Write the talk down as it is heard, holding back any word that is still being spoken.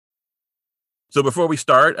So before we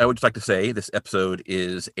start, I would just like to say this episode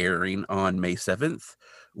is airing on May 7th,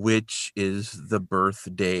 which is the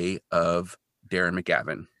birthday of Darren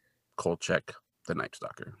McGavin, Kolchak, the Night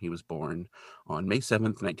Stalker. He was born on May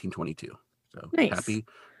 7th, 1922. So Nice. Happy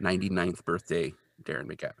 99th birthday, Darren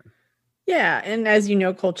McGavin. Yeah, and as you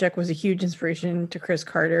know, Kolchak was a huge inspiration to Chris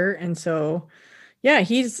Carter, and so yeah,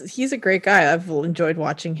 he's a great guy. I've enjoyed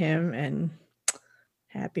watching him, and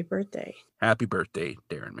happy birthday. Happy birthday,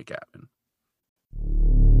 Darren McGavin.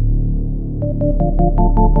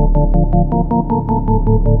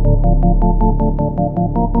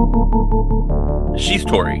 She's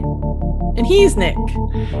Tori. And he's Nick.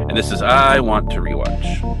 And this is I Want to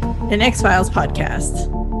Rewatch, an X-Files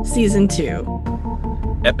podcast, Season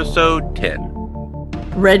 2. Episode 10.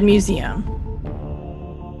 Red Museum.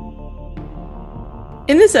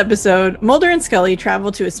 In this episode, Mulder and Scully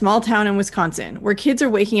travel to a small town in Wisconsin where kids are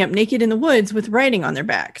waking up naked in the woods with writing on their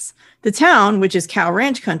backs. The town, which is cow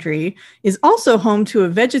ranch country, is also home to a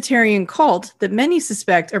vegetarian cult that many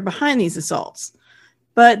suspect are behind these assaults.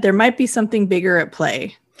 But there might be something bigger at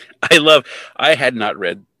play. I had not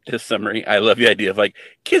read this summary. I love the idea of like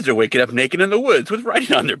kids are waking up naked in the woods with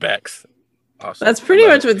writing on their backs. Awesome. That's pretty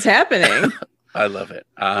much what's happening. I love it.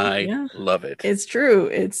 I love it. It's true.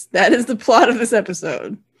 That is the plot of this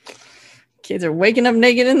episode. Kids are waking up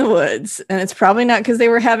naked in the woods, and it's probably not because they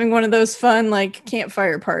were having one of those fun like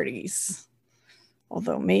campfire parties.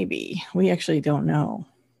 Although maybe. We actually don't know.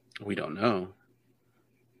 We don't know.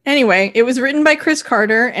 Anyway, it was written by Chris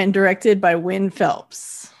Carter and directed by Wynn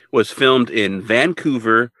Phelps. Was filmed in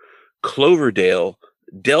Vancouver, Cloverdale,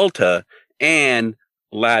 Delta, and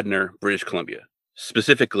Ladner, British Columbia.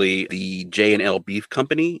 Specifically, the J&L Beef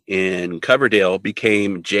Company in Coverdale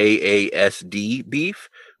became JASD Beef,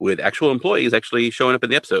 with actual employees actually showing up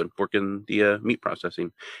in the episode, working the meat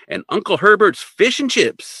processing. And Uncle Herbert's Fish and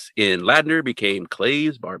Chips in Ladner became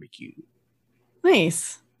Clay's Barbecue.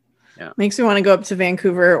 Nice. Yeah. Makes me want to go up to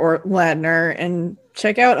Vancouver or Ladner and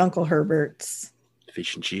check out Uncle Herbert's.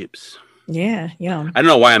 Fish and Chips. Yeah, yum. I don't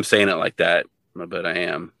know why I'm saying it like that, but I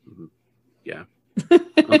am. Yeah.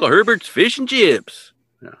 Uncle Herbert's Fish and Chips.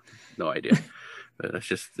 No idea. But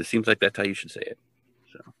it seems like that's how you should say it.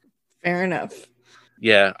 So fair enough.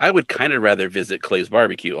 Yeah, I would kind of rather visit Clay's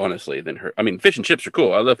Barbecue, honestly, than her. I mean, fish and chips are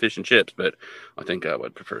cool. I love fish and chips, but I think I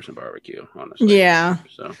would prefer some barbecue, honestly. Yeah.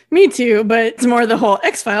 So me too, but it's more the whole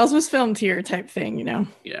X-Files was filmed here type thing, you know?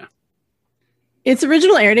 Yeah. Its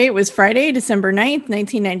original air date was Friday, December 9th,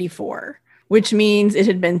 1994, which means it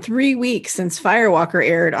had been 3 weeks since Firewalker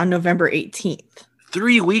aired on November 18th.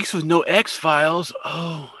 3 weeks with no X-Files?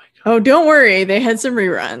 Oh, oh, don't worry. They had some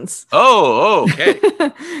reruns. Oh, okay.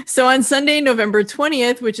 So on Sunday, November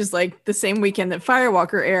 20th, which is like the same weekend that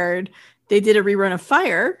Firewalker aired, they did a rerun of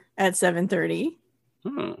Fire at 7:30.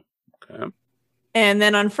 Oh, okay. And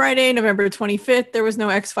then on Friday, November 25th, there was no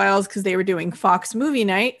X-Files because they were doing Fox Movie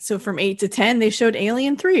Night. So from 8 to 10, they showed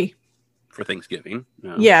Alien 3. For Thanksgiving.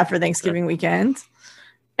 No. Yeah, for Thanksgiving weekend.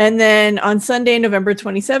 And then on Sunday, November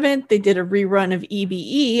 27th, they did a rerun of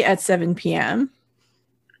EBE at 7 p.m.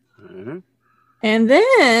 Mm-hmm. And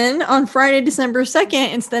then on Friday, December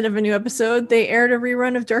 2nd, instead of a new episode, they aired a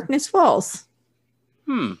rerun of Darkness Falls.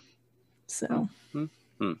 So.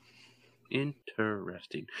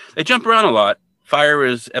 Interesting. They jump around a lot. Fire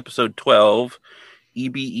is episode 12.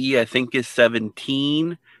 EBE, I think, is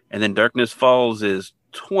 17. And then Darkness Falls is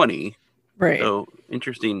 20. Right. So,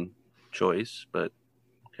 interesting choice, but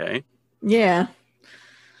okay. Yeah.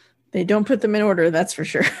 They don't put them in order, that's for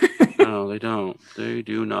sure. No, they don't. They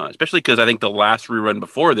do not. Especially because I think the last rerun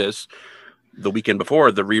before this, the weekend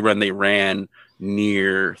before, the rerun they ran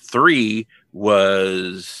near 3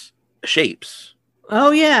 was Shapes.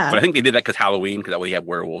 Oh, yeah. But I think they did that because Halloween, because that way you have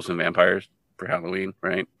werewolves and vampires for Halloween,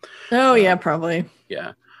 right? Oh, yeah, probably.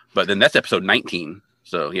 Yeah. But then that's episode 19.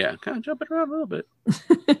 So, yeah, kind of jumping around a little bit.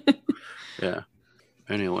 Yeah.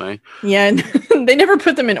 Anyway. Yeah, they never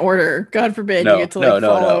put them in order. God forbid you get to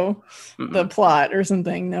follow the plot or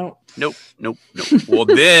something. Nope. Well,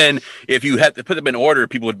 then if you had to put them in order,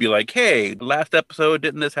 people would be like, hey, last episode,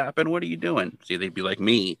 didn't this happen? What are you doing? See, they'd be like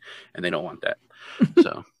me, and they don't want that.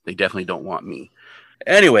 So they definitely don't want me.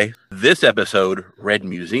 Anyway, this episode, Red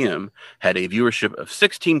Museum, had a viewership of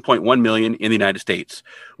 16.1 million in the United States,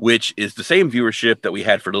 which is the same viewership that we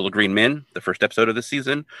had for Little Green Men, the first episode of the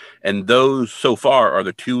season. And those so far are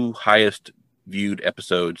the 2 highest viewed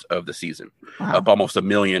episodes of the season, up almost 1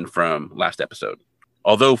 million from last episode.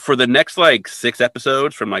 Although for the next 6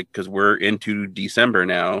 episodes from because we're into December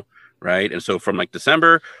now, right? And so from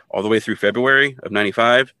December all the way through February of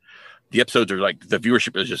 95, the episodes are like, the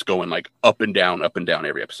viewership is just going like up and down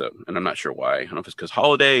every episode. And I'm not sure why. I don't know if it's because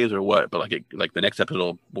holidays or what, but like the next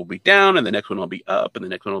episode will be down and the next one will be up and the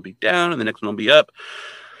next one will be down and the next one will be up.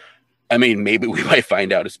 I mean, maybe we might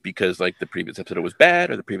find out it's because like the previous episode was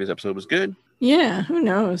bad or the previous episode was good. Yeah, who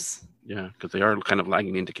knows? Yeah, because they are kind of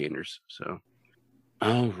lagging indicators. So,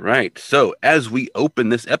 all right. So as we open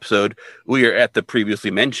this episode, we are at the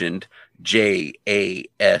previously mentioned JASD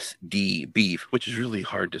beef, which is really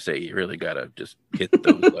hard to say. You really got to just hit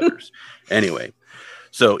those letters. Anyway,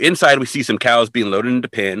 so inside we see some cows being loaded into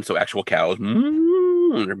pens. So actual cows.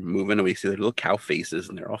 And they're moving and we see their little cow faces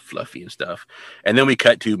and they're all fluffy and stuff. And then we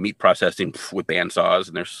cut to meat processing with bandsaws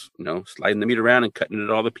and they're, sliding the meat around and cutting it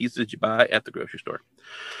all the pieces you buy at the grocery store.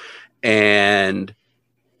 And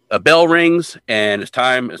a bell rings and it's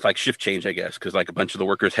time. It's like shift change, I guess, because like a bunch of the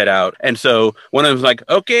workers head out. And so one of them's like,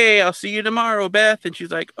 okay, I'll see you tomorrow, Beth. And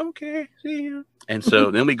she's like, okay, see you. And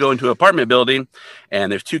so then we go into an apartment building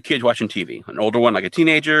and there's 2 kids watching TV, an older one, like a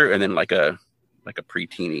teenager, and then like a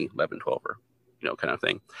pre-teeny 11, 12-er. Kind of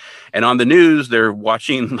thing. And on the news, they're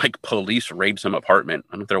watching like police raid some apartment.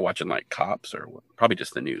 I don't know if they're watching like cops or probably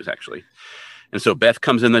just the news, actually. And so Beth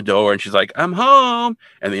comes in the door and she's like, I'm home.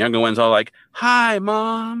 And the younger one's all like, hi,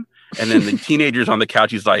 Mom. And then the teenager's on the couch.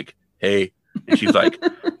 He's like, hey. And she's like,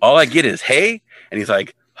 all I get is hey. And he's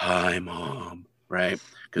like, hi, Mom. Right?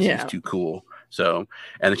 Because he's too cool. So,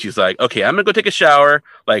 and then she's like, okay, I'm going to go take a shower.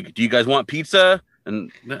 Like, do you guys want pizza?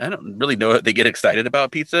 And I don't really know if they get excited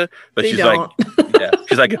about pizza, but she's like,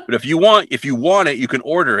 she's like, but if you want it, you can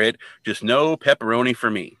order it. Just no pepperoni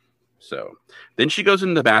for me. So then she goes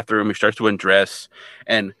in the bathroom and starts to undress.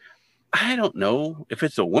 And I don't know if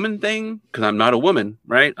it's a woman thing because I'm not a woman,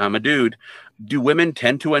 right? I'm a dude. Do women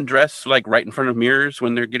tend to undress like right in front of mirrors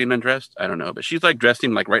when they're getting undressed? I don't know, but she's like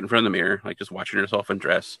dressing like right in front of the mirror, like just watching herself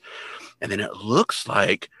undress. And then it looks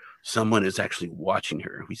like someone is actually watching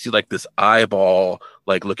her. We see like this eyeball,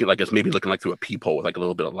 like looking like it's maybe looking like through a peephole with like a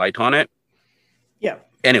little bit of light on it. Yeah.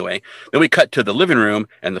 Anyway, then we cut to the living room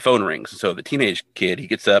and the phone rings. So the teenage kid, he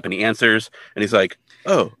gets up and he answers and he's like,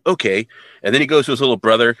 oh, okay. And then he goes to his little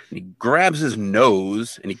brother and he grabs his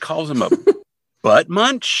nose and he calls him a butt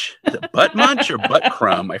munch. Is it butt munch or butt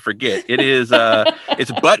crumb? I forget. It is,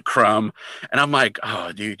 it's butt crumb. And I'm like,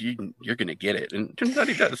 oh, dude, you're going to get it. And it turns out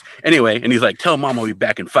he does. Anyway, and he's like, tell Mom I'll be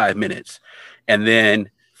back in 5 minutes. And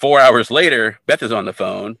then 4 hours later, Beth is on the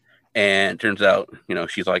phone. And turns out,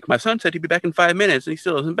 she's like, my son said he'd be back in 5 minutes and he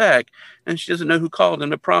still isn't back. And she doesn't know who called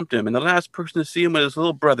him to prompt him. And the last person to see him was his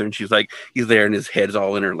little brother. And she's like, he's there and his head's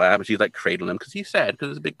all in her lap. And she's like cradling him because he's sad because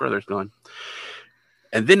his big brother's gone.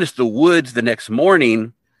 And then it's the woods the next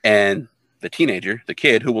morning. And the teenager, the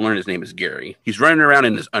kid who will learn his name is Gary. He's running around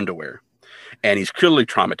in his underwear. And he's clearly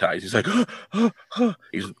traumatized. He's like,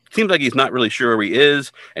 he seems like he's not really sure where he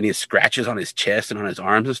is. And he has scratches on his chest and on his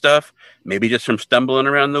arms and stuff. Maybe just from stumbling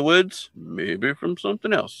around the woods. Maybe from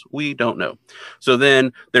something else. We don't know. So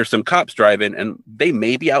then there's some cops driving and they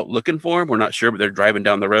may be out looking for him. We're not sure, but they're driving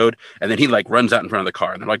down the road. And then he like runs out in front of the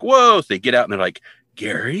car. And they're like, whoa. So they get out and they're like,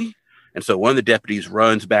 Gary? And so one of the deputies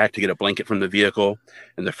runs back to get a blanket from the vehicle.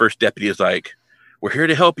 And the first deputy is like, we're here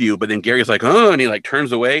to help you. But then Gary's like, oh, and he like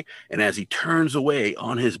turns away. And as he turns away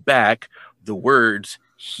on his back, the words,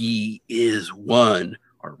 he is one,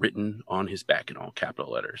 are written on his back in all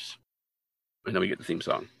capital letters. And then we get the theme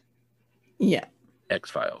song. Yeah.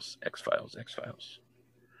 X-Files, X-Files, X-Files.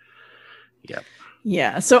 Yeah.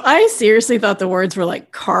 Yeah. So I seriously thought the words were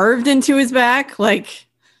like carved into his back. Like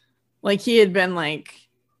he had been like,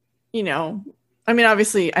 I mean,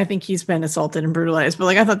 obviously, I think he's been assaulted and brutalized, but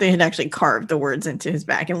like I thought they had actually carved the words into his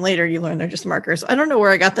back. And later you learn they're just markers. I don't know where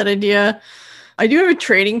I got that idea. I do have a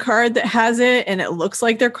trading card that has it, and it looks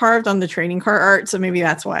like they're carved on the trading card art. So maybe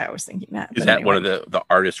that's why I was thinking that. Is that one of the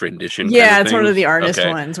artist renditions? Yeah, it's one of the artist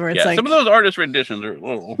ones where it's like some of those artist renditions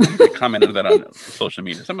are. Commented that on social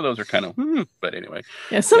media. Some of those are kind of, but anyway.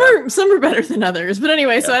 Yeah, some are better than others. But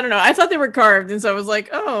anyway, so I don't know. I thought they were carved, and so I was like,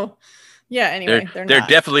 oh. Yeah, anyway, they're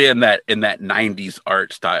definitely in that 90s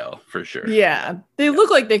art style for sure. Yeah. They look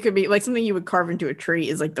like they could be like something you would carve into a tree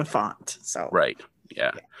is like the font. So right.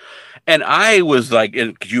 Yeah. And I was like,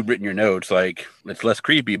 because you've written your notes, like it's less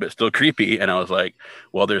creepy, but still creepy. And I was like,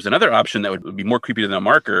 well, there's another option that would be more creepy than a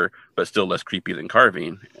marker, but still less creepy than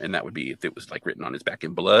carving. And that would be if it was like written on his back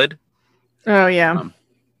in blood. Oh, yeah.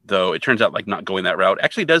 Though it turns out like not going that route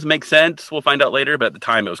actually does make sense. We'll find out later. But at the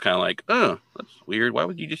time it was kind of like, oh, that's weird. Why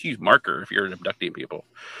would you just use marker if you're abducting people?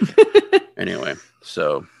 Anyway,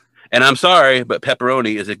 so, and I'm sorry, but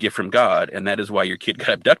pepperoni is a gift from God. And that is why your kid got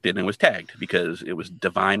abducted and was tagged, because it was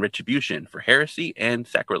divine retribution for heresy and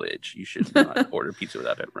sacrilege. You should not order pizza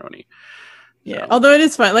without pepperoni. Yeah. Although it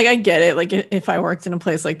is fun. Like, I get it. Like, if I worked in a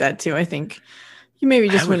place like that too, I think you maybe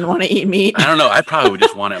just wouldn't want to eat meat. I don't know. I probably would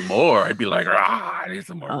just want it more. I'd be like, I need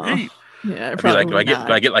some more meat. Yeah. I'd be like, do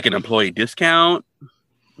I get like an employee discount?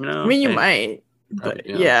 You know? I mean, you might. But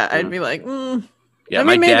I'd be like, Yeah, I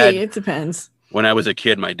mean, maybe it depends. When I was a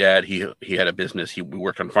kid, my dad, he had a business. We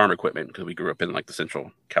worked on farm equipment because we grew up in like the Central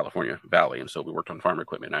California Valley. And so we worked on farm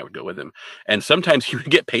equipment and I would go with him. And sometimes he would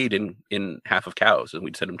get paid in half of cows and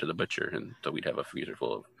we'd send him to the butcher. And so we'd have a freezer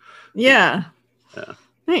full of. Yeah.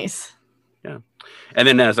 Nice. Yeah. And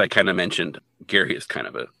then as I kind of mentioned, Gary is kind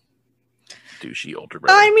of a douchey older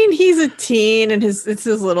brother. I mean, he's a teen and it's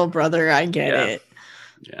his little brother. I get it.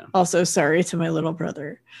 Yeah. Also, sorry to my little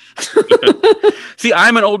brother. See,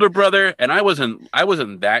 I'm an older brother, and I wasn't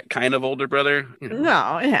that kind of older brother. You know.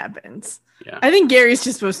 No, it happens. Yeah. I think Gary's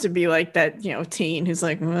just supposed to be like that, teen who's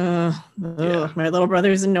like, my little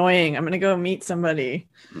brother's annoying. I'm gonna go meet somebody.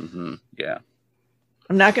 Mm-hmm. Yeah.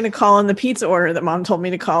 I'm not going to call in the pizza order that mom told me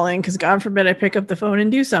to call in because God forbid I pick up the phone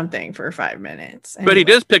and do something for 5 minutes. Anyway. But he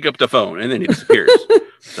does pick up the phone and then he disappears.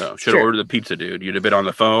 So should have ordered the pizza, dude. You'd have been on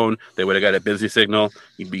the phone. They would have got a busy signal.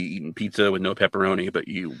 You'd be eating pizza with no pepperoni, but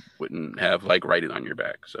you wouldn't have like writing on your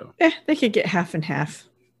back. So they could get half and half.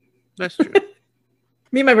 That's true.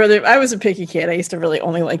 Me and my brother, I was a picky kid. I used to really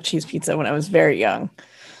only like cheese pizza when I was very young.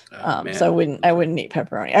 So I wouldn't eat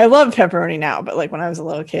pepperoni. I love pepperoni now, but like when I was a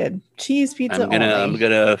little kid, cheese pizza. I'm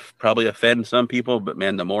gonna probably offend some people, but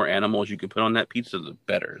man, the more animals you can put on that pizza, the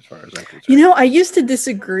better, as far as I'm concerned. I used to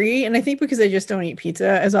disagree, and I think because I just don't eat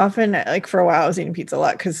pizza as often. Like for a while, I was eating pizza a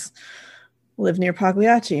lot because I live near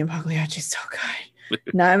Pagliacci, and Pagliacci's so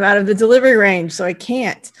good. Now I'm out of the delivery range, so I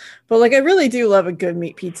can't. But like, I really do love a good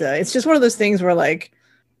meat pizza. It's just one of those things where like.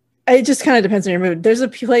 It just kind of depends on your mood. There's a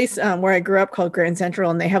place where I grew up called Grand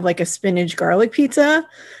Central, and they have like a spinach garlic pizza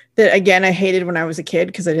that, again, I hated when I was a kid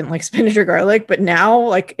because I didn't like spinach or garlic. But now,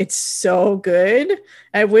 like, it's so good.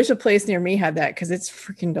 I wish a place near me had that because it's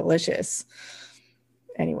freaking delicious.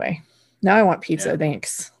 Anyway, now I want pizza. Yeah.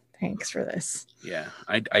 Thanks for this. Yeah,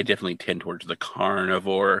 I definitely tend towards the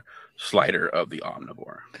carnivore slider of the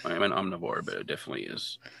omnivore. I'm an omnivore, but it definitely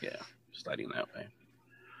is, sliding that way.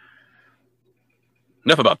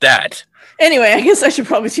 Enough about that. Anyway, I guess I should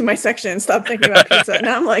probably do my section and stop thinking about pizza.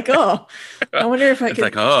 Now I'm like, I wonder if I could.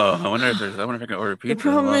 It's like, I wonder if I can order pizza. The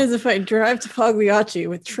problem is if I drive to Pagliacci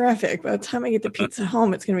with traffic, by the time I get the pizza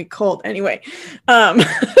home, it's going to be cold. Anyway,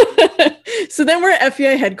 so then we're at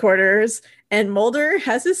FBI headquarters, and Mulder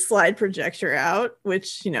has his slide projector out,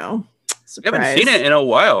 which, surprise. We haven't seen it in a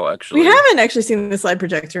while, actually. We haven't actually seen the slide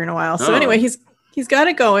projector in a while. So anyway, he's got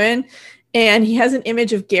it going. And he has an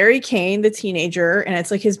image of Gary Kane, the teenager, and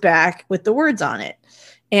it's like his back with the words on it.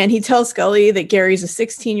 And he tells Scully that Gary's a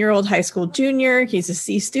 16-year-old high school junior. He's a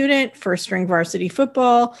C student, first-string varsity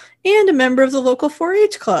football, and a member of the local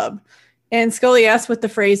 4-H club. And Scully asks what the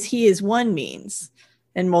phrase "he is one" means.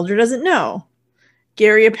 And Mulder doesn't know.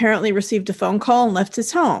 Gary apparently received a phone call and left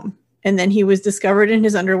his home. And then he was discovered in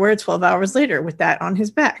his underwear 12 hours later with that on his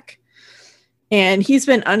back. And he's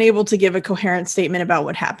been unable to give a coherent statement about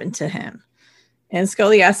what happened to him. And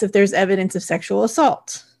Scully asks if there's evidence of sexual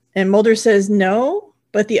assault. And Mulder says no,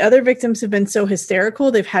 but the other victims have been so hysterical,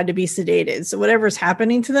 they've had to be sedated. So whatever's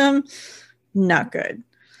happening to them, not good.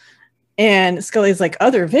 And Scully's like,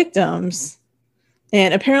 other victims?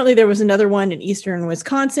 And apparently there was another one in eastern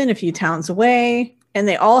Wisconsin, a few towns away. And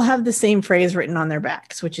they all have the same phrase written on their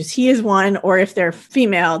backs, which is "he is one," or if they're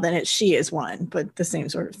female, then it's "she is one," but the same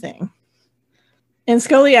sort of thing. And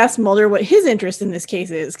Scully asks Mulder what his interest in this case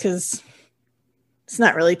is, because it's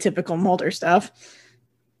not really typical Mulder stuff.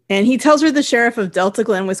 And he tells her the sheriff of Delta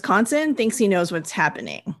Glen, Wisconsin, thinks he knows what's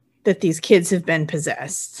happening, that these kids have been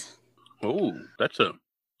possessed. Oh, that's a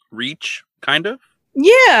reach, kind of?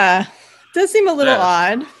 Yeah. Does seem a little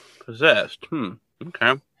odd. Possessed.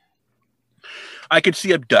 Okay. I could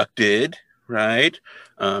see abducted, right?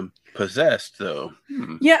 Possessed, though.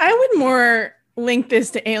 Yeah, I would more link this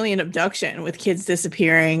to alien abduction with kids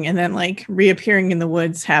disappearing and then like reappearing in the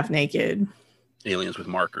woods half naked. Aliens with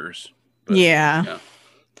markers. Yeah.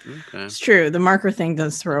 Okay. It's true. The marker thing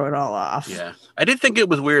does throw it all off. Yeah. I did think it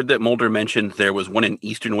was weird that Mulder mentioned there was one in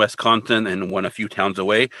eastern Wisconsin and one a few towns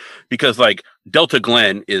away, because like Delta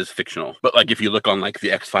Glen is fictional. But like if you look on like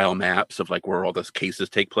the X-File maps of like where all those cases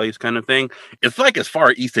take place kind of thing, it's like as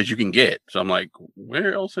far east as you can get. So I'm like,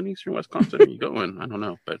 where else in eastern Wisconsin are you going? I don't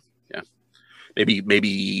know. But yeah.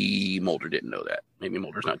 Maybe Mulder didn't know that. Maybe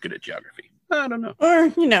Mulder's not good at geography. I don't know. Or,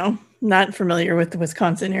 not familiar with the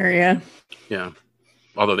Wisconsin area. Yeah.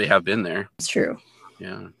 Although they have been there. It's true.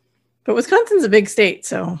 Yeah. But Wisconsin's a big state,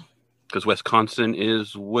 so. Because Wisconsin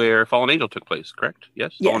is where Fallen Angel took place, correct?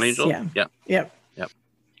 Yes? Fallen Angel? Yeah. Yep.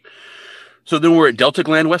 So then we're at Delta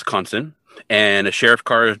Glen, Wisconsin, and a sheriff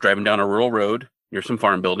car is driving down a rural road near some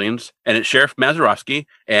farm buildings, and it's Sheriff Mazeroski,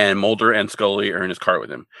 and Mulder and Scully are in his car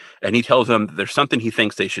with him. And he tells them that there's something he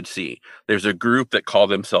thinks they should see. There's a group that call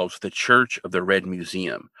themselves the Church of the Red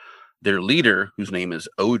Museum. Their leader, whose name is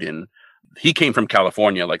Odin, he came from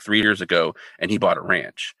California like 3 years ago, and he bought a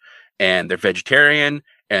ranch. And they're vegetarian,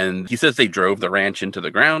 and he says they drove the ranch into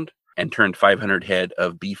the ground and turned 500 head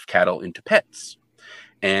of beef cattle into pets.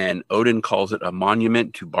 And Odin calls it a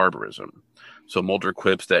monument to barbarism. So Mulder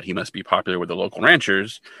quips that he must be popular with the local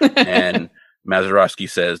ranchers. And Mazeroski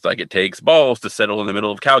says, like, it takes balls to settle in the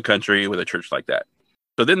middle of cow country with a church like that.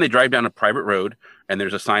 So then they drive down a private road, and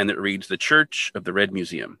there's a sign that reads the Church of the Red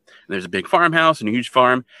Museum. And there's a big farmhouse and a huge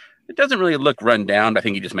farm. It doesn't really look run down. I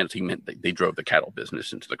think he meant they drove the cattle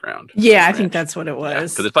business into the ground. Yeah, I think that's what it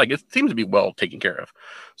was. Because it seems to be well taken care of.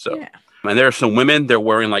 So, yeah. And there are some women, they're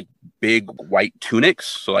wearing like big white tunics.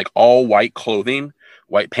 So like all white clothing,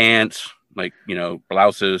 white pants, like,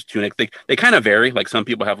 blouses, tunics. They kind of vary. Like some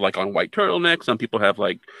people have like on white turtlenecks. Some people have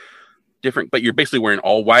like different, but you're basically wearing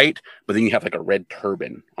all white, but then you have like a red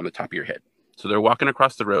turban on the top of your head. So they're walking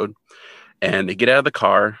across the road, and they get out of the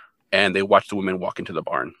car, and they watch the women walk into the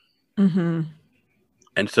barn. Mm-hmm.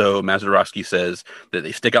 And so Mazeroski says that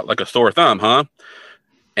they stick out like a sore thumb, huh?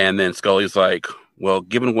 And then Scully's like, well,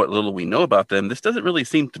 given what little we know about them, this doesn't really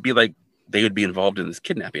seem to be like they would be involved in this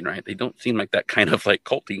kidnapping, right? They don't seem like that kind of like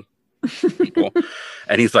culty people.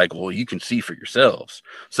 And he's like, well, you can see for yourselves.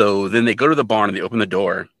 So then they go to the barn and they open the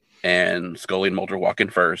door, and Scully and Mulder walk in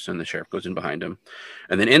first, and the sheriff goes in behind him.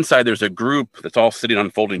 And then inside there's a group that's all sitting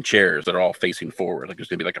on folding chairs that are all facing forward. Like there's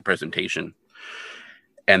going to be like a presentation.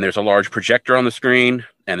 And there's a large projector on the screen,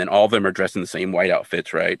 and then all of them are dressed in the same white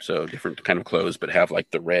outfits, right? So different kind of clothes, but have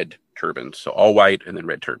like the red turbans. So all white and then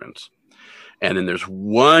red turbans. And then there's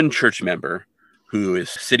one church member who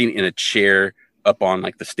is sitting in a chair up on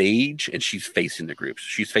like the stage, and she's facing the group. So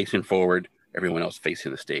she's facing forward, everyone else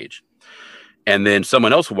facing the stage. And then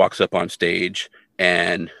someone else walks up on stage,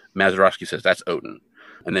 and Mazeroski says, that's Odin.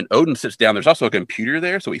 And then Odin sits down. There's also a computer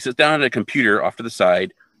there. So he sits down at a computer off to the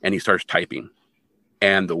side, and he starts typing.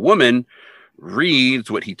 And the woman reads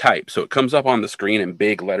what he types. So it comes up on the screen in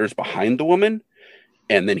big letters behind the woman,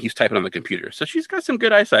 and then he's typing on the computer. So she's got some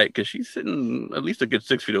good eyesight because she's sitting at least a good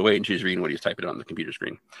 6 feet away, and she's reading what he's typing on the computer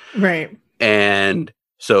screen. Right. And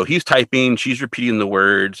so he's typing, she's repeating the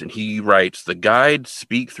words, and he writes, the guides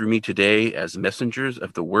speak through me today as messengers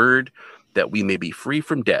of the word that we may be free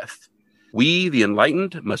from death. We, the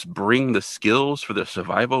enlightened, must bring the skills for the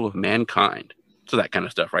survival of mankind. So that kind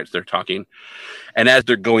of stuff, right? So they're talking. And as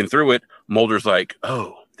they're going through it, Mulder's like,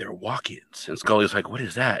 oh, they're walk-ins. And Scully's like, what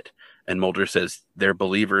is that? And Mulder says, they're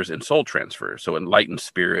believers in soul transfer. So enlightened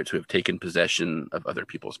spirits who have taken possession of other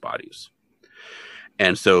people's bodies.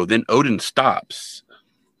 And so then Odin stops,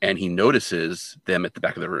 and he notices them at the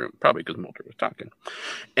back of the room, probably because Mulder was talking.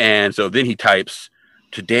 And so then he types,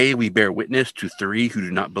 today we bear witness to 3 who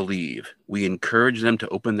do not believe. We encourage them to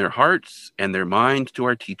open their hearts and their minds to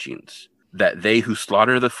our teachings, that they who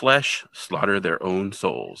slaughter the flesh slaughter their own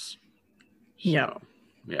souls. Yeah. So,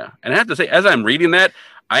 yeah. And I have to say, as I'm reading that,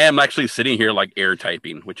 I am actually sitting here like air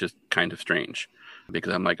typing, which is kind of strange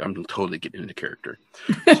because I'm totally getting into character.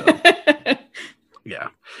 So, yeah.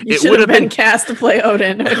 You should have been cast to play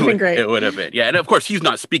Odin. It would have been great. It would have been. Yeah. And of course, he's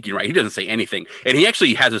not speaking, right? He doesn't say anything. And he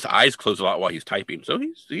actually has his eyes closed a lot while he's typing. So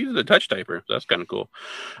he's a touch typer. So that's kind of cool.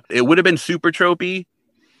 It would have been super tropey.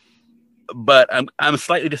 But I'm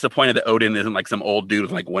slightly disappointed that Odin isn't like some old dude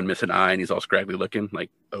with like one missing eye and he's all scraggly looking like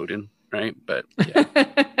Odin, right? But yeah,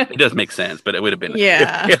 it does make sense. But it would have been,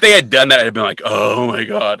 if they had done that, I'd have been like, oh my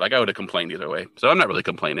god, like I would have complained either way. So I'm not really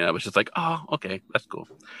complaining. I was just like, oh, okay, that's cool.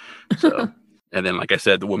 So. And then, like I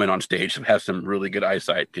said, the woman on stage has some really good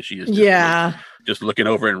eyesight because she is just looking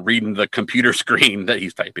over and reading the computer screen that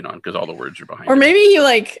he's typing on because all the words are behind Or her.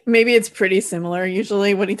 maybe it's pretty similar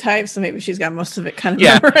usually what he types, so maybe she's got most of it kind of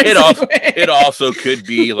memorized. It also could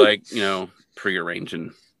be like, prearranged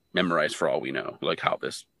and memorized for all we know, like how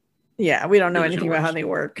this. Yeah, we don't know anything about how they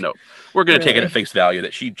work. No, we're going to take it at face value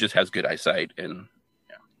that she just has good eyesight and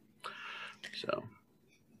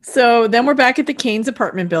So then we're back at the Kane's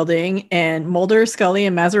apartment building, and Mulder, Scully,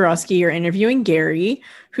 and Mazeroski are interviewing Gary,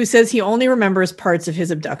 who says he only remembers parts of his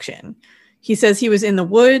abduction. He says he was in the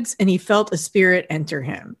woods and he felt a spirit enter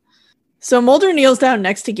him. So Mulder kneels down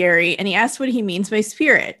next to Gary and he asks what he means by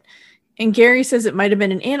spirit. And Gary says it might have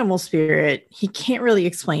been an animal spirit. He can't really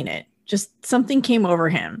explain it. Just something came over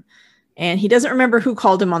him. And he doesn't remember who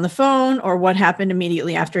called him on the phone or what happened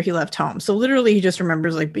immediately after he left home. So literally he just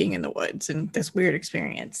remembers like being in the woods and this weird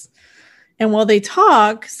experience. And while they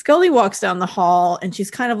talk, Scully walks down the hall and she's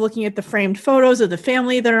kind of looking at the framed photos of the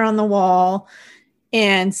family that are on the wall.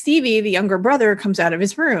 And Stevie, the younger brother, comes out of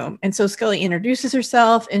his room. And so Scully introduces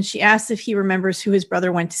herself and she asks if he remembers who his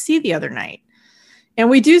brother went to see the other night. And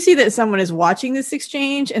we do see that someone is watching this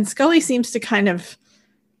exchange, and Scully seems to kind of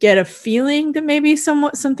get a feeling that maybe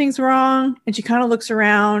something's wrong. And she kind of looks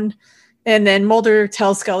around, and then Mulder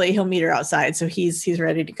tells Scully he'll meet her outside. So he's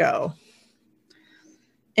ready to go.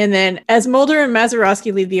 And then as Mulder and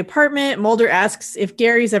Mazeroski leave the apartment, Mulder asks if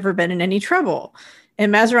Gary's ever been in any trouble.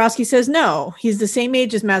 And Mazeroski says no. He's the same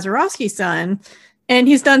age as Mazeroski's son. And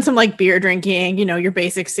he's done some like beer drinking, you know, your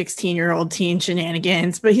basic 16-year-old teen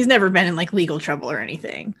shenanigans, but he's never been in like legal trouble or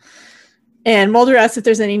anything. And Mulder asks if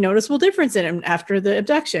there's any noticeable difference in him after the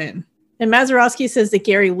abduction. And Mazeroski says that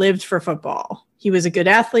Gary lived for football. He was a good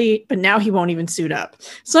athlete, but now he won't even suit up.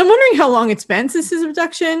 So I'm wondering how long it's been since his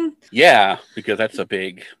abduction. Yeah, because that's a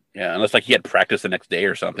big, unless like he had practice the next day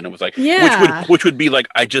or something. It was like, which would be like,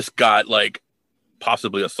 I just got like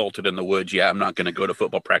possibly assaulted in the woods. Yeah, I'm not going to go to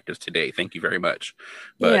football practice today. Thank you very much.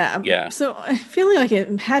 But, yeah. So I feel like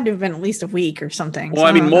it had to have been at least a week or something. Well, so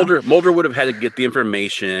I mean, Mulder would have had to get the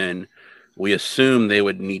information. We assume they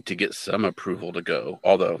would need to get some approval to go,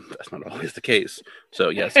 although that's not always the case. So,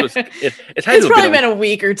 yes, it's probably been a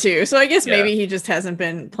week or two. So I guess maybe he just hasn't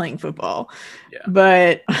been playing football. Yeah.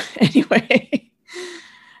 But anyway,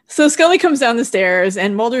 so Scully comes down the stairs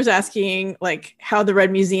and Mulder's asking like how the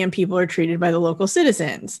Red Museum people are treated by the local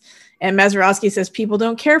citizens. And Mazeroski says people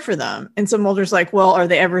don't care for them. And so Mulder's like, well, are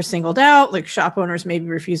they ever singled out? Like shop owners maybe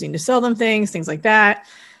refusing to sell them things like that.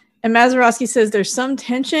 And Mazeroski says there's some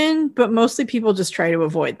tension, but mostly people just try to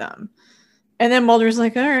avoid them. And then Mulder's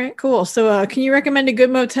like, all right, cool. So can you recommend a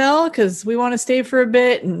good motel? Because we want to stay for a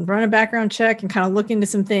bit and run a background check and kind of look into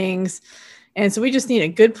some things. And so we just need a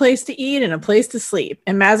good place to eat and a place to sleep.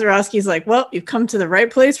 And Mazeroski's like, well, you've come to the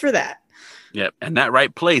right place for that. Yep. And that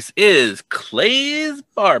right place is Clay's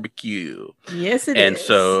Barbecue. Yes, it is. And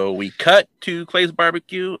so we cut to Clay's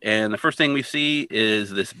Barbecue, and the first thing we see is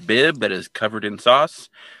this bib that is covered in sauce.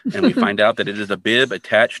 And we find out that it is a bib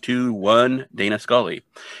attached to one Dana Scully.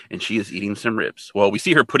 And she is eating some ribs. Well, we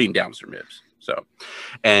see her putting down some ribs. So,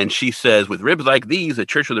 and she says, with ribs like these, the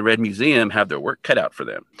Church of the Red Museum have their work cut out for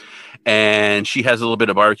them. And she has a little bit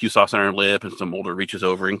of barbecue sauce on her lip, and some Mulder reaches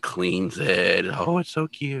over and cleans it. Oh, it's so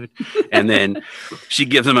cute. And then she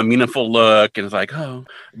gives him a meaningful look and is like, oh.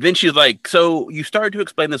 Then she's like, so you started to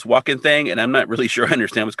explain this walk-in thing, and I'm not really sure I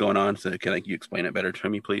understand what's going on. So can you explain it better to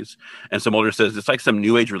me, please? And so Mulder says, it's like some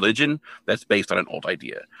new age religion that's based on an old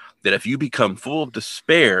idea. That if you become full of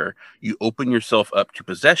despair, you open yourself up to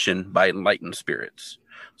possession by enlightened spirits.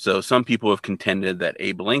 So some people have contended that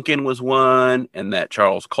Abe Lincoln was one and that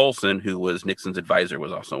Charles Colson, who was Nixon's advisor,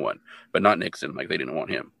 was also one, but not Nixon. Like they didn't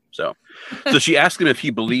want him. So she asked him if he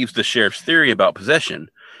believes the sheriff's theory about possession.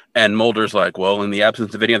 And Mulder's like, well, in the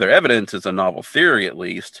absence of any other evidence, it's a novel theory, at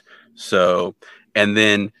least. So, and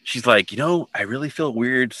then she's like, I really feel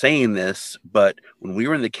weird saying this, but when we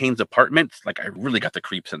were in the Kane's apartments, like I really got the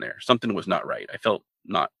creeps in there. Something was not right. I felt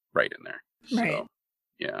not right in there. Right. So,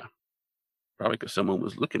 yeah. Probably because someone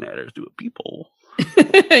was looking at her through a peephole.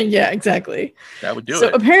 Yeah, exactly. That would do it. So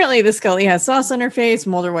apparently the Scully has sauce on her face.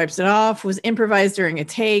 Mulder wipes it off. Was improvised during a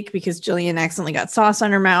take because Jillian accidentally got sauce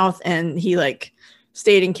on her mouth and he like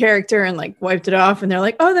stayed in character and like wiped it off. And they're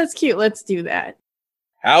like, oh, that's cute. Let's do that.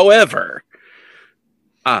 However,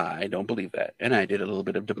 I don't believe that. And I did a little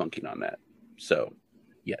bit of debunking on that. So,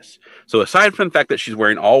 yes. So aside from the fact that she's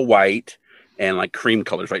wearing all white and like cream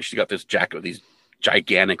colors, right? She's got this jacket with these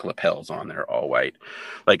gigantic lapels on there, all white.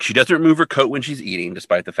 Like she doesn't remove her coat when she's eating,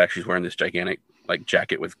 despite the fact she's wearing this gigantic like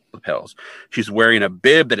jacket with lapels. She's wearing a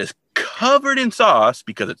bib that is covered in sauce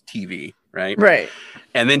because it's TV, right? Right.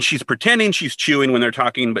 And then she's pretending she's chewing when they're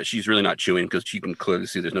talking, but she's really not chewing because you can clearly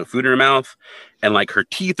see there's no food in her mouth. And like her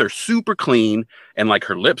teeth are super clean and like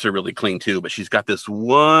her lips are really clean too, but she's got this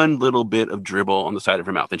one little bit of dribble on the side of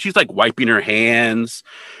her mouth. And she's like wiping her hands.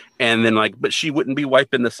 And then like, but she wouldn't be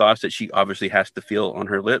wiping the sauce that she obviously has to feel on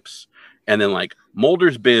her lips. And then like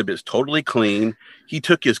Mulder's bib is totally clean. He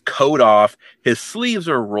took his coat off. His sleeves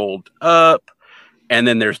are rolled up. And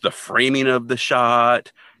then there's the framing of the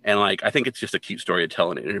shot. And like, I think it's just a cute story to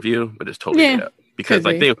tell in an interview, but it's totally made up. because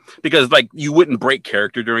you wouldn't break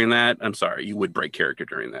character during that. I'm sorry, you would break character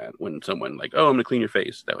during that when someone like, oh, I'm gonna clean your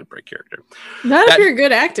face. That would break character. Not if you're a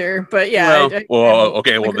good actor, but yeah. Then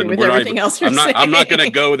I'm not gonna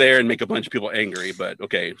go there and make a bunch of people angry. But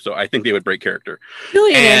okay, so I think they would break character.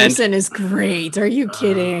 Gillian Anderson is great. Are you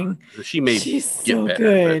kidding? She's so better,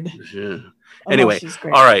 good. But, yeah. Anyway,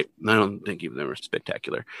 all right. I don't think even they were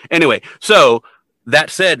spectacular. Anyway, so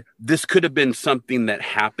that said, this could have been something that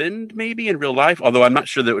happened maybe in real life, although I'm not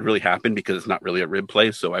sure that it would really happen because it's not really a rib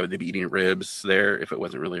place. So why would they be eating ribs there if it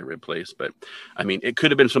wasn't really a rib place? But I mean, it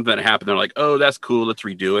could have been something that happened. They're like, oh, that's cool. Let's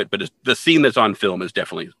redo it. But the scene that's on film is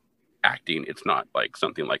definitely acting. It's not like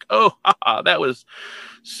something like, oh, haha, that was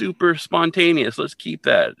super spontaneous. Let's keep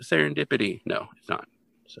that serendipity. No, it's not.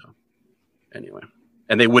 So anyway.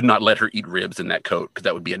 And they would not let her eat ribs in that coat because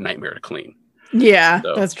that would be a nightmare to clean. Yeah,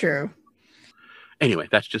 so, that's true. Anyway,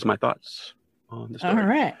 that's just my thoughts on the story. All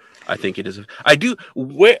right. I think it is. I do.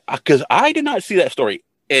 Because I did not see that story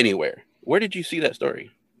anywhere. Where did you see that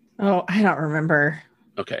story? Oh, I don't remember.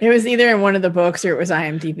 Okay. It was either in one of the books or it was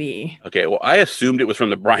IMDb. Okay. Well, I assumed it was from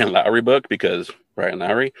the Brian Lowry book because Brian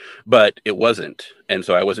Lowry, but it wasn't. And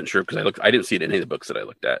so I wasn't sure because I didn't see it in any of the books that I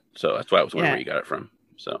looked at. So that's why I was wondering where you got it from.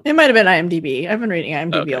 So it might have been IMDb. I've been reading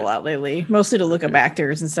IMDb a lot lately, mostly to look up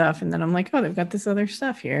actors and stuff. And then I'm like, oh, they've got this other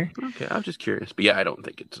stuff here. Okay, I'm just curious, but yeah, I don't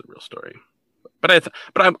think it's a real story. But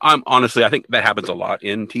I'm honestly, I think that happens a lot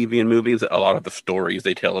in TV and movies. A lot of the stories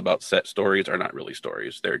they tell about set stories are not really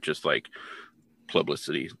stories; they're just like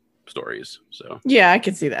publicity stories. So yeah, I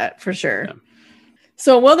could see that for sure. Yeah.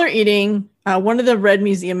 So while they're eating, one of the Red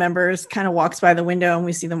Museum members kind of walks by the window, and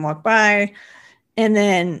we see them walk by, and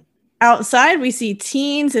then outside we see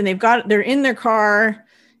teens and they're in their car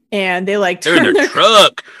and they like they're in their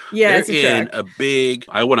truck. Yeah, they're in a big,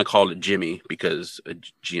 I want to call it Jimmy because a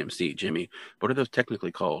GMC Jimmy. What are those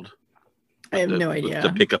technically called? I have no idea. The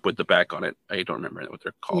pickup with the back on it. I don't remember what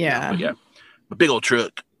they're called. Yeah. Now, but yeah. A big old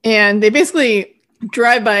truck. And they basically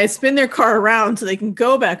drive by, spin their car around so they can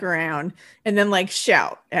go back around and then like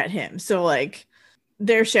shout at him. So like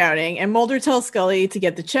they're shouting and Mulder tells Scully to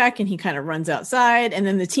get the check and he kind of runs outside, and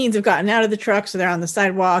then the teens have gotten out of the truck, so they're on the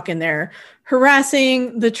sidewalk and they're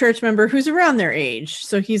harassing the church member who's around their age,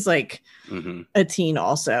 so he's like a teen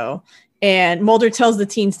also. And Mulder tells the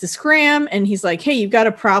teens to scram and he's like, hey, you've got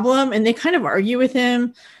a problem, and they kind of argue with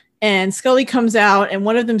him, and Scully comes out and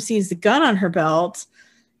one of them sees the gun on her belt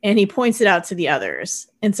and he points it out to the others,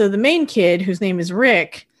 and so the main kid, whose name is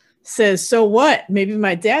Rick, says, so what? Maybe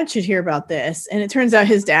my dad should hear about this. And it turns out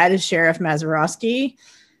his dad is Sheriff Mazurowski.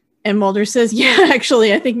 And Mulder says, yeah,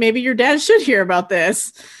 actually, I think maybe your dad should hear about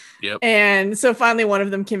this. Yep. And so finally one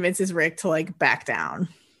of them convinces Rick to like back down.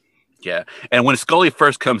 Yeah. And when Scully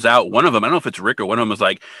first comes out, one of them, I don't know if it's Rick or one of them, was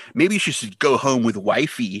like, maybe she should go home with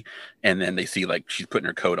wifey. And then they see like she's putting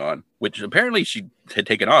her coat on, which apparently she had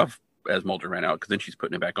taken off as Mulder ran out, because then she's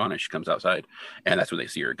putting it back on and she comes outside. And that's when they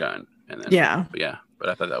see her gun. And then, But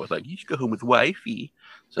I thought that was like, you should go home with wifey.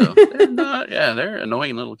 So they're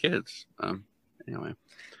annoying little kids. Anyway.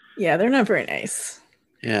 Yeah, they're not very nice.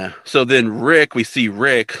 Yeah. So then we see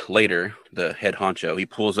Rick later, the head honcho. He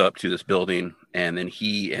pulls up to this building and then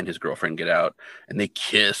he and his girlfriend get out and they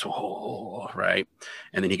kiss. Oh, right.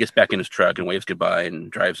 And then he gets back in his truck and waves goodbye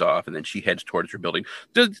and drives off. And then she heads towards her building.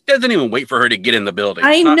 Doesn't even wait for her to get in the building.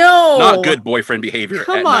 I know. Not good boyfriend behavior.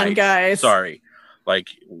 Come on, night. Guys. Sorry. Like,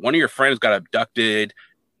 one of your friends got abducted.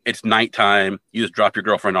 It's nighttime. You just drop your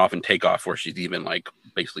girlfriend off and take off before she's even like,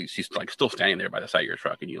 basically, she's like still standing there by the side of your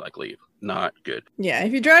truck and you like leave. Not good. Yeah.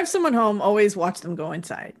 If you drive someone home, always watch them go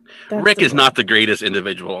inside. Rick is not the greatest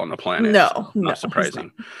individual on the planet. No, so not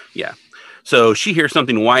surprising. Yeah. So she hears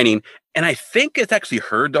something whining, and I think it's actually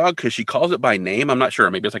her dog because she calls it by name. I'm not sure.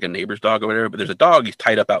 Maybe it's like a neighbor's dog or whatever, but there's a dog. He's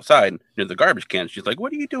tied up outside near the garbage can. She's like,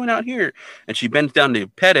 what are you doing out here? And she bends down to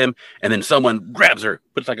pet him, and then someone grabs her,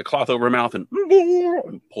 puts like a cloth over her mouth and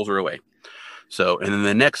pulls her away. So, and then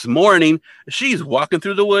the next morning, she's walking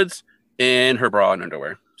through the woods in her bra and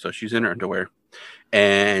underwear. So she's in her underwear,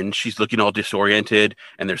 and she's looking all disoriented,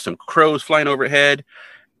 and there's some crows flying overhead.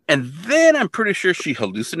 And then I'm pretty sure she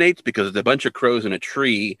hallucinates because there's a bunch of crows in a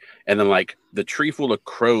tree. And then like the tree full of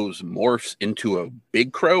crows morphs into a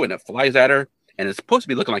big crow and it flies at her. And it's supposed to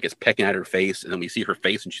be looking like it's pecking at her face. And then we see her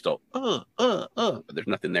face and she's all, but there's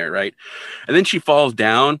nothing there, right? And then she falls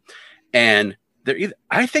down and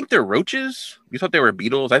I think they're roaches. You thought they were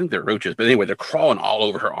beetles. I think they're roaches. But anyway, they're crawling all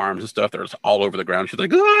over her arms and stuff. They're just all over the ground. She's like,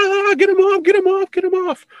 get him off, get him off, get him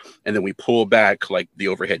off. And then we pull back like the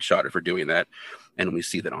overhead shot of her doing that. And we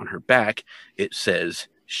see that on her back, it says,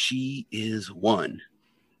 she is one.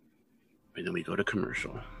 And then we go to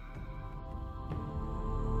commercial.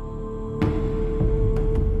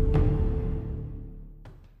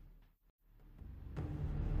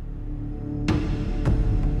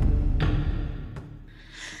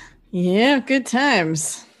 Yeah, good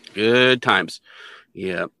times. Good times.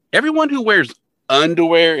 Yeah. Everyone who wears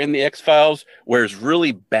underwear in the X-Files wears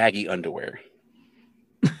really baggy underwear.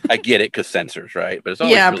 I get it because censors, right? But it's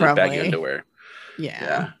always really probably baggy underwear.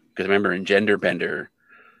 Yeah. Because remember in Gender Bender,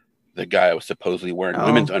 the guy was supposedly wearing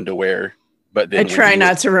women's underwear. But then I try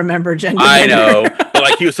not to remember Gender Bender. I know. But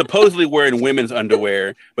like he was supposedly wearing women's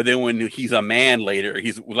underwear. But then when he's a man later,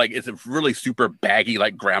 he's like, it's a really super baggy,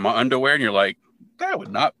 like grandma underwear. And you're like, that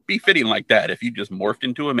would not be fitting like that if you just morphed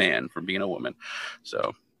into a man from being a woman.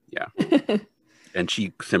 So, yeah. And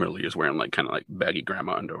she similarly is wearing like kind of like baggy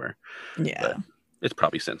grandma underwear. Yeah. But it's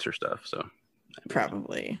probably censor stuff. So,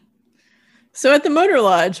 probably. So at the Motor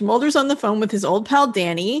Lodge, Mulder's on the phone with his old pal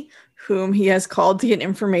Danny, whom he has called to get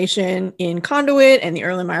information in Conduit and the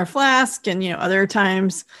Erlenmeyer Flask and, other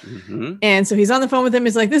times. Mm-hmm. And so he's on the phone with him.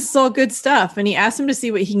 He's like, this is all good stuff. And he asks him to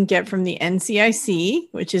see what he can get from the NCIC,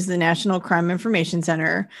 which is the National Crime Information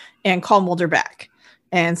Center, and call Mulder back.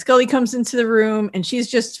 And Scully comes into the room and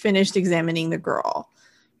she's just finished examining the girl.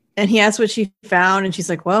 And he asks what she found. And she's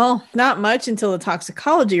like, well, not much until the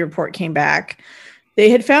toxicology report came back. They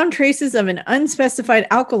had found traces of an unspecified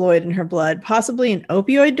alkaloid in her blood, possibly an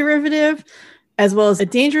opioid derivative, as well as a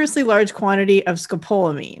dangerously large quantity of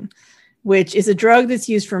scopolamine, which is a drug that's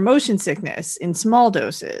used for motion sickness in small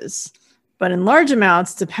doses, but in large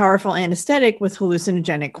amounts, it's a powerful anesthetic with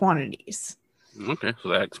hallucinogenic quantities. Okay, so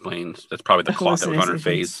that explains, that's probably the cloth that was on her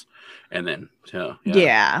face. And then,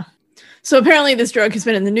 yeah. So apparently this drug has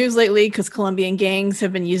been in the news lately because Colombian gangs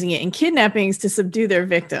have been using it in kidnappings to subdue their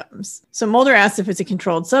victims. So Mulder asks if it's a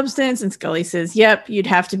controlled substance, and Scully says, yep, you'd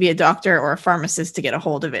have to be a doctor or a pharmacist to get a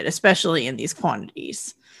hold of it, especially in these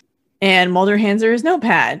quantities. And Mulder hands her his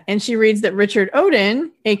notepad, and she reads that Richard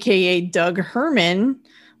Odin, a.k.a. Doug Herman,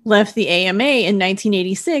 left the AMA in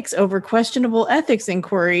 1986 over questionable ethics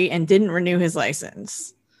inquiry and didn't renew his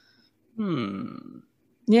license.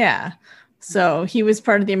 Yeah. So he was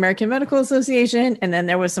part of the American Medical Association, and then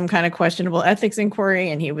there was some kind of questionable ethics inquiry,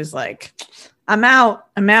 and he was like, I'm out,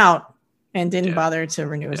 and didn't bother to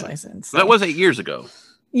renew his license. So. That was 8 years ago.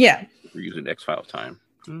 Yeah. We're using X-Files time.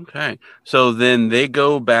 Okay. So then they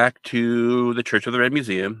go back to the Church of the Red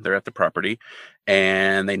Museum. They're at the property,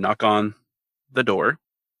 and they knock on the door.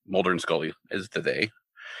 Mulder and Scully is the they.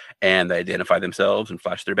 And they identify themselves and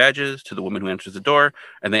flash their badges to the woman who answers the door,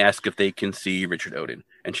 and they ask if they can see Richard Odin.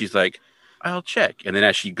 And she's like, I'll check. And then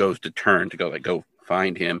as she goes to turn to go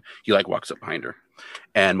find him, he walks up behind her.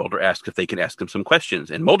 And Mulder asks if they can ask him some questions.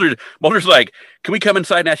 And Mulder's like, can we come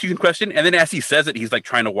inside and ask you some questions? And then as he says it, he's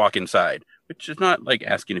trying to walk inside, which is not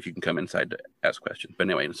asking if you can come inside to ask questions. But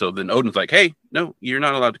anyway, so then Odin's like, hey, no, you're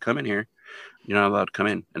not allowed to come in here. You're not allowed to come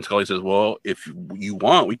in. And Scully says, well, if you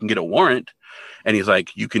want, we can get a warrant. And he's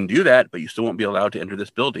like, you can do that, but you still won't be allowed to enter this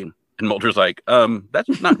building. And Mulder's like,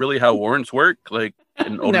 that's not really how warrants work.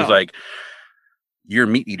 And Odin's like, you're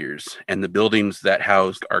meat eaters, and the buildings that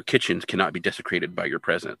house our kitchens cannot be desecrated by your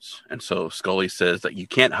presence. And so Scully says that you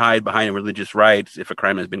can't hide behind religious rites if a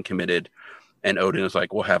crime has been committed. And Odin is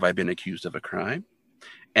like, well, have I been accused of a crime?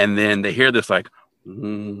 And then they hear this and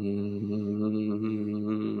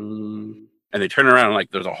they turn around and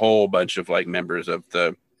there's a whole bunch of members of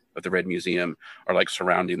the Red Museum are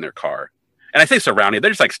surrounding their car. And I say surrounding,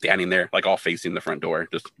 they're just standing there, all facing the front door,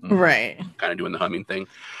 just right, kind of doing the humming thing.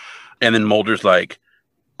 And then Mulder's like,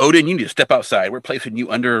 Odin, you need to step outside. We're placing you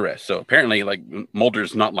under arrest. So apparently,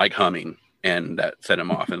 Mulder's not humming, and that set him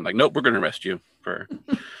off. And nope, we're going to arrest you for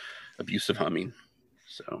abusive humming.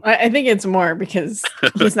 So I think it's more because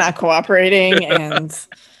he's not cooperating, and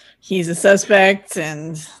he's a suspect,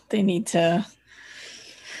 and they need to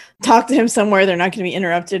talk to him somewhere. They're not going to be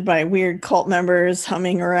interrupted by weird cult members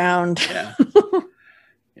humming around. Yeah.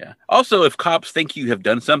 Yeah. Also, if cops think you have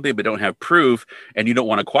done something but don't have proof and you don't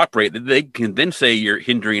want to cooperate, they can then say you're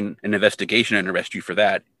hindering an investigation and arrest you for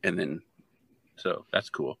that. And then, so that's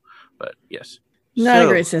cool. But yes. Not a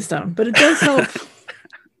great system, but it does help.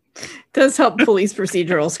 Does help police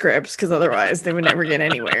procedural scripts, because otherwise they would never get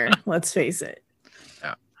anywhere. Let's face it.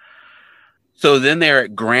 Yeah. So then they're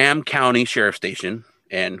at Graham County Sheriff Station,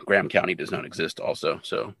 and Graham County does not exist also.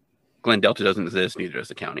 So Glen Delta doesn't exist, neither does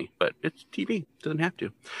the county, but it's TV. Doesn't have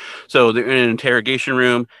to. So they're in an interrogation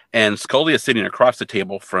room, and Scully is sitting across the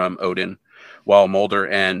table from Odin, while Mulder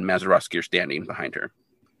and Mazeroski are standing behind her.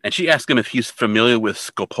 And she asks him if he's familiar with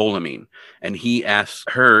scopolamine, and he asks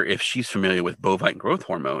her if she's familiar with bovine growth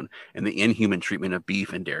hormone and the inhuman treatment of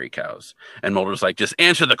beef and dairy cows. And Mulder's like, just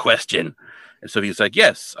answer the question. And so he's like,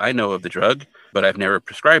 yes, I know of the drug, but I've never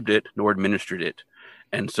prescribed it nor administered it.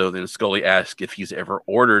 And so then Scully asks if he's ever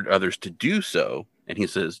ordered others to do so. And he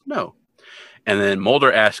says, no. And then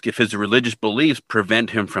Mulder asks if his religious beliefs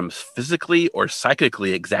prevent him from physically or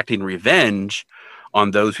psychically exacting revenge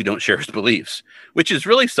on those who don't share his beliefs, which is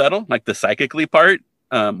really subtle, like the psychically part,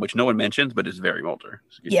 which no one mentions, but is very Mulder.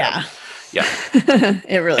 Yeah. Yeah.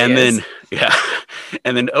 It really is.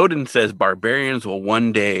 And then Odin says barbarians will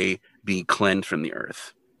one day be cleansed from the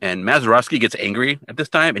earth. And Mazeroski gets angry at this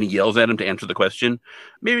time, and he yells at him to answer the question.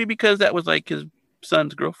 Maybe because that was like his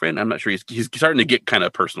son's girlfriend. I'm not sure. He's starting to get kind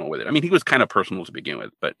of personal with it. I mean, he was kind of personal to begin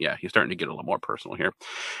with, but yeah, he's starting to get a little more personal here.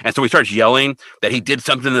 And so he starts yelling that he did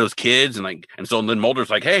something to those kids, and so then Mulder's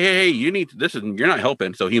like, hey, you need to, this, and you're not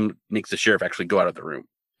helping. So he makes the sheriff actually go out of the room.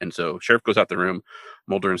 And so sheriff goes out the room.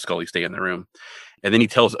 Mulder and Scully stay in the room. And then he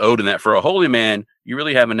tells Odin that for a holy man, you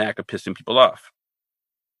really have a knack of pissing people off.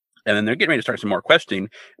 And then they're getting ready to start some more questioning,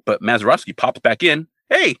 but Mazeroski pops back in.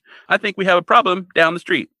 Hey, I think we have a problem down the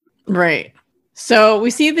street. Right. So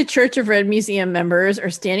we see the Church of Red Museum members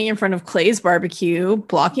are standing in front of Clay's barbecue,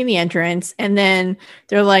 blocking the entrance. And then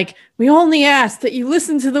they're like, we only ask that you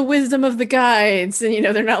listen to the wisdom of the guides. And,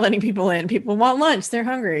 they're not letting people in. People want lunch. They're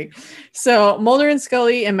hungry. So Mulder and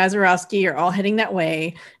Scully and Mazeroski are all heading that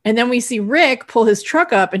way. And then we see Rick pull his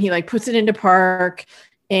truck up and he puts it into park.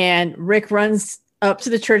 And Rick runs up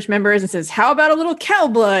to the church members and says, how about a little cow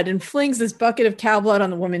blood? And flings this bucket of cow blood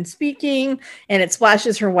on the woman speaking, and it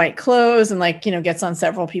splashes her white clothes and gets on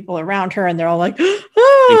several people around her, and they're all like,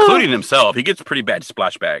 ah! Including himself. He gets a pretty bad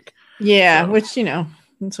splashback. Yeah, so. Which,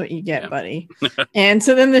 that's what you get, buddy. And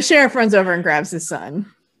so then the sheriff runs over and grabs his son.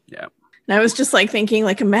 Yeah. And I was just thinking,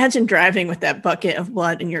 imagine driving with that bucket of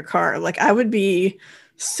blood in your car. I would be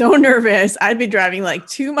so nervous. I'd be driving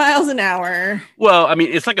 2 miles an hour. Well, I mean,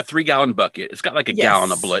 it's like a 3-gallon bucket. It's got a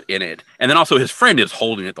gallon of blood in it. And then also his friend is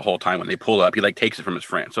holding it the whole time when they pull up. He takes it from his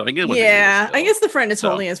friend. So I think it was. Yeah, I guess the friend is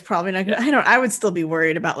holding it. Is probably not good. Yeah. I would still be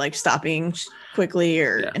worried about stopping quickly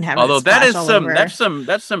and having. Although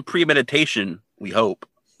that's some premeditation. We hope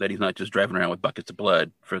that he's not just driving around with buckets of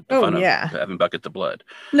blood for the fun of having buckets of blood.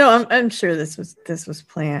 No, I'm sure this was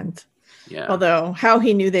planned. Yeah. Although how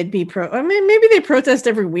he knew they'd be maybe they protest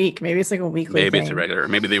every week. Maybe it's a weekly Maybe thing. It's a regular.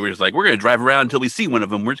 Maybe they were just we're going to drive around until we see one of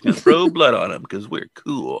them. We're just going to throw blood on them because we're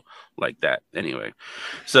cool like that. Anyway.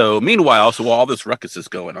 So meanwhile, while all this ruckus is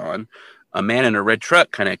going on, a man in a red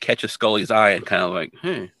truck kind of catches Scully's eye and kind of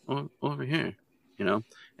hey, over here,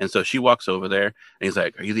 And so she walks over there and he's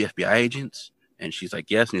like, are you the FBI agents? And she's like,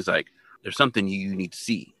 yes. And he's like, there's something you need to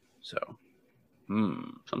see. So,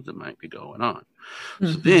 something might be going on. Mm-hmm.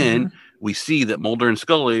 So then we see that Mulder and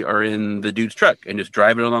Scully are in the dude's truck and just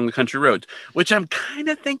driving along the country roads, which I'm kind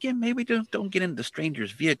of thinking maybe don't get into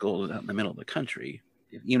strangers' vehicles out in the middle of the country,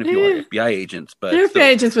 even if you are FBI agents. But they're FBI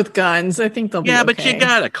agents with guns. I think they'll be okay. But you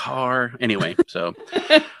got a car. Anyway, so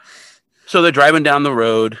they're driving down the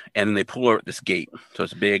road and then they pull over at this gate. So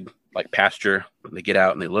it's a big pasture. They get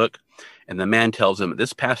out and they look. And the man tells them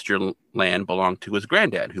this pasture land belonged to his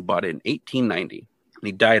granddad, who bought it in 1890. And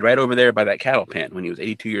he died right over there by that cattle pen when he was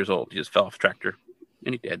 82 years old. He just fell off a tractor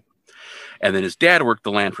and he did. And then his dad worked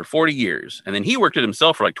the land for 40 years. And then he worked it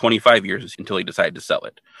himself for 25 years until he decided to sell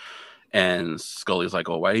it. And Scully's like,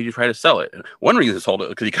 why did you try to sell it? And one reason he sold it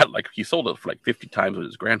because he sold it for 50 times what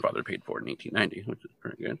his grandfather paid for it in 1890, which is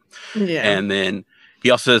pretty good. Yeah. And then he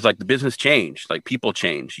also says the business changed, people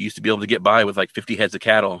change. You used to be able to get by with 50 heads of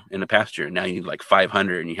cattle in a pasture. Now you need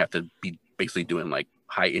 500 and you have to be basically doing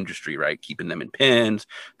high industry, right? Keeping them in pens,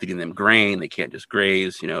 feeding them grain. They can't just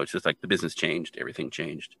graze. It's just the business changed. Everything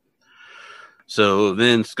changed. So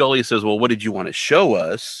then Scully says, well, what did you want to show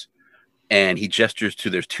us? And he gestures to,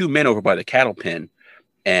 there's 2 men over by the cattle pen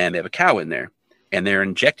and they have a cow in there and they're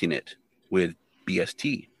injecting it with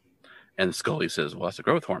BST. And Scully says, well, that's a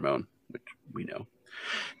growth hormone, which we know.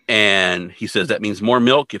 And he says that means more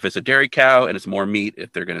milk if it's a dairy cow and it's more meat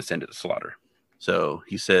if they're going to send it to slaughter. So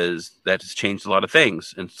he says that has changed a lot of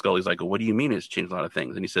things. And Scully's like, well, what do you mean it's changed a lot of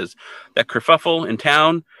things? And he says that kerfuffle in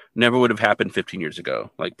town never would have happened 15 years ago.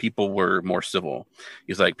 People were more civil.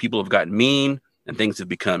 He's like, people have gotten mean and things have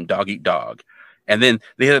become dog eat dog. And then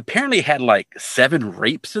they apparently had 7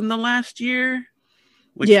 rapes in the last year,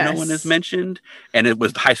 which no one has mentioned. And it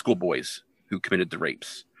was the high school boys who committed the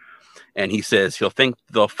rapes. And he says he'll think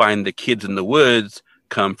they'll find the kids in the woods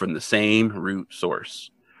come from the same root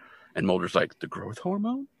source. And Mulder's like, the growth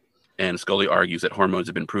hormone? And Scully argues that hormones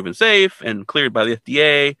have been proven safe and cleared by the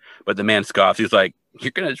FDA. But the man scoffs. He's like,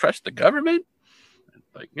 you're going to trust the government?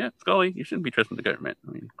 Yeah, Scully, you shouldn't be trusting the government.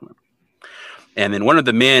 I mean, come on. And then one of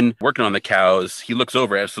the men working on the cows, he looks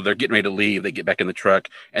over at us. So they're getting ready to leave. They get back in the truck.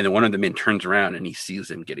 And then one of the men turns around and he sees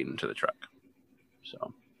them getting into the truck.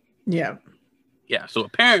 So, yeah. Yeah, so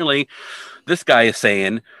apparently this guy is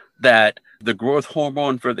saying that the growth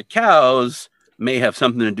hormone for the cows may have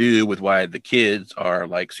something to do with why the kids are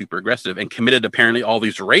like super aggressive and committed apparently all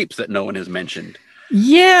these rapes that no one has mentioned.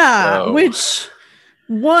 Yeah, which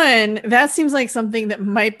one, that seems like something that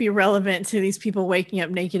might be relevant to these people waking up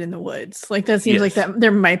naked in the woods. Like that seems like that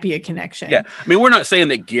there might be a connection. Yeah. I mean, we're not saying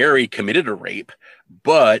that Gary committed a rape,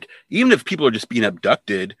 but even if people are just being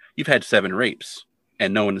abducted, you've had 7 rapes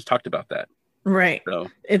and no one has talked about that. Right. So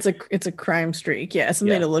it's a crime streak. Yeah,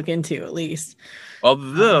 something to look into at least.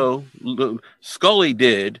 Although Scully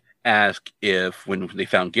did ask if, when they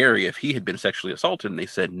found Gary, if he had been sexually assaulted, and they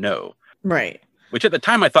said no. Right. Which at the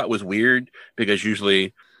time I thought was weird, because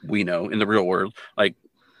usually we know in the real world, like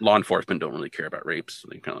law enforcement don't really care about rapes.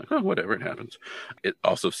 They kind of like, oh, whatever, it happens. It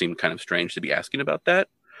also seemed kind of strange to be asking about that.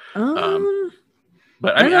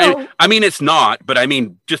 But I mean, it's not. But I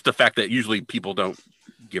mean, just the fact that usually people don't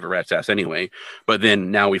give a rat's ass anyway. But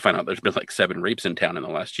then now we find out there's been like 7 rapes in town in the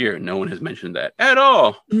last year, and no one has mentioned that at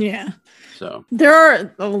all. Yeah. So there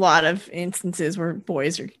are a lot of instances where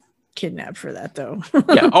boys are kidnapped for that, though.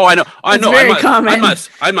 Yeah. Oh, I know. Very common.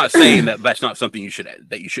 I'm not saying that that's not something you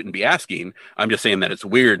shouldn't be asking. I'm just saying that it's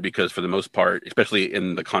weird because for the most part, especially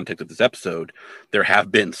in the context of this episode, there have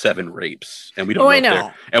been 7 rapes, and we don't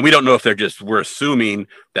know. And we don't know if we're assuming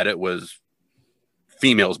that it was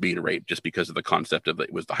females being raped just because of the concept of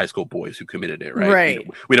it was the high school boys who committed it, right?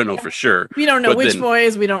 Right. We don't know for sure. We don't know which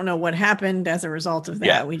boys. We don't know what happened as a result of that.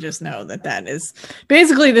 Yeah. We just know that is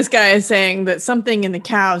basically this guy is saying that something in the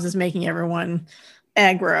cows is making everyone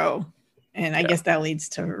aggro, and I guess that leads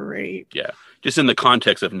to rape. Yeah. Just in the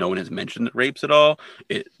context of no one has mentioned rapes at all,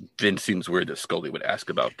 it then seems weird that Scully would ask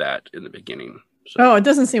about that in the beginning. So. Oh, it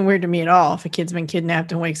doesn't seem weird to me at all. If a kid's been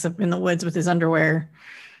kidnapped and wakes up in the woods with his underwear.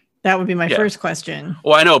 That would be my first question.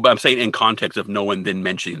 Well, I know, but I'm saying in context of no one then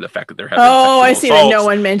mentioning the fact that they're having I see that no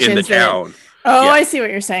one mentions in the town. Oh, yeah. I see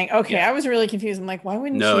what you're saying. Okay, I was really confused. I'm like, why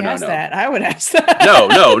wouldn't she ask that? I would ask that.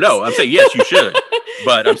 No. I'm saying, yes, you should.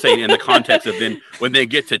 But I'm saying in the context of then when they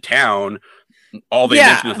get to town, all they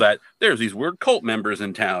mention is that there's these weird cult members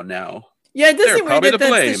in town now. Yeah, it does seem weird that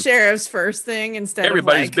that's the sheriff's first thing instead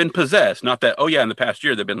Everybody's been possessed. Not that, in the past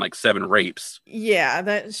year, there have been like 7 rapes. Yeah,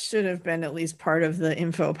 that should have been at least part of the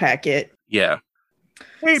info packet. Yeah.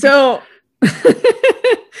 So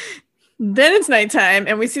then it's nighttime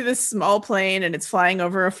and we see this small plane and it's flying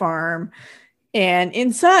over a farm. And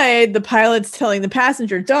inside, the pilot's telling the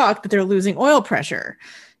passenger, Doc, that they're losing oil pressure.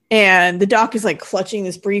 And the doc is like clutching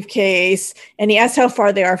this briefcase and he asks how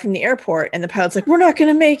far they are from the airport. And the pilot's like, we're not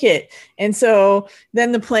going to make it. And so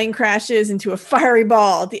then the plane crashes into a fiery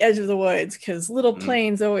ball at the edge of the woods because little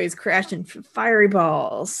planes always crash into fiery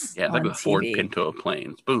balls. Yeah, like the Ford Pinto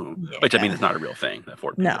planes. Boom. Yeah. Which I mean, it's not a real thing. That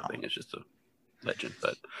Ford Pinto thing is just a legend.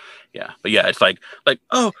 But yeah, it's like,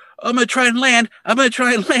 oh, I'm going to try and land.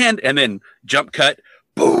 And then jump cut.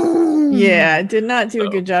 Boom. Yeah, did not do a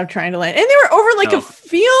good job trying to land. And they were over like a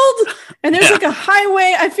field and there's like a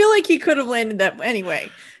highway. I feel like he could have landed that anyway.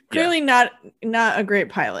 Clearly not a great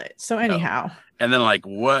pilot. So anyhow. No. And then like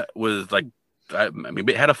what was like, I mean,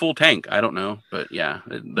 it had a full tank. I don't know, but yeah.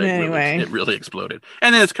 It really exploded.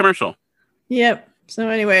 And then it's commercial. Yep. So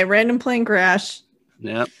anyway, random plane crash.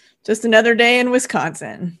 Yep. Just another day in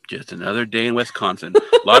Wisconsin.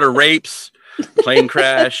 A lot of rapes, plane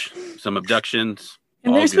crash, some abductions.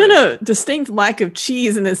 And there's been a distinct lack of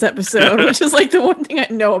cheese in this episode, which is like the one thing I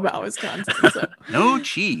know about Wisconsin. So. No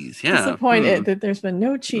cheese, yeah. Disappointed that there's been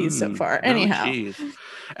no cheese so far. Anyhow. Cheese.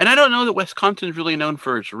 And I don't know that Wisconsin's really known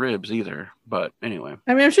for its ribs either. But anyway.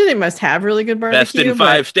 I mean, I'm sure they must have really good barbecue. Best in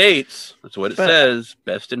 5 states. That's what it says.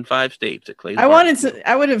 Best in 5 states at Clay's.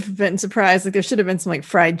 I would have been surprised. Like there should have been some like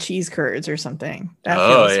fried cheese curds or something. That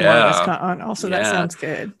feels more Wisconsin. Also, that sounds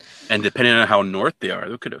good. And depending on how north they are,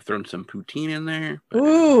 they could have thrown some poutine in there. But,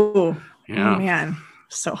 ooh. Yeah. Oh, man.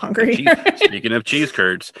 So hungry. Speaking of cheese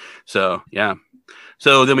curds. So, yeah.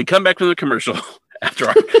 So then we come back to the commercial.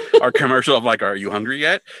 After our commercial of like, are you hungry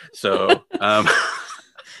yet? So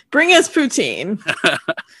bring us poutine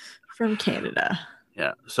from Canada.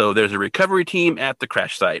 Yeah. So there's a recovery team at the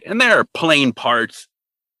crash site and there are plane parts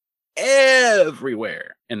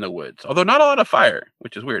everywhere in the woods, although not a lot of fire,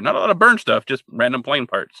 which is weird. Not a lot of burn stuff, just random plane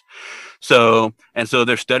parts. So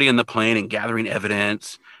they're studying the plane and gathering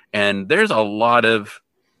evidence. And there's a lot of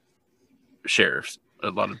sheriffs,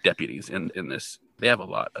 a lot of deputies in this. They have a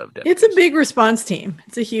lot of deputies. It's a big response team.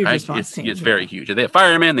 It's a huge response team. It's very huge. They have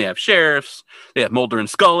firemen. They have sheriffs. They have Mulder and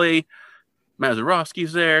Scully.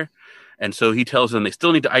 Mazeroski's there. And so he tells them they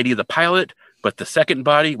still need to ID the pilot, but the second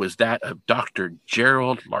body was that of Dr.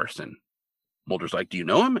 Gerald Larson. Mulder's like, do you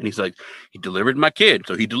know him? And he's like, he delivered my kid.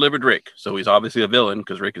 So he delivered Rick. So he's obviously a villain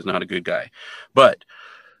because Rick is not a good guy. But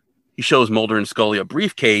he shows Mulder and Scully a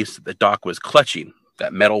briefcase that Doc was clutching,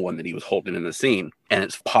 that metal one that he was holding in the scene. And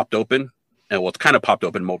it's popped open. And it's kind of popped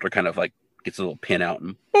open. Mulder kind of like gets a little pin out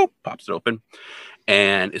and boop, pops it open.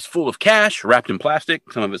 And it's full of cash wrapped in plastic.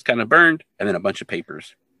 Some of it's kind of burned. And then a bunch of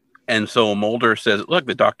papers. And so Mulder says, look,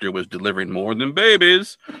 the doctor was delivering more than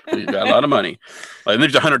babies. He's got a lot of money. And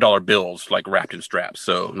there's $100 bills like wrapped in straps.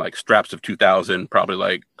 So like straps of 2,000, probably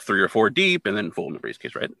like 3 or 4 deep, and then full in the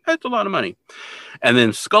briefcase, right? That's a lot of money. And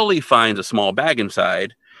then Scully finds a small bag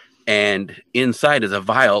inside, and inside is a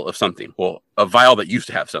vial of something. Well, a vial that used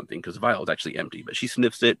to have something, because the vial is actually empty, but she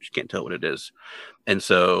sniffs it. She can't tell what it is. And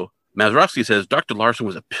so Mazeroski says, Dr. Larson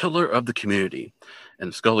was a pillar of the community.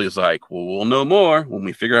 And Scully is like, well, we'll know more when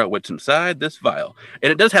we figure out what's inside this vial.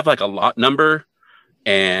 And it does have like a lot number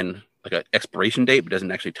and like an expiration date, but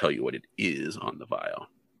doesn't actually tell you what it is on the vial.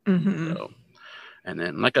 Mm-hmm. So, and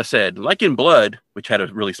then, like I said, like in Blood, which had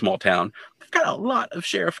a really small town, they've got a lot of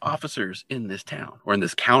sheriff officers in this town, or in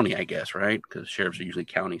this county, I guess, right? Because sheriffs are usually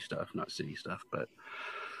county stuff, not city stuff. But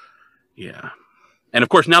yeah. And of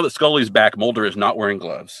course, now that Scully's back, Mulder is not wearing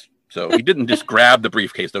gloves. So he didn't just grab the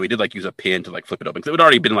briefcase, though. He did like use a pin to like flip it open, because it had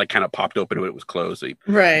already been like kind of popped open when it was closed. So he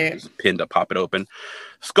used a pin to pop it open.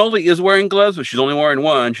 Scully is wearing gloves, but she's only wearing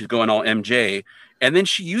one. She's going all MJ. And then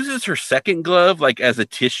she uses her second glove like as a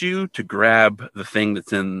tissue to grab the thing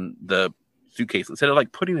that's in the suitcase instead of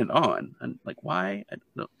like putting it on. And like, why? I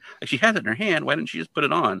don't know. Like, she has it in her hand. Why didn't she just put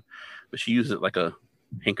it on? But she uses it like a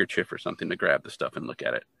handkerchief or something to grab the stuff and look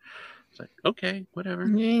at it. It's like, okay, whatever.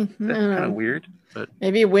 That's kind of weird. But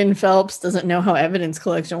maybe Wynn Phelps doesn't know how evidence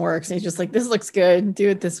collection works. And he's just like, this looks good. Do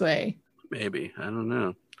it this way. Maybe. I don't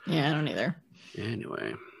know. Yeah, I don't either.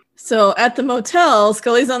 Anyway. So at the motel,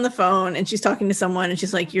 Scully's on the phone and she's talking to someone and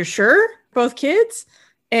she's like, you're sure? Both kids?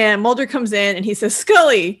 And Mulder comes in and he says,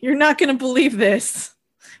 Scully, you're not going to believe this,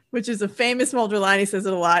 which is a famous Mulder line. He says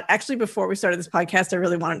it a lot. Actually, before we started this podcast, I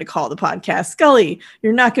really wanted to call the podcast Scully,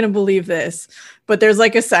 you're not going to believe this. But there's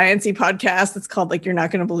like a science-y podcast that's called like, you're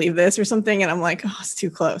not going to believe this or something. And I'm like, oh, it's too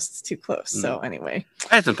close. It's too close. So anyway.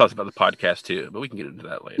 I had some thoughts about the podcast too, but we can get into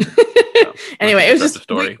that later. Anyway, it was just, the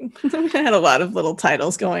story. We had a lot of little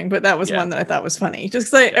titles going, but that was one that I thought was funny.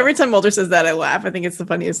 Just because every time Mulder says that, I laugh. I think it's the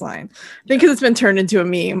funniest line. I think because it's been turned into a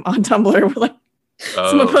meme on Tumblr where like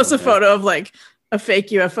someone posts a photo of like a fake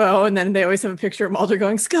UFO, and then they always have a picture of Mulder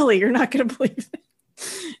going, Scully, you're not going to believe it.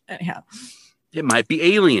 Anyhow. It might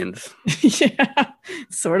be aliens. Yeah,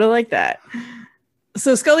 sort of like that.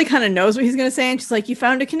 So Scully kind of knows what he's going to say, and she's like, you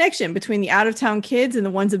found a connection between the out-of-town kids and the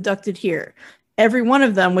ones abducted here. Every one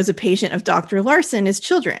of them was a patient of Dr. Larson as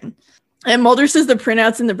children. And Mulder says the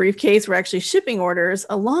printouts in the briefcase were actually shipping orders,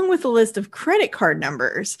 along with a list of credit card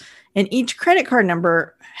numbers. And each credit card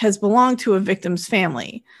number has belonged to a victim's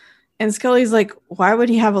family. And Scully's like, why would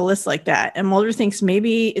he have a list like that? And Mulder thinks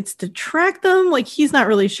maybe it's to track them. Like, he's not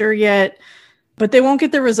really sure yet. But they won't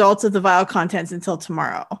get the results of the vial contents until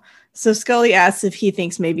tomorrow. So Scully asks if he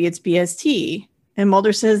thinks maybe it's BST. And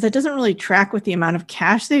Mulder says that doesn't really track with the amount of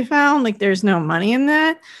cash they found. Like, there's no money in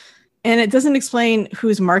that. And it doesn't explain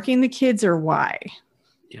who's marking the kids or why.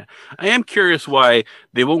 Yeah. I am curious why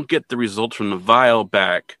they won't get the results from the vial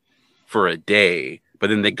back for a day, but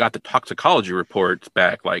then they got the toxicology reports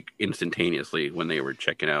back like instantaneously when they were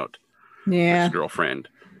checking out his girlfriend.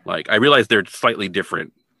 Like, I realize they're slightly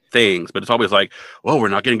different things, but it's always like, well, we're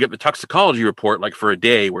not going to get the toxicology report like for a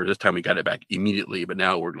day, where this time we got it back immediately, but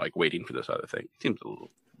now we're like waiting for this other thing. Seems a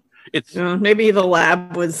little, it's maybe the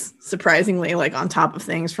lab was surprisingly like on top of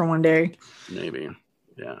things for one day. Maybe.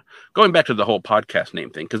 Yeah. Going back to the whole podcast name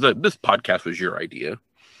thing, because this podcast was your idea,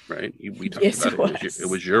 right? We talked about it. It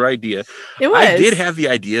was your idea. It was. I did have the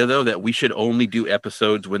idea though that we should only do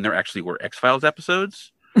episodes when there actually were X-Files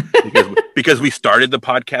episodes. because we started the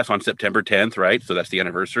podcast on September 10th, right? So that's the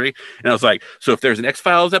anniversary. And I was like, so if there's an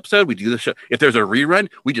X-Files episode, we do the show. If there's a rerun,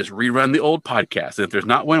 we just rerun the old podcast. And if there's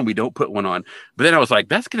not one, we don't put one on. But then I was like,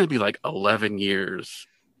 that's going to be like 11 years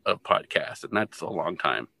of podcast. And that's a long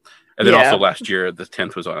time. And then also last year, the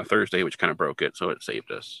 10th was on a Thursday, which kind of broke it. So it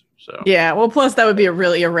saved us. So yeah. Well, plus that would be a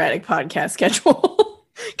really erratic podcast schedule.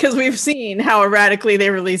 Because we've seen how erratically they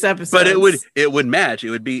release episodes. But it would match.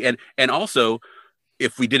 It would be, and also,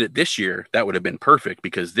 if we did it this year, that would have been perfect,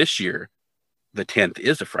 because this year, the 10th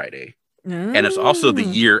is a Friday. And it's also the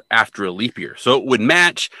year after a leap year. So it would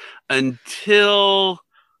match until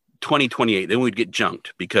 2028. Then we'd get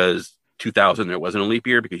junked because 2000, there wasn't a leap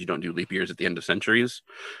year, because you don't do leap years at the end of centuries.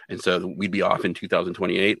 And so we'd be off in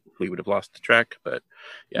 2028. We would have lost the track. But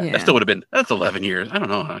yeah. That still would have been, that's 11 years. I don't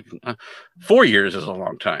know. 4 years is a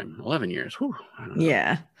long time. 11 years. Whew,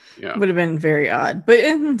 yeah. Would have been very odd, but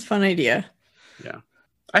it's a fun idea. Yeah.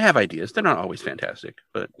 I have ideas. They're not always fantastic,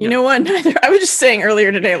 but you know what? Neither. I was just saying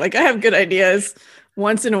earlier today, like I have good ideas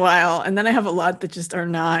once in a while, and then I have a lot that just are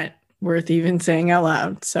not worth even saying out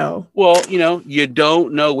loud. So, well, you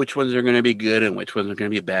don't know which ones are going to be good and which ones are going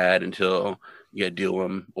to be bad until you do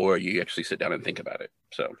them or you actually sit down and think about it.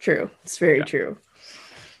 So true. It's very true.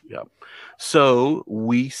 Yeah. So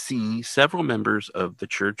we see several members of the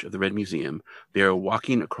Church of the Red Museum. They are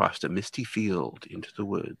walking across a misty field into the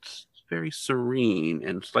woods. Very serene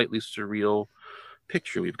and slightly surreal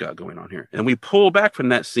picture we've got going on here. And we pull back from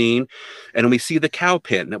that scene and we see the cow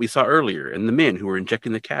pen that we saw earlier and the men who were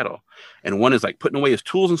injecting the cattle. And one is like putting away his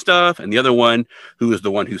tools and stuff. And the other one, who is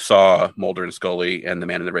the one who saw Mulder and Scully and the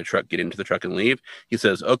man in the red truck get into the truck and leave, he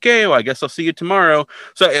says, okay, well, I guess I'll see you tomorrow.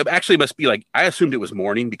 So it actually must be like, I assumed it was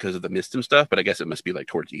morning because of the mist and stuff, but I guess it must be like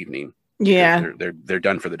towards evening. Yeah. They're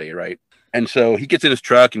done for the day, right? And so he gets in his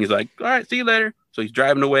truck and he's like, all right, see you later. So he's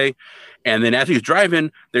driving away. And then as he's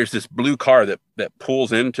driving, there's this blue car that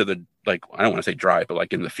pulls into the, like, I don't want to say drive, but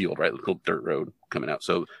like in the field, right? The little dirt road coming out.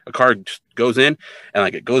 So a car just goes in and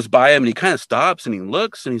like it goes by him and he kind of stops and he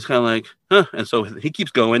looks and he's kind of like, huh. And so he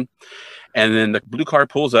keeps going. And then the blue car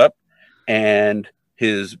pulls up and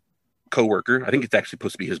his coworker, I think it's actually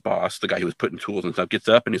supposed to be his boss, the guy who was putting tools and stuff, gets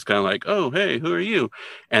up and he's kind of like, oh, hey, who are you?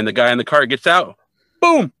 And the guy in the car gets out,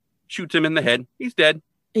 boom, shoots him in the head. He's dead.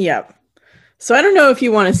 Yep. So I don't know if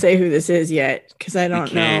you want to say who this is yet, because I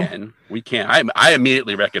don't know. We can. I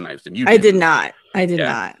immediately recognized him. I did not.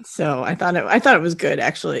 So I thought it was good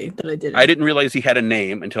actually that I didn't. I didn't realize he had a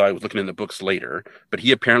name until I was looking in the books later. But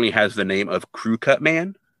he apparently has the name of Crew Cut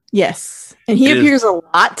Man. Yes, and he appears a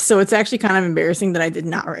lot, so it's actually kind of embarrassing that I did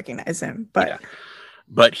not recognize him. But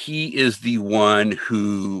but he is the one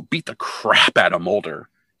who beat the crap out of Mulder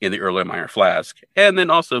in the Erlenmeyer flask, and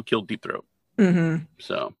then also killed Deep Throat. Mm-hmm.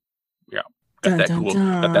 So yeah. Got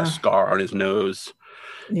that scar on his nose.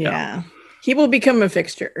 Yeah. He will become a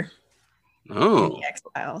fixture. Oh. In the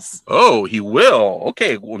X-Files. Oh, he will.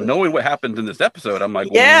 Okay. Well, knowing what happens in this episode, I'm like,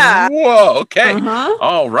 yeah. Whoa. Okay. Uh-huh.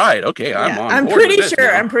 All right. Okay. I'm on. I'm pretty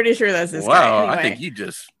sure. I'm pretty sure that's this guy. Anyway. I think you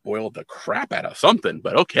just spoiled the crap out of something,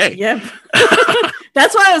 but okay. Yep.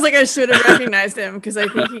 That's why I was like, I should have recognized him because I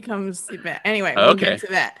think he comes back. Anyway, we'll get to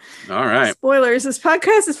that. All right. Spoilers. This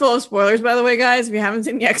podcast is full of spoilers, by the way, guys, if you haven't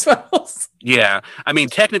seen the X-Files. Yeah. I mean,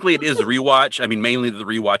 technically it is a rewatch. I mean, mainly the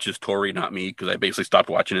rewatch is Tori, not me, because I basically stopped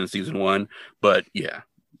watching in season 1. But yeah.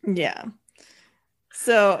 Yeah.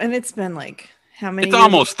 So, and it's been like, how many It's years?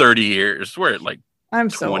 Almost 30 years. We're at like I'm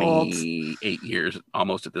so 28 years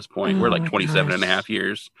almost at this point. We're like 27 and a half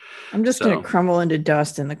years. I'm just going to crumble into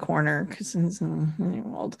dust in the corner because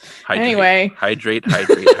I'm old. Hydrate.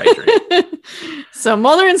 So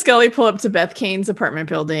Mulder and Scully pull up to Beth Kane's apartment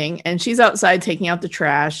building and she's outside taking out the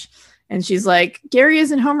trash. And she's like, Gary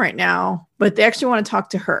isn't home right now, but they actually want to talk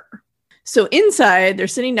to her. So inside, they're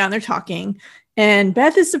sitting down, they're talking. And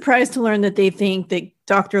Beth is surprised to learn that they think that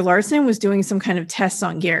Dr. Larson was doing some kind of tests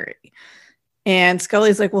on Gary. And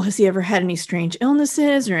Scully's like, well, has he ever had any strange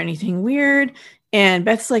illnesses or anything weird? And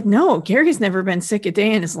Beth's like, no, Gary's never been sick a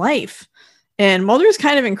day in his life. And Mulder's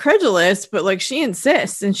kind of incredulous, but like she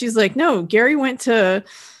insists. And she's like, no, Gary went to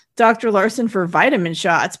Dr. Larson for vitamin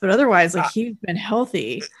shots, but otherwise, like he's been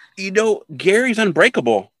healthy. Gary's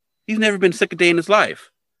unbreakable. He's never been sick a day in his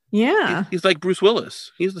life. Yeah. He's like Bruce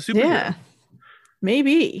Willis. He's the superhero. Yeah,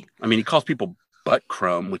 maybe. I mean, he calls people butt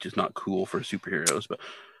crumb, which is not cool for superheroes, but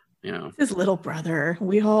his little brother.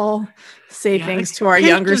 We all say things to our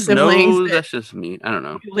younger siblings. That's just me. I don't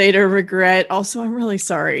know. Later regret. Also, I'm really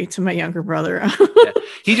sorry to my younger brother.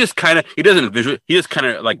 He just kind of, he doesn't visual. He just kind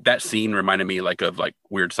of like that scene reminded me like of like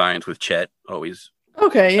Weird Science with Chet always.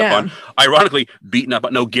 Okay, yeah. Ironically, beaten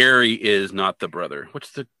up. No, Gary is not the brother.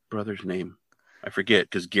 What's the brother's name? I forget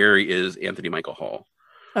because Gary is Anthony Michael Hall.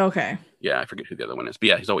 Okay. Yeah, I forget who the other one is. But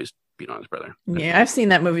yeah, he's always beating on his brother. Yeah, I've seen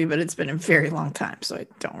that movie, but it's been a very long time, so I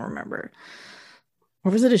don't remember.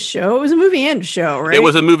 Or was it a show? It was a movie and a show, right? It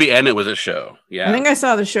was a movie and it was a show. Yeah. I think I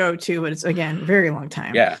saw the show too, but it's, again, very long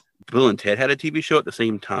time. Yeah. Bill and Ted had a TV show at the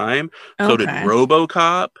same time. So did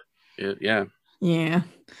RoboCop. Yeah. Yeah.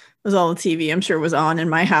 It was all the TV. I'm sure it was on in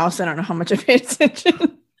my house. I don't know how much I paid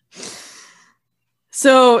attention.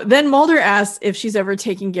 So then Mulder asks if she's ever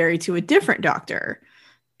taken Gary to a different doctor.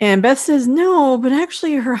 And Beth says no, but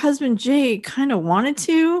actually her husband Jay kind of wanted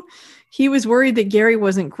to. He was worried that Gary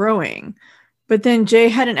wasn't growing. But then Jay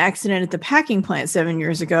had an accident at the packing plant 7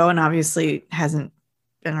 years ago and obviously hasn't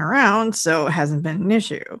been around, so it hasn't been an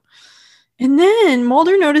issue. And then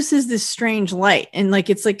Mulder notices this strange light and like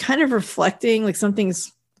it's like kind of reflecting, like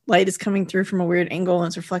something's light is coming through from a weird angle and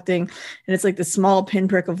it's reflecting, and it's like the small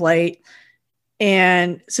pinprick of light.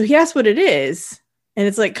 And so he asks what it is. and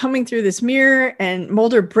it's like coming through this mirror, and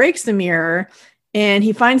Mulder breaks the mirror and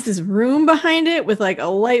he finds this room behind it with like a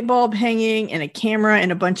light bulb hanging and a camera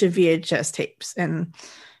and a bunch of VHS tapes. And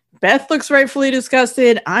Beth looks rightfully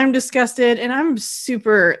disgusted. I'm disgusted. And I'm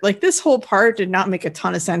super like, this whole part did not make a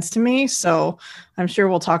ton of sense to me. So I'm sure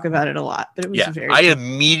we'll talk about it a lot. But it was I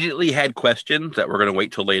immediately had questions that we're going to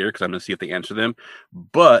wait till later because I'm going to see if they answer them.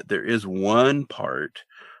 But there is one part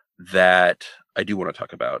that I do want to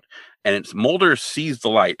talk about. And it's Mulder sees the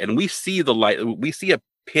light, and we see the light. We see a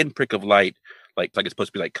pinprick of light. Like it's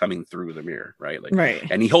supposed to be like coming through the mirror, right? Like, right.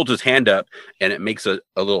 And he holds his hand up, and it makes a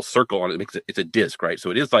little circle on it. It's a disc, right? So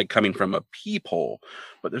it is like coming from a peephole,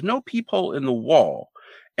 but there's no peephole in the wall.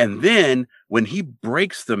 And then when he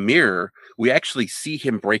breaks the mirror, we actually see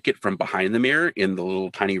him break it from behind the mirror in the little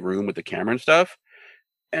tiny room with the camera and stuff.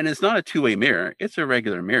 And it's not a two-way mirror; it's a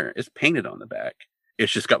regular mirror. It's painted on the back.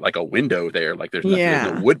 It's just got like a window there, like there's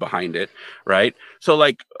no wood behind it, right? So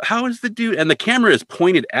like, how is the dude? And the camera is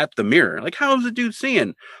pointed at the mirror. Like, how is the dude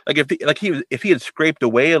seeing? Like, if he had scraped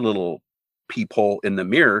away a little peephole in the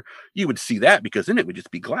mirror, you would see that, because then it would just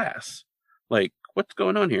be glass. Like, what's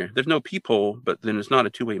going on here? There's no peephole, but then it's not a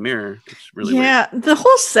two-way mirror. It's really weird. The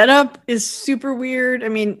whole setup is super weird. I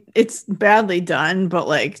mean, it's badly done, but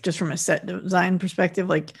like just from a set design perspective,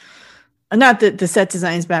 like. Not that the set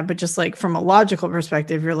design is bad, but just like from a logical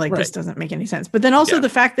perspective, you're like, this doesn't make any sense. But then also the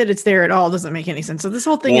fact that it's there at all doesn't make any sense. So this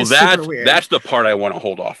whole thing is super weird. That's the part I want to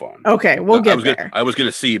hold off on. Okay, we'll get there. I was going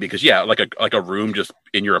to see, because like a room just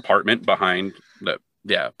in your apartment behind the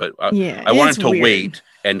but I wanted to wait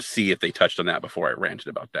and see if they touched on that before I ranted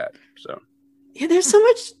about that. So there's so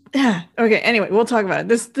much. Okay, anyway, we'll talk about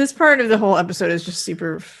it. This part of the whole episode is just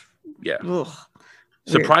super.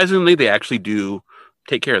 Surprisingly, they actually do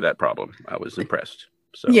take care of that problem. I was impressed.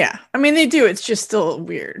 So I mean, they do. It's just still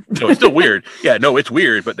weird. No, it's still weird. It's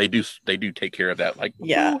weird, but they do take care of that. Like,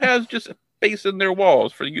 who has just a space in their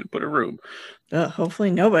walls for you to put a room? Hopefully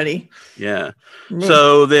nobody. Yeah.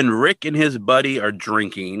 So then Rick and his buddy are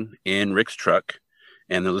drinking in Rick's truck,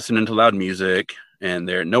 and they're listening to loud music, and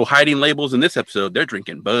there are no hiding labels in this episode. They're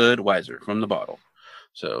drinking Budweiser from the bottle.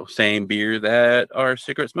 So same beer that our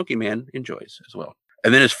cigarette smoking man enjoys as well.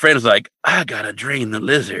 And then his friend's like, I gotta drain the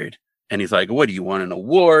lizard. And he's like, what do you want, an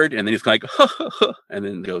award? And then he's like, ha, ha, ha. And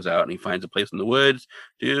then goes out and he finds a place in the woods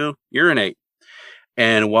to urinate.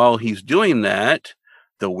 And while he's doing that,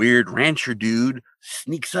 the weird rancher dude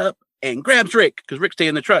sneaks up and grabs Rick, because Rick stayed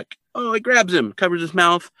in the truck. Oh, he grabs him, covers his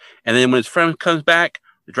mouth. And then when his friend comes back,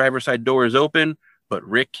 the driver's side door is open, but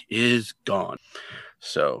Rick is gone.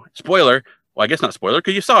 So, spoiler. Well, I guess not spoiler,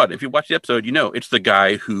 because you saw it. If you watch the episode, you know it's the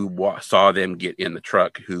guy who saw them get in the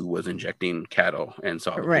truck who was injecting cattle and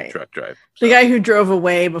saw the truck drive. So, the guy who drove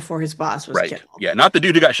away before his boss was killed. Yeah, not the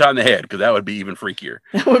dude who got shot in the head, because that would be even freakier.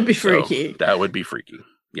 That would be freaky. That would be freaky.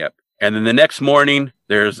 Yep. And then the next morning,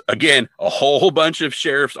 there's, again, a whole bunch of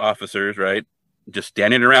sheriff's officers, right, just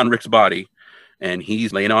standing around Rick's body, and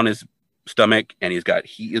he's laying on his stomach, and he's got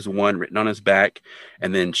 "He is one" written on his back.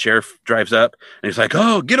 And then sheriff drives up and he's like,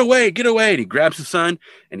 oh, get away, and he grabs his son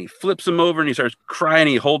and he flips him over and he starts crying.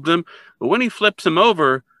 He holds him, but when he flips him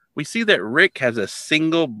over, we see that Rick has a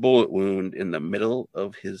single bullet wound in the middle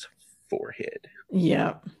of his forehead.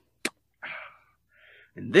 Yeah.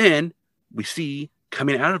 And then we see,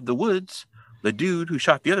 coming out of the woods, the dude who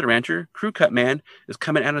shot the other rancher, Crew Cut Man, is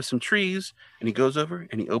coming out of some trees, and he goes over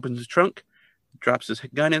and he opens his trunk, drops his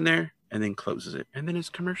gun in there, and then closes it. And then it's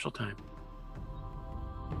commercial time.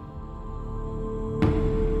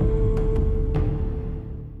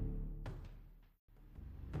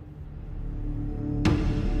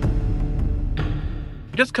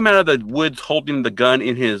 He does come out of the woods holding the gun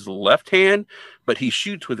in his left hand, but he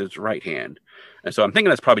shoots with his right hand. And so I'm thinking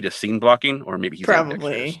that's probably just scene blocking, or maybe he's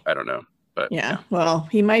ambidextrous. I don't know. But yeah, well,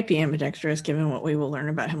 he might be ambidextrous given what we will learn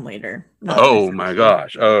about him later. Oh my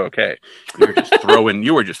gosh. Oh, okay. You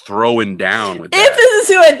were just throwing down with that. If this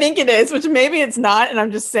is who I think it is, which maybe it's not, and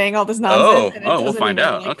I'm just saying all this nonsense. We'll find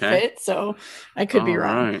out. Okay. Fit, so I could be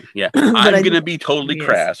wrong. Right. Yeah. I'm going to be totally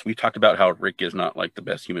crass. We talked about how Rick is not like the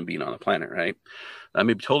best human being on the planet, right? I'm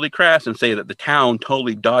going to be totally crass and say that the town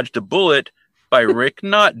totally dodged a bullet by Rick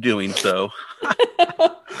not doing so.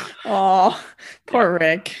 Oh, poor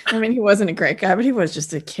Rick. I mean, he wasn't a great guy, but he was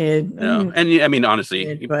just a kid. No, I mean, honestly,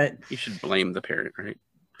 you should blame the parent, right?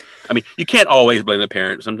 I mean, you can't always blame the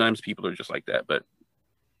parent. Sometimes people are just like that, but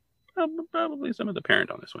probably some of the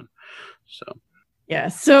parent on this one. So, yeah.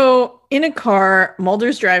 So in a car,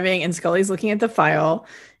 Mulder's driving and Scully's looking at the file,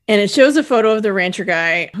 and it shows a photo of the rancher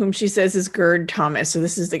guy, whom she says is Gerd Thomas. So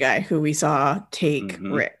this is the guy who we saw take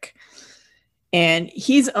Rick. And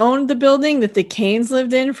he's owned the building that the Canes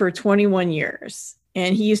lived in for 21 years.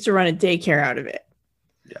 and he used to run a daycare out of it.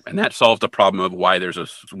 Yeah, and that solved the problem of why there's a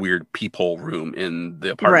weird peephole room in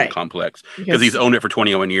the apartment complex. Because he's owned it for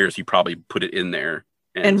 21 years, he probably put it in there.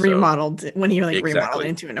 And remodeled it when he remodeled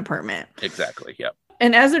into an apartment. Exactly, yeah.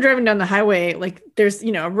 And as they're driving down the highway, like there's,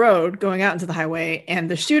 a road going out into the highway, and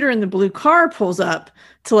the shooter in the blue car pulls up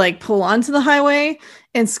to like pull onto the highway,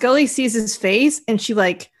 and Scully sees his face and she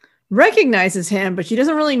like recognizes him, but she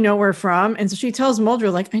doesn't really know where from. And so she tells Mulder,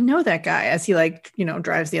 like, I know that guy, as he like,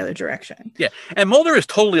 drives the other direction. Yeah. And Mulder is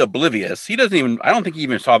totally oblivious. He doesn't even, I don't think he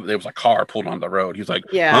even saw that there was a car pulled on the road. He's like,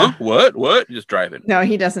 huh? What? Just driving. No,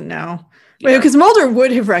 he doesn't know. Because Mulder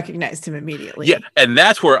would have recognized him immediately. Yeah. And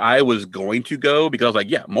that's where I was going to go, because I was like,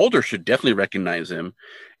 yeah, Mulder should definitely recognize him.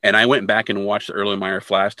 And I went back and watched the Erlenmeyer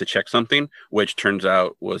flash to check something, which turns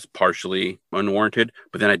out was partially unwarranted.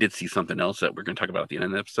 But then I did see something else that we're going to talk about at the end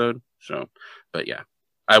of the episode. So, but yeah,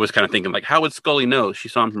 I was kind of thinking, like, how would Scully know? She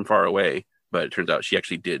saw him from far away, but it turns out she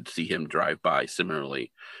actually did see him drive by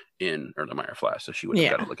similarly in Erlenmeyer flash. So she would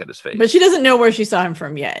have got to look at his face. But she doesn't know where she saw him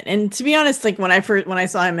from yet. And to be honest, like when I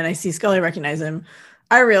saw him and I see Scully recognize him,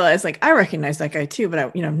 I realized like I recognize that guy too,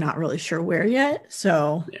 but I'm not really sure where yet.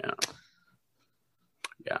 So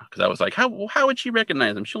yeah, because I was like, how would she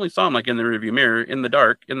recognize him? She only saw him like in the rearview mirror, in the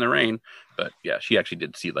dark, in the rain. But yeah, she actually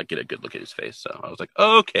did get a good look at his face. So I was like,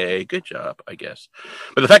 okay, good job, I guess.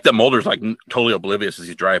 But the fact that Mulder's like totally oblivious as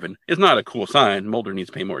he's driving is not a cool sign. Mulder needs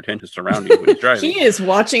to pay more attention to surroundings when he's driving. He is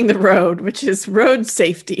watching the road, which is road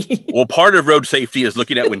safety. Well, part of road safety is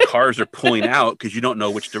looking at when cars are pulling out, because you don't know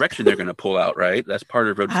which direction they're going to pull out, right? That's part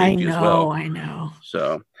of road safety as well. I know.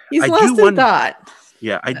 So he's lost in thought.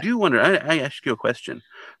 Yeah, I do wonder. I ask you a question.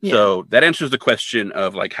 Yeah. So that answers the question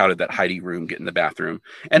of like, how did that Heidi room get in the bathroom?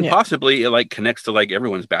 And possibly it like connects to like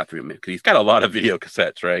everyone's bathroom, because he's got a lot of video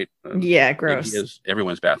cassettes, right? Yeah, gross. He is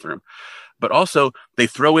everyone's bathroom. But also they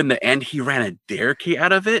throw in and he ran a dare key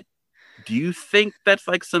out of it. Do you think that's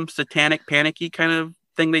like some satanic panicky kind of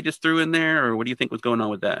thing they just threw in there? Or what do you think was going on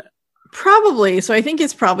with that? Probably. So I think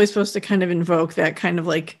it's probably supposed to kind of invoke that kind of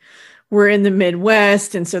like, we're in the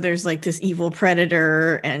Midwest, and so there's like this evil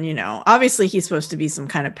predator, and obviously he's supposed to be some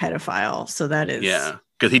kind of pedophile. So that is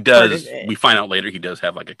because he does. We find out later he does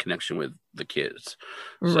have like a connection with the kids,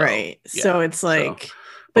 right? So it's like,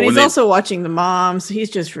 but he's also watching the mom, so he's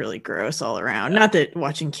just really gross all around. Not that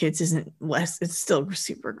watching kids isn't less; it's still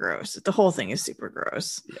super gross. The whole thing is super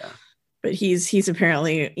gross. Yeah. But he's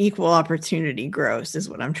apparently equal opportunity gross is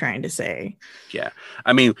what I'm trying to say. Yeah.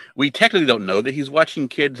 I mean, we technically don't know that he's watching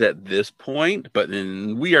kids at this point, but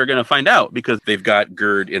then we are going to find out, because they've got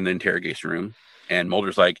Gerd in the interrogation room, and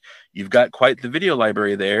Mulder's like, you've got quite the video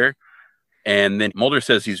library there. And then Mulder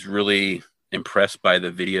says he's really impressed by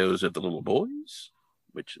the videos of the little boys,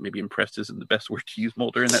 which maybe impressed isn't the best word to use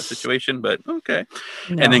Mulder in that situation, but okay.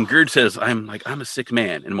 No. And then Gerd says, I'm a sick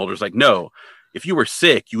man. And Mulder's like, no. If you were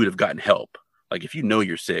sick, you would have gotten help. Like, if you know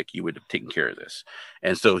you're sick, you would have taken care of this.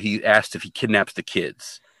 And so he asked if he kidnaps the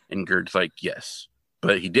kids. And Gerd's like, yes.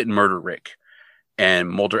 But he didn't murder Rick. And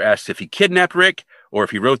Mulder asks if he kidnapped Rick or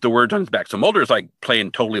if he wrote the words on his back. So Mulder's like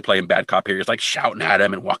totally playing bad cop here. He's like shouting at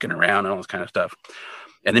him and walking around and all this kind of stuff.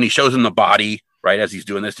 And then he shows him the body, right, as he's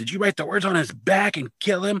doing this. Did you write the words on his back and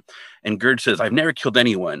kill him? And Gerd says, I've never killed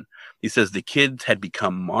anyone. He says the kids had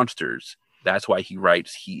become monsters. That's why he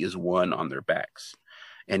writes he is one on their backs.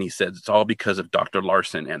 And he says it's all because of Dr.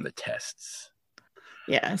 Larson and the tests.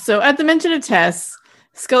 Yeah. So at the mention of tests,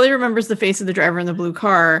 Scully remembers the face of the driver in the blue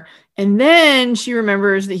car. And then she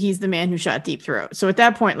remembers that he's the man who shot Deep Throat. So at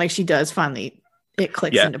that point, like, she does finally, it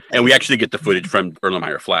clicks into place. And we actually get the footage from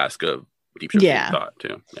Erlenmeyer Flask of Deep Throat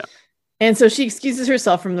too. Yeah. And so she excuses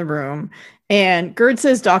herself from the room. And Gerd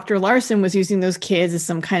says Dr. Larson was using those kids as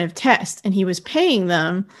some kind of test. And he was paying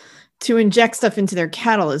them to inject stuff into their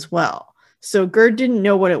cattle as well. So Gerd didn't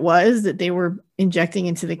know what it was that they were injecting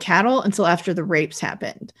into the cattle until after the rapes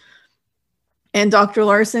happened. And Dr.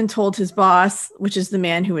 Larson told his boss, which is the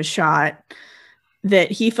man who was shot, that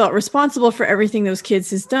he felt responsible for everything those kids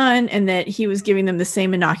has done, and that he was giving them the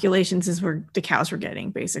same inoculations as the cows were getting,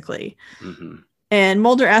 basically. Mm-hmm. And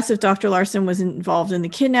Mulder asked if Dr. Larson was involved in the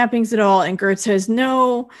kidnappings at all, and Gerd says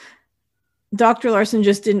no. Dr. Larson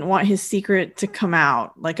just didn't want his secret to come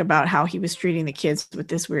out, like about how he was treating the kids with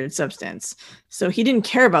this weird substance. So he didn't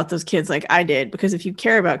care about those kids like I did, because if you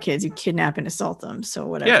care about kids, you kidnap and assault them. So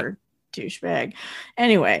whatever, douchebag.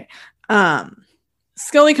 Anyway,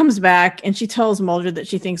 Scully comes back and she tells Mulder that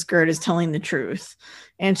she thinks Gerd is telling the truth.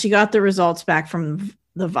 And she got the results back from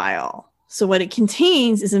the vial. So what it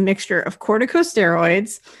contains is a mixture of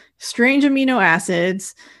corticosteroids, strange amino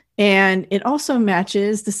acids, and it also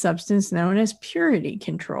matches the substance known as purity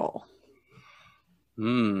control.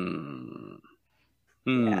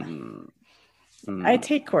 I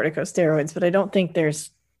take corticosteroids, but I don't think there's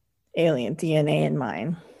alien DNA in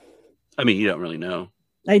mine. I mean, you don't really know.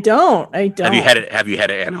 I don't. Have you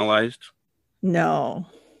had it analyzed? No.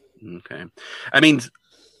 Okay. I mean,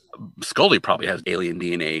 Scully probably has alien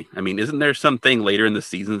DNA. I mean, isn't there something later in the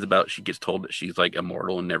seasons about she gets told that she's like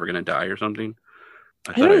immortal and never going to die or something?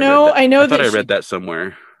 I don't know. I read that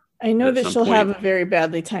somewhere. I know that she'll have a very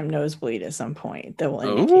badly timed nosebleed at some point that will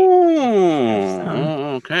indicate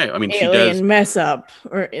okay. I mean, alien she does mess up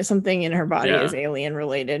or something in her body is alien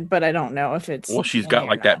related, but I don't know if it's. Well, she's got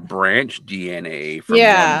like that branch DNA from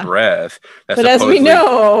one breath. But as we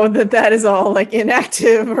know, that is all like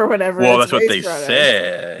inactive or whatever. Well, that's what they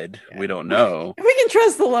said. Yeah. We don't know. We can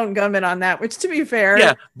trust the lone gunman on that, which to be fair.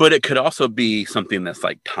 Yeah, but it could also be something that's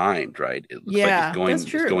like timed, right? It looks like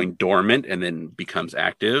it's going dormant and then becomes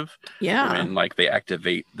active. Yeah. And like they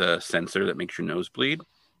activate the sensor that makes your nose bleed.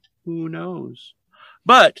 Who knows?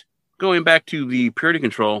 But going back to the purity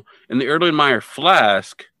control, in the Erlenmeyer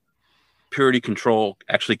flask, purity control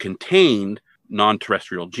actually contained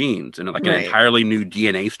non-terrestrial genes and like an entirely new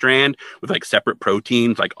DNA strand with like separate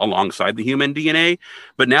proteins like alongside the human DNA.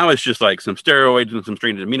 But now it's just like some steroids and some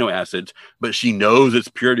stranded amino acids, but she knows it's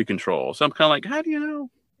purity control. So I'm kind of like, how do you know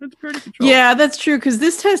it's purity control? Yeah, that's true. Because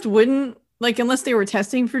this test wouldn't, like, unless they were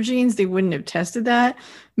testing for genes, they wouldn't have tested that.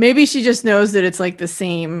 Maybe she just knows that it's like the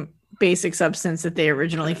same basic substance that they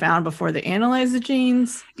originally found before they analyzed the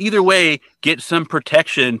genes. Either way, get some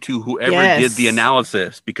protection to whoever did the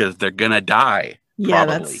analysis because they're gonna die. Yeah,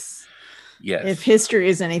 probably. If history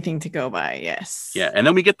is anything to go by, yes. Yeah, and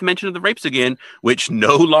then we get the mention of the rapes again, which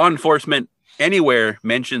no law enforcement anywhere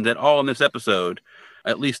mentions at all in this episode,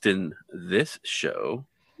 at least in this show.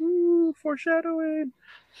 Ooh, foreshadowing.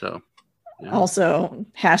 So. Yeah. Also,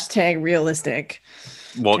 #realistic.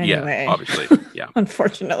 Well, anyway. Yeah, obviously. Yeah.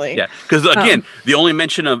 Unfortunately. Yeah. Because again, the only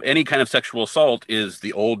mention of any kind of sexual assault is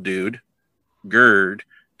the old dude, Gerd,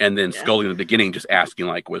 and then Scully in the beginning just asking,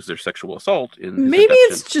 like, was there sexual assault in Maybe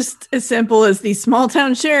it's just as simple as these small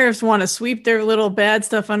town sheriffs want to sweep their little bad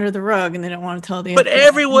stuff under the rug and they don't want to tell the But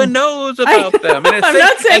everyone knows about them. And I'm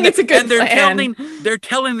not saying it's a good plan. They're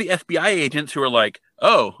telling the FBI agents who are like,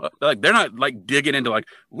 like they're not like digging into like,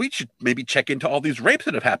 we should maybe check into all these rapes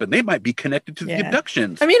that have happened. They might be connected to the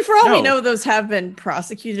abductions. I mean, for all we know, those have been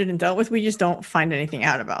prosecuted and dealt with. We just don't find anything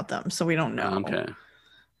out about them. So we don't know. Okay.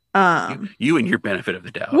 You and your benefit of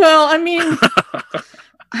the doubt. Well, I mean,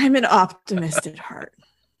 I'm an optimist at heart.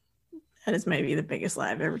 That is maybe the biggest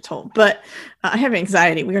lie I've ever told. But I have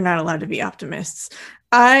anxiety. We are not allowed to be optimists.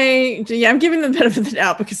 I'm giving them the benefit of the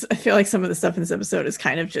doubt because I feel like some of the stuff in this episode is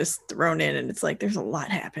kind of just thrown in and it's like there's a lot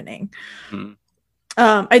happening.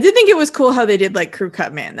 I did think it was cool how they did like Crew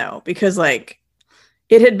Cut Man though, because like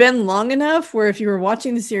it had been long enough where if you were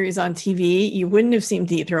watching the series on TV, you wouldn't have seen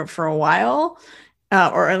Deep Throat for a while.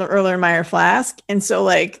 Or Erlenmeyer Flask. And so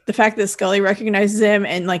like the fact that Scully recognizes him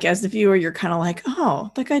and like as the viewer, you're kind of like, oh,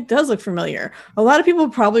 that guy does look familiar. A lot of people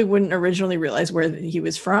probably wouldn't originally realize where he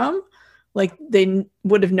was from. Like they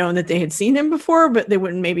would have known that they had seen him before, but they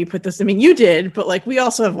wouldn't maybe put this. I mean, you did, but like we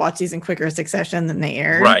also have watched these in quicker succession than they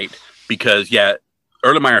aired. Right. Because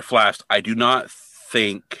Erlenmeyer Flask, I do not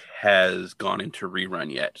think has gone into rerun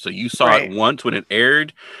yet. So you saw it once when it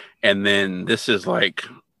aired. And then this is like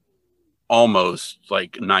almost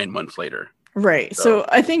like 9 months later. Right. So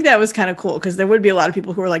I think that was kind of cool because there would be a lot of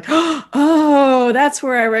people who were like, oh, that's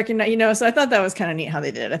where I recognize, so I thought that was kind of neat how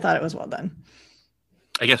they did it. I thought it was well done.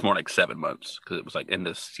 I guess more like 7 months because it was like, and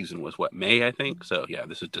this season was May, I think. So yeah,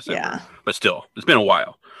 this is December, but still it's been a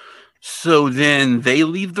while. So then they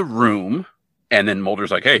leave the room and then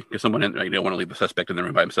Mulder's like, hey, get someone in there. You don't want to leave the suspect in the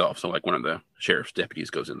room by himself. So like one of the sheriff's deputies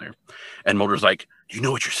goes in there and Mulder's like, do you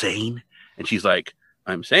know what you're saying? And she's like,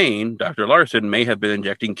 I'm saying Dr. Larson may have been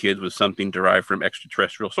injecting kids with something derived from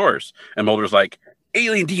extraterrestrial source. And Mulder's like,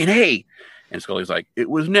 alien DNA. And Scully's like, it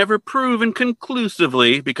was never proven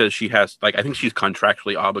conclusively because she has, like, I think she's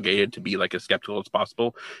contractually obligated to be like as skeptical as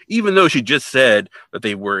possible, even though she just said that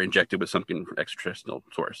they were injected with something from extraterrestrial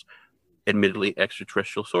source. Admittedly,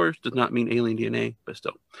 extraterrestrial source does not mean alien DNA, but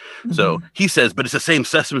still. Mm-hmm. So he says, but it's the same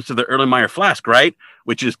substance to the Erlenmeyer Flask, right?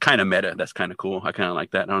 Which is kind of meta. That's kind of cool. I kind of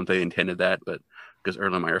like that. I don't know if they intended that, but because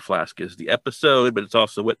Erlenmeyer Flask is the episode, but it's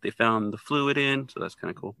also what they found the fluid in. So that's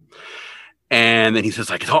kind of cool. And then he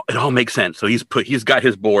says, like, it all makes sense. So he's got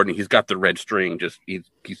his board and he's got the red string, he's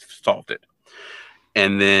solved it.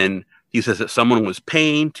 And then he says that someone was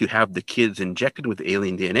paying to have the kids injected with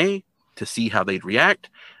alien DNA to see how they'd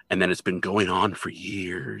react. And then it's been going on for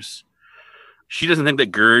years. She doesn't think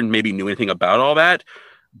that Gerd maybe knew anything about all that,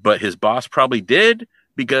 but his boss probably did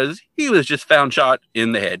because he was just found shot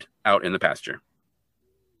in the head out in the pasture.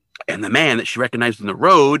 And the man that she recognized in the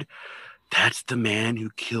road, that's the man who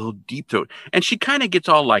killed Deep Throat. And she kind of gets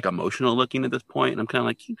all like emotional looking at this point. And I'm kind of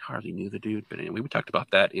like, you hardly knew the dude. But anyway, we talked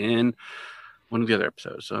about that in one of the other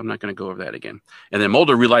episodes, so I'm not going to go over that again. And then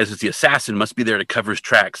Mulder realizes the assassin must be there to cover his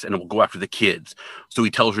tracks and will go after the kids. So he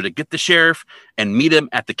tells her to get the sheriff and meet him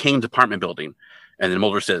at the Kane's apartment building. And then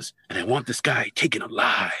Mulder says, and I want this guy taken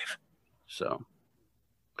alive. So,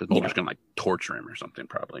 because Mulder's going to like torture him or something,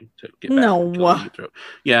 probably to get back to the throat.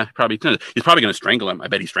 Yeah, probably. He's probably going to strangle him. I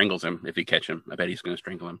bet he strangles him if he catch him. I bet he's going to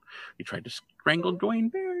strangle him. He tried to strangle Dwayne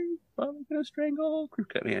Barry. Probably going to strangle Crew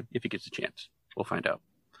Cut Man if he gets a chance. We'll find out.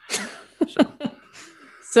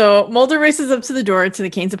 So Mulder races up to the door to the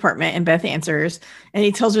Kane's apartment, and Beth answers, and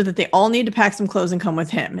he tells her that they all need to pack some clothes and come with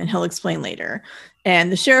him, and he'll explain later.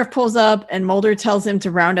 And the sheriff pulls up, and Mulder tells him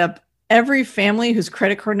to round up every family whose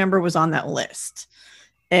credit card number was on that list.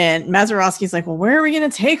 And Mazeroski's like, well, where are we going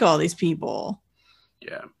to take all these people?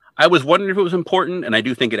 Yeah. I was wondering if it was important, and I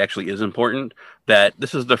do think it actually is important, that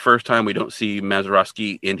this is the first time we don't see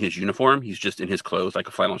Mazeroski in his uniform. He's just in his clothes, like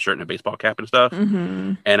a flannel shirt and a baseball cap and stuff.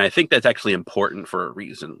 Mm-hmm. And I think that's actually important for a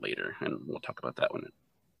reason later, and we'll talk about that when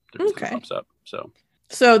it pops up.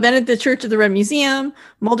 So then at the Church of the Red Museum,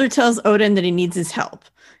 Mulder tells Odin that he needs his help.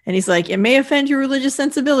 And he's like, it may offend your religious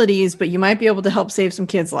sensibilities, but you might be able to help save some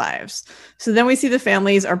kids' lives. So then we see the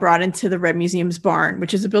families are brought into the Red Museum's barn,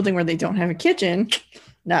 which is a building where they don't have a kitchen.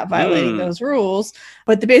 Not violating those rules,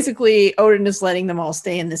 but basically Odin is letting them all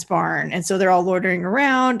stay in this barn. And so they're all loitering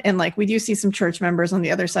around. And like, we do see some church members on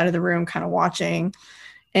the other side of the room kind of watching.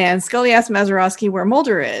 And Scully asks Mazeroski where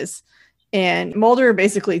Mulder is. And Mulder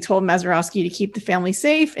basically told Mazeroski to keep the family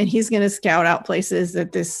safe. And he's going to scout out places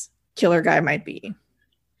that this killer guy might be.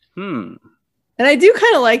 And I do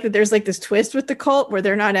kind of like that there's like this twist with the cult where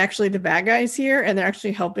they're not actually the bad guys here and they're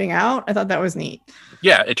actually helping out. I thought that was neat.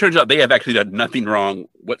 Yeah, it turns out they have actually done nothing wrong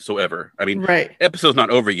whatsoever. I mean, episode's not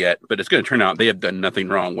over yet, but it's going to turn out they have done nothing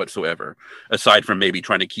wrong whatsoever, aside from maybe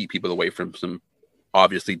trying to keep people away from some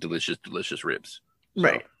obviously delicious ribs. So,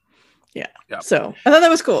 right. Yeah. So I thought that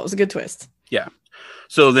was cool. It was a good twist. Yeah.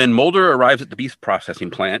 So then Mulder arrives at the beef processing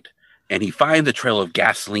plant and he finds a trail of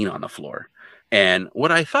gasoline on the floor. And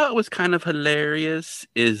what I thought was kind of hilarious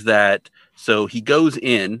is that, so he goes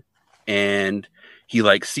in and he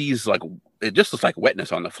like sees like, it just looks like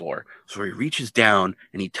wetness on the floor. So he reaches down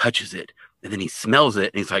and he touches it and then he smells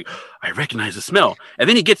it and he's like, I recognize the smell. And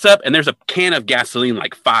then he gets up and there's a can of gasoline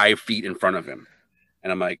like 5 feet in front of him.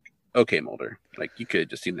 And I'm like, okay, Mulder, like you could have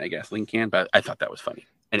just seen that gasoline can, but I thought that was funny.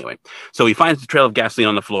 Anyway, so he finds the trail of gasoline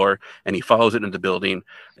on the floor and he follows it into the building.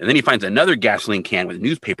 And then he finds another gasoline can with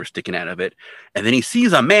newspaper sticking out of it. And then he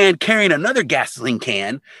sees a man carrying another gasoline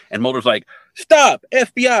can. And Mulder's like, stop,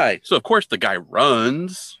 FBI. So, of course, the guy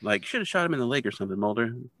runs. Like, should have shot him in the leg or something,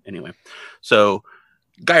 Mulder. Anyway, so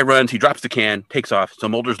guy runs. He drops the can, takes off. So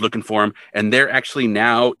Mulder's looking for him. And they're actually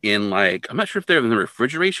now in, like, I'm not sure if they're in the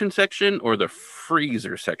refrigeration section or the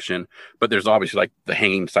freezer section, but there's obviously, like, the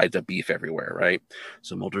hanging sides of beef everywhere, right?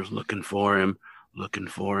 So Mulder's looking for him.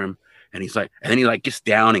 And he's like, and then he, like, gets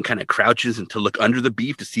down and kind of crouches and to look under the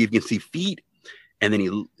beef to see if he can see feet. And then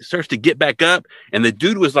he starts to get back up. And the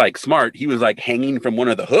dude was like smart. He was like hanging from one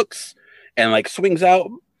of the hooks and like swings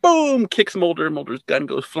out, boom, kicks Mulder. Mulder's gun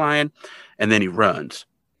goes flying. And then he runs.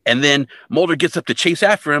 And then Mulder gets up to chase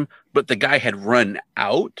after him. But the guy had run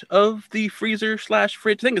out of the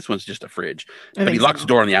freezer/fridge. I think this one's just a fridge. But he locks the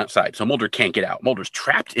door on the outside. So Mulder can't get out. Mulder's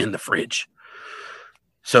trapped in the fridge.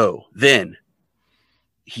 So then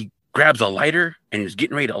he grabs a lighter and he's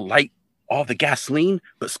getting ready to light all the gasoline,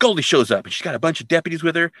 but Scully shows up and she's got a bunch of deputies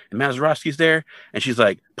with her and Mazeroski's there and she's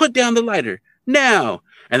like, put down the lighter now.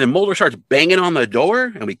 And then Mulder starts banging on the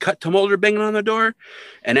door and we cut to Mulder banging on the door.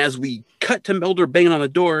 And as we cut to Mulder banging on the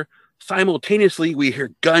door, simultaneously we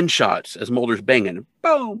hear gunshots as Mulder's banging.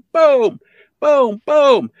 Boom, boom, boom,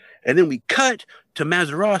 boom. And then we cut to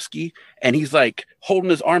Mazeroski and he's like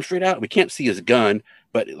holding his arm straight out. We can't see his gun,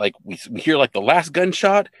 but like we hear like the last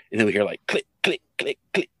gunshot and then we hear like click, click, click,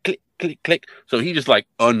 click, click, click, click. So he just like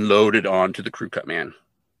unloaded onto the crew cut man.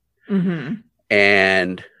 Mm-hmm.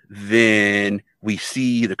 And then we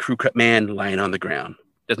see the crew cut man lying on the ground.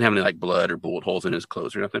 Doesn't have any like blood or bullet holes in his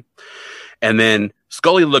clothes or nothing. And then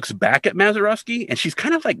Scully looks back at Mazeroski and she's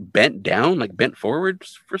kind of like bent down, like bent forward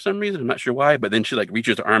for some reason. I'm not sure why, but then she like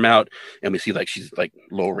reaches her arm out and we see like she's like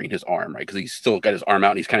lowering his arm, right? Because he's still got his arm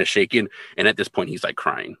out and he's kind of shaking. And at this point he's like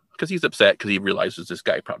crying because he's upset because he realizes this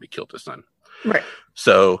guy probably killed his son. Right.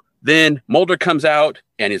 So then Mulder comes out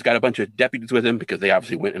and he's got a bunch of deputies with him because they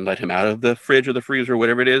obviously went and let him out of the fridge or the freezer or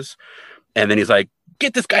whatever it is. And then he's like,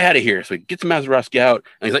 get this guy out of here. So he gets Mazeroski out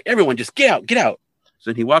and he's like, everyone just get out, get out.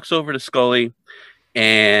 So then he walks over to Scully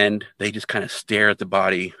And they just kind of stare at the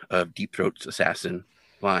body of Deep Throat's assassin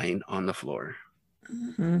lying on the floor.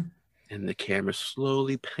 Mm-hmm. And the camera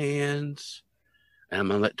slowly pans. And I'm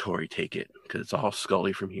going to let Tori take it because it's all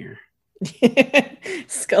Scully from here.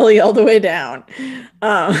 Scully all the way down.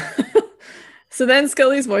 So then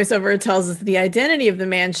Scully's voiceover tells us the identity of the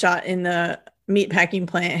man shot in the meatpacking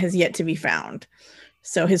plant has yet to be found.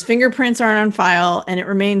 So his fingerprints aren't on file, and it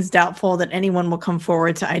remains doubtful that anyone will come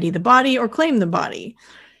forward to ID the body or claim the body.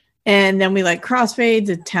 And then we crossfade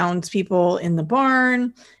to townspeople in the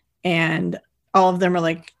barn, and all of them are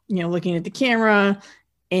looking at the camera.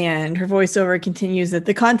 And her voiceover continues that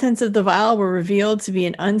the contents of the vial were revealed to be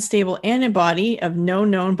an unstable antibody of no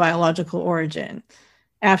known biological origin.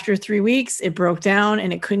 After 3 weeks, it broke down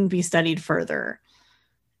and it couldn't be studied further.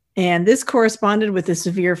 And this corresponded with a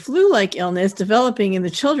severe flu-like illness developing in the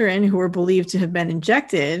children who were believed to have been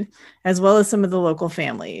injected, as well as some of the local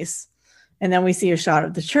families. And then we see a shot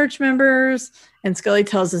of the church members, and Scully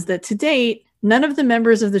tells us that to date, none of the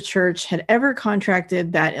members of the church had ever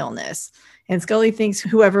contracted that illness. And Scully thinks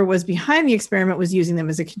whoever was behind the experiment was using them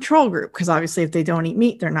as a control group, because obviously if they don't eat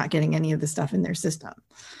meat, they're not getting any of the stuff in their system.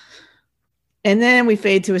 And then we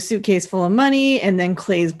fade to a suitcase full of money and then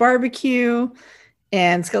Clay's barbecue.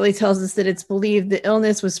 And Scully tells us that it's believed the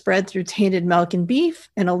illness was spread through tainted milk and beef,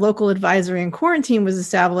 and a local advisory and quarantine was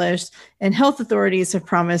established, and health authorities have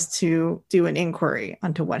promised to do an inquiry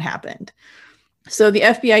onto what happened. So the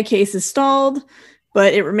FBI case is stalled,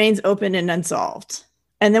 but it remains open and unsolved.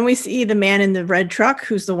 And then we see the man in the red truck,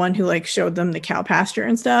 who's the one who showed them the cow pasture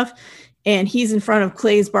and stuff. And he's in front of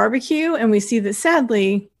Clay's barbecue. And we see that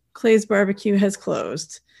sadly, Clay's barbecue has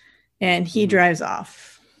closed and he drives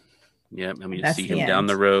off. Yeah. And we just see him down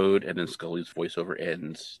the road, and then Scully's voiceover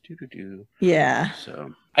ends. Doo-doo-doo. Yeah.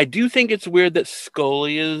 So I do think it's weird that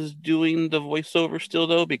Scully is doing the voiceover still,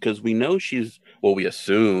 though, because we know we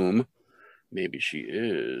assume maybe she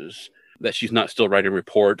is, that she's not still writing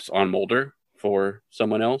reports on Mulder for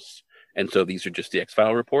someone else. And so these are just the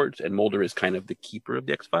X-File reports, and Mulder is kind of the keeper of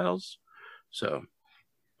the X-Files. So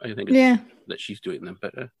I think it's that she's doing them.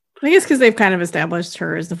 But I guess because they've kind of established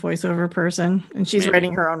her as the voiceover person, and she's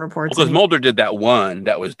writing her own reports. Because Mulder did that one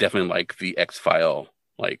that was definitely the X-File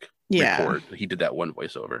report. He did that one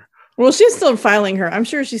voiceover. Well, she's still filing her. I'm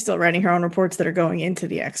sure she's still writing her own reports that are going into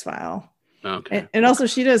the X-File. Okay. And also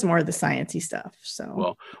she does more of the sciencey stuff. So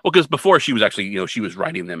well, because before she was actually, she was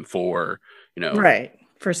writing them for, right,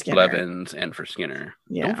 for Skinner, Blevins, and for Skinner.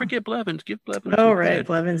 Yeah. Don't forget Blevins. Give Blevins. Oh, right,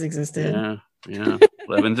 Blevins existed. Yeah,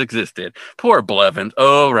 Blevins existed. Poor Blevins.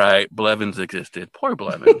 Oh, right, Blevins existed. Poor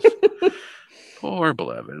Blevins. Poor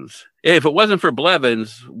Blevins. If it wasn't for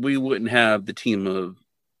Blevins, we wouldn't have the team of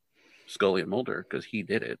Scully and Mulder, because he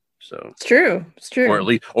did it. So it's true.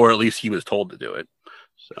 Or at least he was told to do it.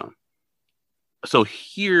 So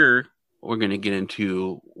here we're going to get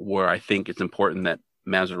into where I think it's important that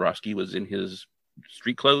Mazeroski was in his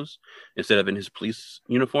street clothes instead of in his police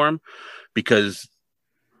uniform, because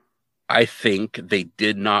I think they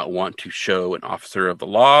did not want to show an officer of the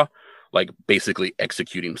law basically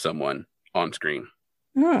executing someone on screen.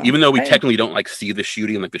 Even though we technically don't see the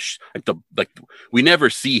shooting, we never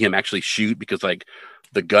see him actually shoot, because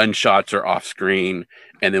the gunshots are off screen,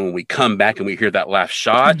 and then when we come back and we hear that last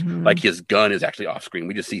shot, his gun is actually off screen.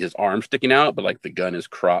 We just see his arm sticking out, but the gun is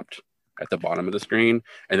cropped at the bottom of the screen,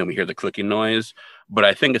 and then we hear the clicking noise. But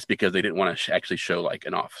I think it's because they didn't want to actually show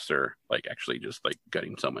an officer actually just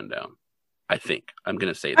gunning someone down. I think I'm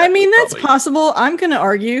going to say that. I mean, that's possible. I'm going to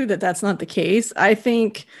argue that that's not the case.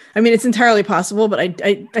 It's entirely possible, but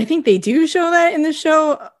I think they do show that in the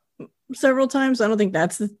show several times. I don't think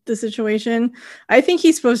that's the situation. I think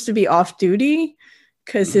he's supposed to be off duty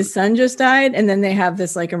because his son just died, and then they have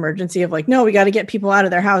this emergency of no, we got to get people out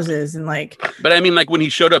of their houses, and But when he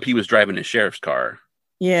showed up, he was driving his sheriff's car.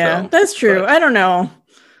 Yeah, so, that's true. I don't know.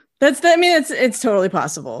 It's totally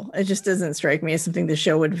possible. It just doesn't strike me as something the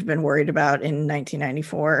show would have been worried about in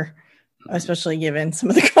 1994, especially given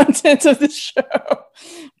some of the content of the show.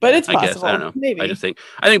 But it's possible. I don't know. Maybe. I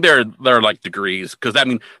think there are degrees, because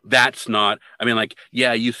that's not.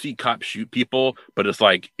 You see cops shoot people, but it's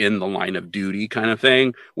in the line of duty kind of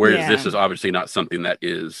thing. Whereas this is obviously not something that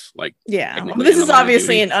is this is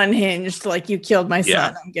obviously an unhinged. You killed my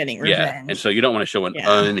son. I'm getting revenge. Yeah, and so you don't want to show an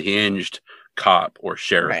unhinged cop or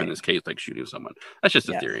sheriff in this case shooting someone. That's just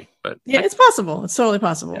a theory, but it's possible. It's totally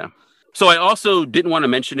possible. Yeah. So I also didn't want to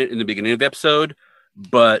mention it in the beginning of the episode,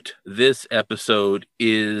 but this episode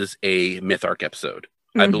is a myth arc episode.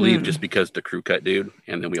 I believe just because the crew cut dude,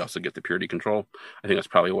 and then we also get the purity control. I think that's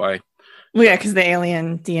probably why. Well, yeah, because the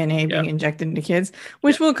alien DNA being injected into kids,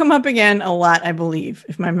 which will come up again a lot, I believe,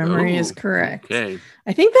 if my memory is correct. Okay.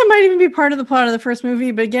 I think that might even be part of the plot of the first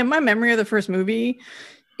movie. But again, my memory of the first movie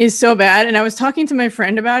is so bad. And I was talking to my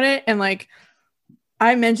friend about it, and like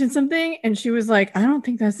I mentioned something, and she was like, "I don't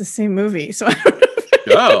think that's the same movie." So I don't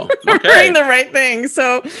know if I'm remembering the right thing.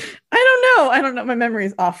 So I don't know. My memory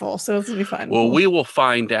is awful. So it's gonna be fun. Well, we will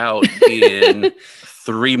find out in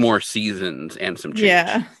 3 more seasons and some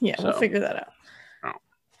change. Yeah, we'll figure that out. Oh.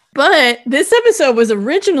 But this episode was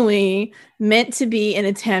originally meant to be an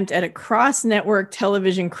attempt at a cross-network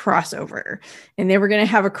television crossover. And they were going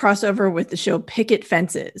to have a crossover with the show Picket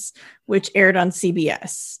Fences, which aired on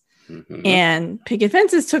CBS. Mm-hmm. And Picket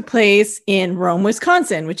Fences took place in Rome,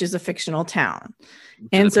 Wisconsin, which is a fictional town.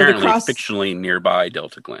 And so fictionally nearby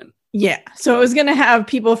Delta Glen. Yeah. So it was going to have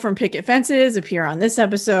people from Picket Fences appear on this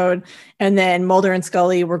episode, and then Mulder and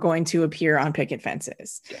Scully were going to appear on Picket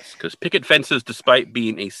Fences. Yes, because Picket Fences, despite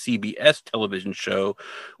being a CBS television show,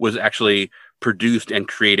 was actually produced and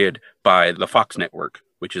created by the Fox Network,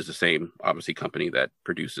 which is the same, obviously, company that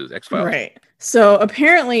produces X-Files. Right. So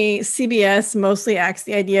apparently CBS mostly axed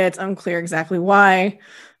the idea. It's unclear exactly why,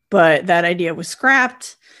 but that idea was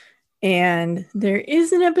scrapped. And there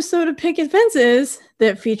is an episode of Picket Fences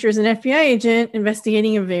that features an FBI agent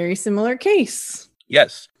investigating a very similar case.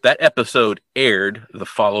 Yes, that episode aired the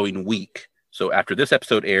following week. So after this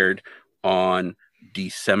episode aired on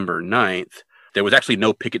December 9th, there was actually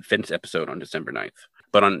no Picket Fence episode on December 9th.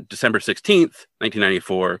 But on December 16th,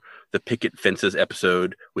 1994, the Picket Fences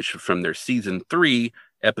episode, which was from their season 3,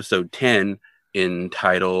 episode 10,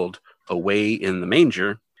 entitled Away in the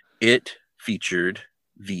Manger, it featured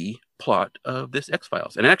the plot of this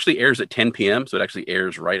X-Files. And it actually airs at 10 p.m., so it actually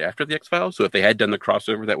airs right after the X-Files. So if they had done the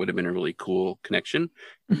crossover, that would have been a really cool connection.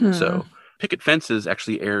 Mm-hmm. So Picket Fences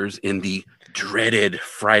actually airs in the dreaded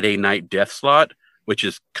Friday night death slot, which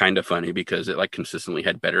is kind of funny because it like consistently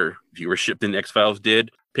had better viewership than the X-Files did.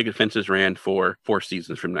 Picket Fences ran for 4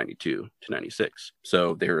 seasons from 92 to 96.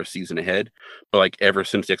 So they were a season ahead. But like ever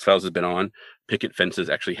since the X-Files has been on, Picket Fences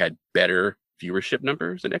actually had better viewership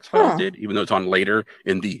numbers than X-Files did, even though it's on later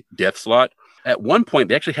in the death slot. At one point,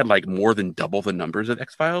 they actually had like more than double the numbers of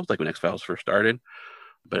X-Files, like when X-Files first started.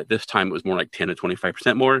 But at this time, it was more like 10 to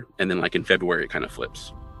 25% more. And then like in February, it kind of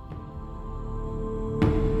flips.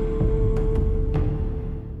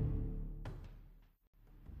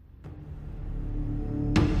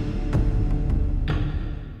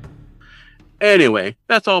 Anyway,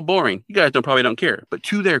 that's all boring. You guys probably don't care. But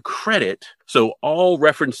to their credit, so all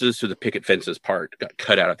references to the Picket Fences part got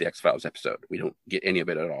cut out of the X-Files episode. We don't get any of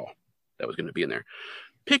it at all. That was going to be in there.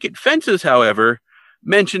 Picket Fences, however,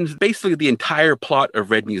 mentions basically the entire plot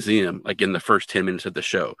of Red Museum, like in the first 10 minutes of the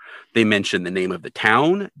show. They mention the name of the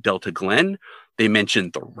town, Delta Glen. They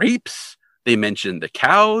mention the rapes. They mentioned the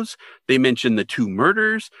cows. They mentioned the 2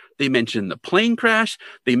 murders. They mentioned the plane crash.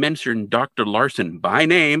 They mentioned Dr. Larson by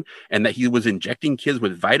name and that he was injecting kids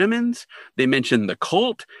with vitamins. They mentioned the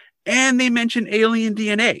cult, and they mentioned alien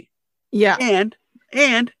DNA. Yeah. And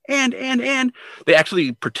they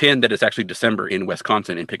actually pretend that it's actually December in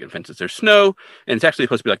Wisconsin in Picket Fences. There's snow, and it's actually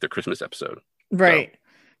supposed to be like their Christmas episode. Right. So.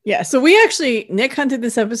 Yeah. So Nick hunted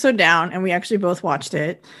this episode down, and we actually both watched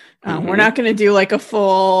it. We're not going to do like a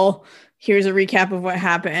full... here's a recap of what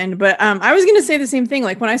happened. But I was going to say the same thing.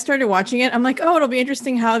 Like when I started watching it, I'm like, oh, it'll be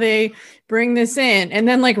interesting how they bring this in. And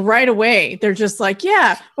then like right away, they're just like,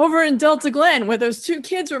 yeah, over in Delta Glen where those 2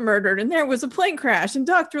 kids were murdered and there was a plane crash and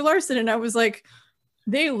Dr. Larson. And I was like,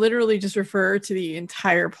 they literally just refer to the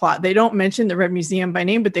entire plot. They don't mention the Red Museum by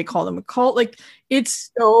name, but they call them a cult. Like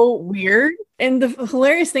it's so weird. And the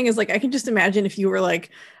hilarious thing is like, I can just imagine if you were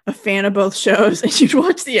like a fan of both shows and you'd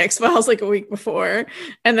watch the X-Files like a week before,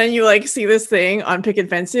 and then you like see this thing on Picket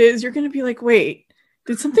Fences, you're going to be like, wait,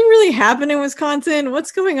 did something really happen in Wisconsin?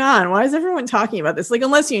 What's going on? Why is everyone talking about this? Like,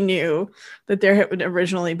 unless you knew that there had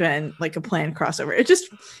originally been like a planned crossover. It just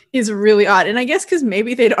is really odd. And I guess because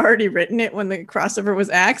maybe they'd already written it when the crossover was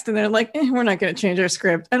axed and they're like, we're not going to change our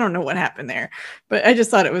script. I don't know what happened there. But I just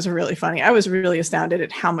thought it was really funny. I was really astounded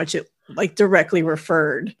at how much it like directly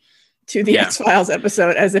referred to the X-Files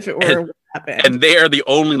episode as if it were what happened. And they are the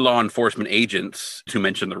only law enforcement agents to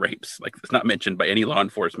mention the rapes. Like it's not mentioned by any law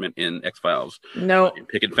enforcement in X-Files. No. In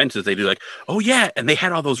Picket Fences, they do like, oh yeah, and they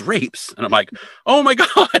had all those rapes. And I'm like, oh my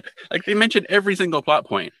God. Like they mentioned every single plot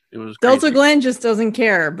point. It was crazy. Delta Glen just doesn't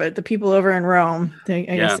care, but the people over in Rome, I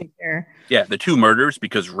guess they care. Yeah, the 2 murders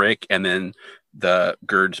because Rick and then the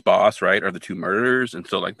Gerd's boss, right, are the two murderers, and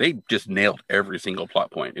so like they just nailed every single plot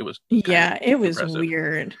point. It was it was impressive.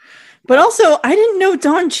 Weird. But also, I didn't know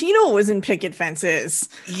Don Cheadle was in Picket Fences.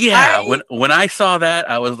 Yeah, when I saw that,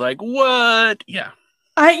 I was like, "What?" Yeah,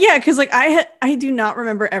 because like I do not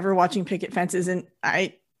remember ever watching Picket Fences, and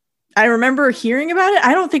I remember hearing about it.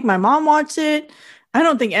 I don't think my mom watched it. I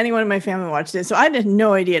don't think anyone in my family watched it, so I had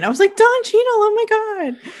no idea. And I was like, Don Cheadle, oh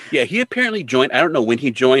my god! Yeah, he apparently joined. I don't know when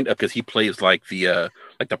he joined, because he plays like the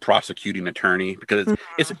prosecuting attorney. Because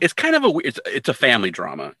it's kind of it's a family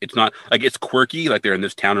drama. It's not like it's quirky, like they're in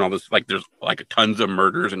this town and all this, like there's like tons of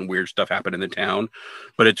murders and weird stuff happen in the town,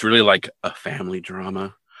 but it's really like a family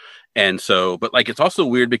drama. And so, but like, it's also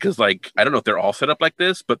weird because like, I don't know if they're all set up like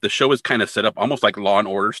this, but the show is kind of set up almost like Law and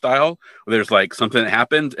Order style, where there's like something that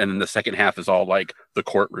happens, and then the second half is all like the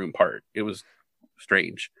courtroom part. It was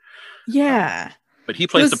strange. Yeah. But he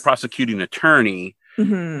plays the prosecuting attorney.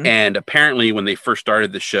 Mm-hmm. And apparently when they first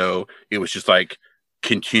started the show, it was just like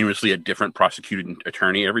continuously a different prosecuting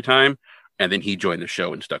attorney every time. And then he joined the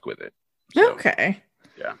show and stuck with it. So, okay.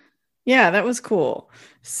 Yeah. Yeah, that was cool.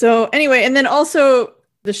 So anyway, and then also,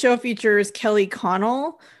 the show features Kelly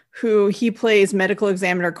Connell, who he plays medical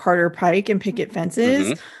examiner Carter Pike in Picket Fences.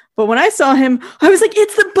 Mm-hmm. But when I saw him, I was like,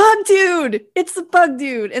 it's the bug dude. It's the bug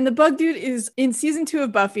dude. And the bug dude is in season 2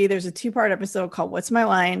 of Buffy. There's a 2-part episode called What's My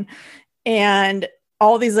Line? And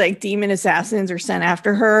all these like demon assassins are sent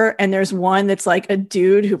after her. And there's one that's like a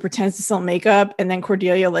dude who pretends to sell makeup. And then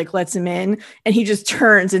Cordelia like lets him in. And he just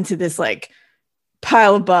turns into this like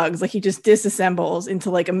pile of bugs. Like he just disassembles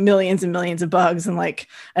into like millions and millions of bugs, and like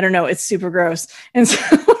I don't know, it's super gross. And so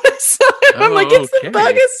I'm like, it's the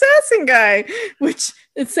bug assassin guy, which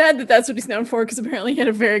it's sad that that's what he's known for, because apparently he had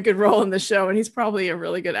a very good role in the show, and he's probably a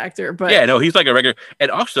really good actor. But yeah, no, he's like a regular,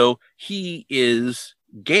 and also he is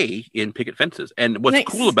gay in Picket Fences. And what's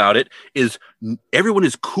cool about it is everyone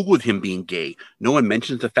is cool with him being gay. No one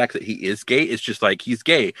mentions the fact that he is gay. It's just like he's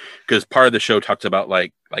gay, because part of the show talks about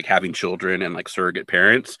like having children and like surrogate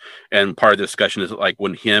parents. And part of the discussion is like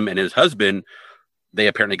when him and his husband, they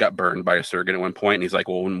apparently got burned by a surrogate at one point. And he's like,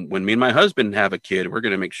 well, when me and my husband have a kid, we're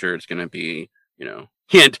going to make sure it's going to be,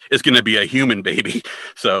 hint, it's going to be a human baby.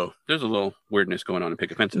 So there's a little weirdness going on in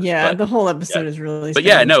Picket Fences. Yeah, the whole episode is really strange. But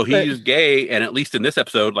yeah, no, he's gay. And at least in this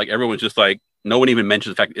episode, like everyone's just like, no one even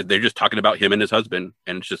mentions the fact that they're just talking about him and his husband.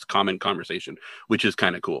 And it's just common conversation, which is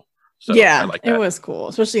kind of cool. So yeah, I like that. It was cool,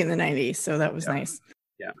 especially in the 90s. So that was nice.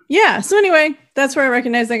 Yeah. Yeah. So anyway, that's where I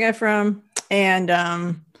recognize that guy from. And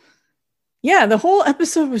yeah, the whole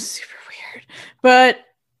episode was super weird. But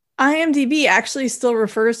IMDb actually still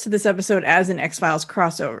refers to this episode as an X-Files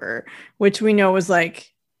crossover, which we know was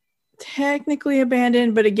like technically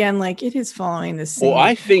abandoned, but again, like it is following the same. Well,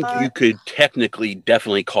 I think you could technically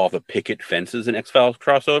definitely call the Picket Fences an X-Files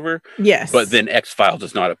crossover. Yes. But then X-Files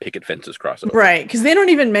is not a Picket Fences crossover. Right, because they don't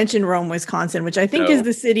even mention Rome, Wisconsin, which I think is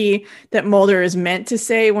the city that Mulder is meant to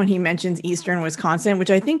say when he mentions Eastern Wisconsin,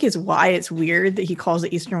 which I think is why it's weird that he calls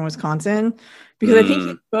it Eastern Wisconsin. Because I think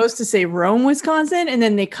he's supposed to say Rome, Wisconsin, and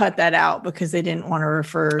then they cut that out because they didn't want to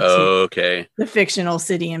refer to the fictional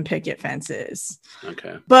city in Picket Fences.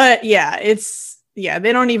 Okay. But yeah,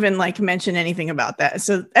 they don't even like mention anything about that.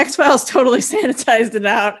 So X-Files totally sanitized it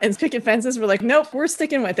out, and Picket Fences were like, nope, we're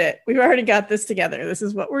sticking with it. We've already got this together. This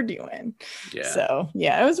is what we're doing. Yeah. So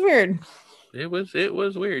yeah, it was weird. It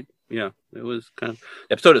was weird. Yeah, it was kind of,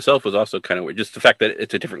 the episode itself was also kind of weird. Just the fact that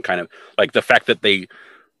it's a different kind of, like the fact that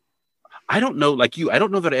I don't know, like you, I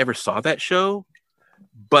don't know that I ever saw that show,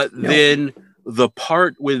 but then the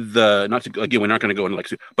part with we're not going to go into like,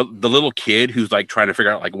 but the little kid who's like trying to figure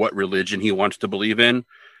out like what religion he wants to believe in.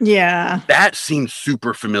 Yeah. That seems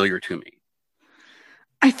super familiar to me.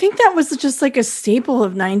 I think that was just like a staple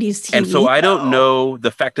of 90s TV. And so I don't know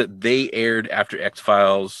the fact that they aired after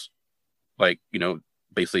X-Files, like,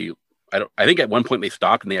 basically, I think at one point they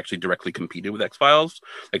stopped and they actually directly competed with X-Files.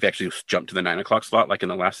 Like they actually jumped to the 9 o'clock slot, like in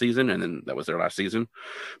the last season. And then that was their last season,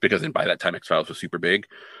 because then by that time X-Files was super big.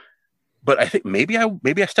 But I think maybe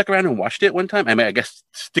I stuck around and watched it one time. I mean, I guess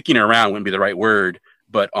sticking around wouldn't be the right word,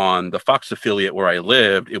 but on the Fox affiliate where I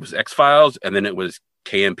lived, it was X-Files. And then it was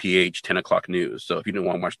KMPH 10 o'clock news. So if you didn't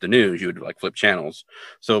want to watch the news, you would like flip channels.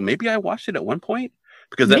 So maybe I watched it at one point.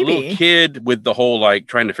 Because that little kid with the whole like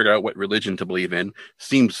trying to figure out what religion to believe in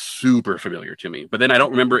seems super familiar to me. But then I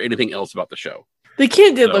don't remember anything else about the show. The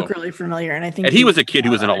kid did look really familiar, and I think he was a kid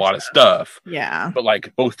who was in a lot of stuff. Yeah. But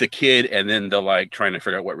like both the kid and then the like trying to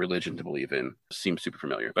figure out what religion to believe in seems super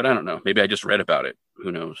familiar. But I don't know. Maybe I just read about it.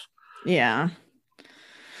 Who knows? Yeah.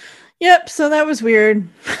 Yep. So that was weird.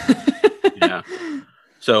 Yeah.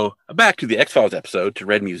 So back to the X-Files episode, to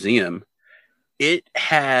Red Museum. It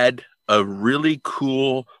had a really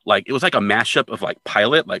cool, like, it was like a mashup of like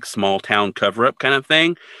Pilot, like small town cover up kind of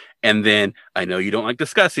thing. And then I know you don't like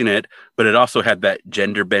discussing it, but it also had that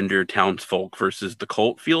gender bender townsfolk versus the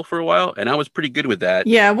cult feel for a while. And I was pretty good with that.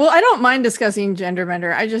 Yeah. Well, I don't mind discussing gender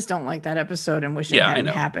bender. I just don't like that episode and wish it hadn't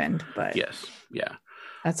happened. But yes. Yeah.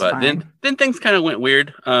 That's but fine. Then things kind of went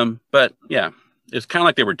weird. But yeah, it's kind of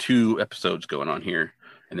like there were 2 episodes going on here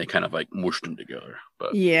and they kind of like mushed them together.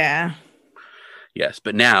 But yeah. Yes.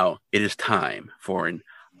 But now it is time for an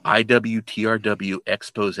IWTRW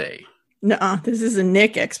expose. No, this is a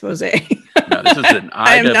Nick expose. No, this is an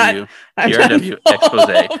IWTRW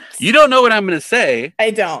expose. You don't know what I'm going to say.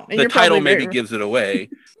 I don't. The title maybe gives it away.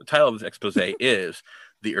 The title of this expose is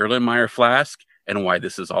The Erlenmeyer Flask and Why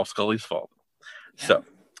This Is All Scully's Fault. Yeah. So,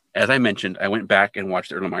 as I mentioned, I went back and watched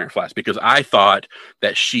the Erlenmeyer Flask because I thought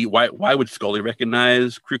that why would Scully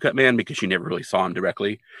recognize Crew Cut Man? Because she never really saw him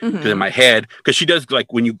directly. Because in my head, because she does,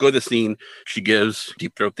 like, when you go to the scene, she gives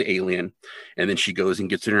Deep Throat the alien, and then she goes and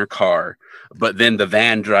gets in her car. But then the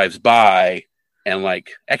van drives by and,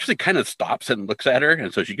 like, actually kind of stops and looks at her.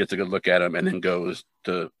 And so she gets a good look at him and then goes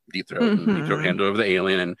to Deep Throat and Deep Throat hand over the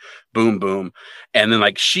alien and boom, boom. And then,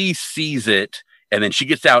 like, she sees it and then she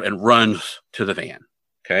gets out and runs to the van.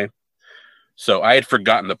 Okay. So I had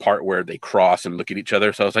forgotten the part where they cross and look at each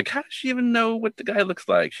other. So I was like, how does she even know what the guy looks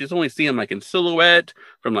like? She's only seen him like in silhouette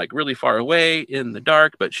from like really far away in the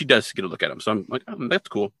dark, but she does get a look at him. So I'm like, oh, that's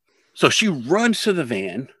cool. So she runs to the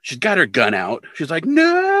van. She's got her gun out. She's like,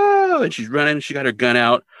 no. And she's running. She got her gun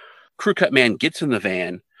out. Crew Cut Man gets in the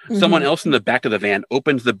van. Someone else in the back of the van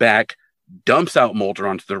opens the back, dumps out Mulder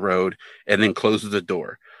onto the road, and then closes the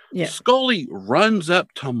door. Yeah. Scully runs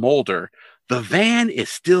up to Mulder. The van is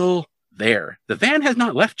still there. The van has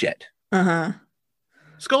not left yet.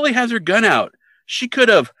 Scully has her gun out. She could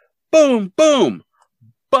have, boom, boom,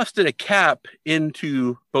 busted a cap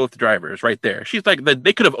into both drivers right there. She's like,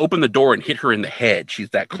 they could have opened the door and hit her in the head. She's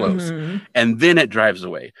that close. And then it drives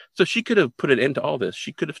away. So she could have put an end to all this.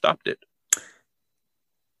 She could have stopped it.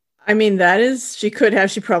 I mean, she could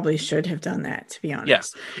have. She probably should have done that, to be honest.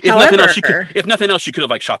 Yes. Yeah. If nothing else, she could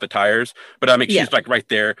have like shot the tires. But I mean, she's like right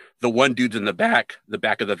there. The one dude's in the back. The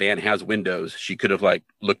back of the van has windows. She could have like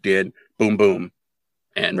looked in, boom, boom,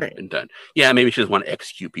 and done. Yeah, maybe she doesn't want to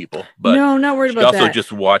execute people. But no, not worried about that. She also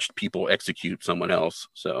just watched people execute someone else.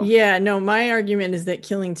 So yeah, no. My argument is that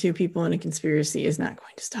killing 2 people in a conspiracy is not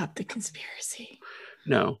going to stop the conspiracy.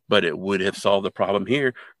 No, but it would have solved the problem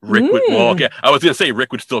here. Rick would, I was going to say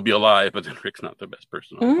Rick would still be alive, but then Rick's not the best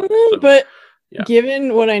person. But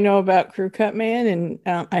given what I know about Crew Cut Man,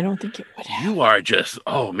 and I don't think it would have. You are just,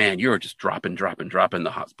 you are just dropping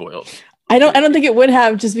the hot spoils. I don't think it would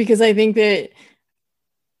have, just because I think that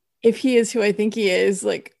if he is who I think he is,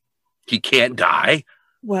 like, he can't die.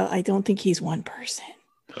 Well, I don't think he's one person.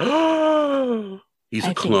 He's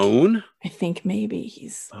a clone? I think maybe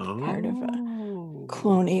he's part of a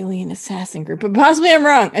clone alien assassin group. But possibly I'm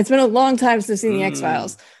wrong. It's been a long time since I've seen the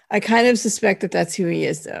X-Files. I kind of suspect that that's who he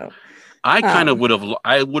is, though. I would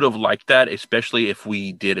have liked that, especially if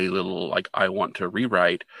we did a little, like, I want to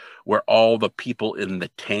rewrite, where all the people in the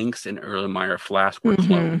tanks in Erlenmeyer Flask were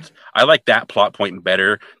clones. I like that plot point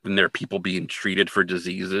better than there are people being treated for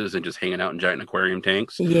diseases and just hanging out in giant aquarium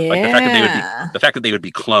tanks. Yeah. Like the fact that they would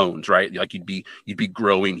be clones, right? Like you'd be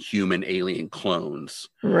growing human alien clones.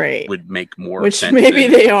 Right. Would make more sense. Which maybe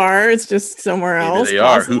they are. It's just somewhere else. They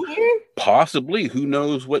are. Possibly. Who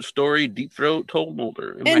knows what story Deep Throat told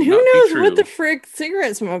Mulder? And who knows what the frick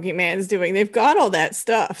cigarette smoking man is doing? They've got all that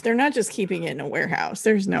stuff. They're not just keeping it in a warehouse.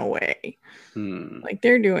 There's no way. Like,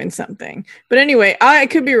 they're doing something. But anyway, I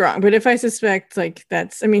could be wrong. But if I suspect, like,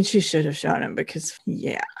 she should have shot him because,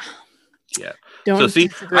 yeah. So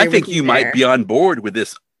see, I think you might be on board with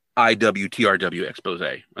this IWTRW expose.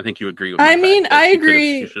 I think you agree with me. I mean, I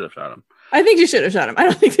agree. You should have shot him. I think you should have shot him. I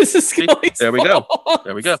don't think this is Scully's There we fault.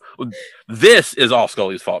 There we go. This is all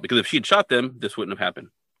Scully's fault, because if she had shot them, this wouldn't have happened.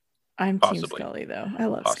 I'm Team Scully, though. I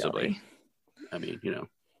love Scully. I mean,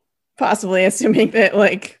 Possibly, assuming that,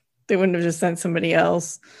 like, they wouldn't have just sent somebody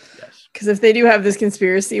else. Yes. Because if they do have this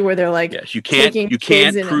conspiracy where they're like, yes, you can't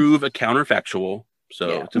prove a counterfactual.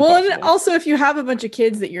 So it's well, and also if you have a bunch of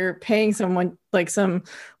kids that you're paying someone, like some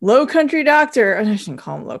low country doctor, I shouldn't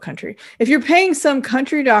call them low country. If you're paying some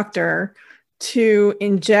country doctor to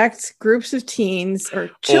inject groups of teens or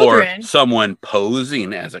children, or someone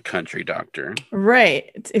posing as a country doctor, right?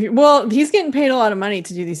 Well, he's getting paid a lot of money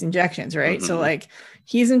to do these injections, right? So like,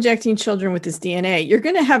 he's injecting children with his DNA. You're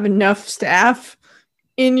going to have enough staff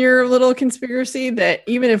in your little conspiracy that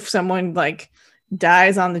even if someone like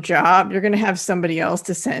dies on the job, you're going to have somebody else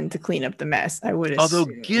to send to clean up the mess, I would assume. Although,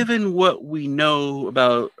 given what we know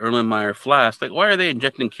about Erlenmeyer Flask, like, why are they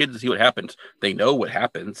injecting kids to see what happens? They know what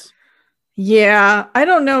happens. Yeah, I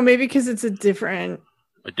don't know. Maybe because it's a different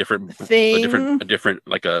thing. A different,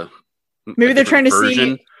 like maybe they're trying version.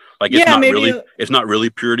 To see. Like, it's not really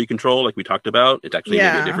purity control, like we talked about. It's actually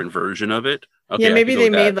maybe a different version of it. Okay, yeah, maybe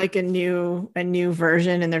they made like a new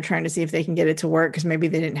version, and they're trying to see if they can get it to work because maybe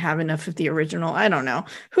they didn't have enough of the original. I don't know.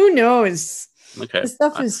 Who knows? Okay, this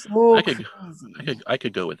stuff is so crazy. I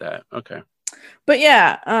could go with that. Okay, but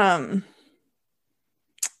yeah,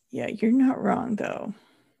 you're not wrong though.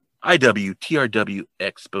 TRW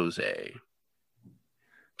expose.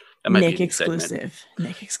 Nick exclusive.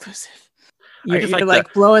 Nick exclusive. You're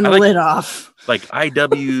like blowing the lid off. Like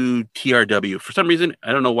TRW. For some reason,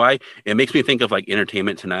 I don't know why, it makes me think of like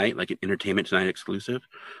Entertainment Tonight, like an Entertainment Tonight exclusive.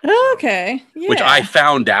 Oh, okay. Yeah. Which I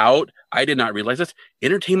found out. I did not realize this.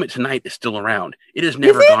 Entertainment Tonight is still around. It has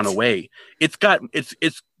never gone away. It's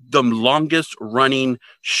the longest running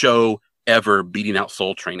show ever, beating out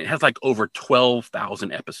Soul Train. It has like over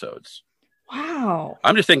 12,000 episodes. Wow.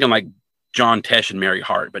 I'm just thinking like John Tesh and Mary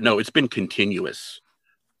Hart, but no, it's been continuous.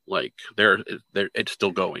 Like it's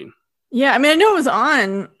still going. Yeah, I mean, I know it was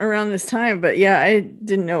on around this time, but yeah, I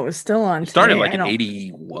didn't know it was still on. It started like in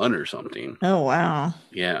 81 or something. Oh wow.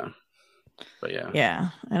 Yeah. But yeah. Yeah,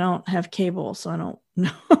 I don't have cable, so I don't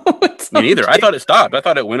know. Me neither. I thought it stopped. I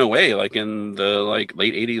thought it went away like in the late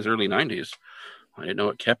 80s, early 90s. I didn't know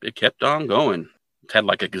it kept on going. It had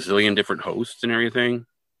like a gazillion different hosts and everything.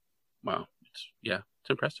 Wow. It's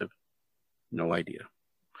impressive. No idea.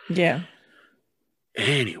 Yeah.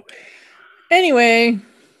 Anyway.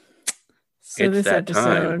 So this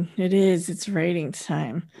episode, it's rating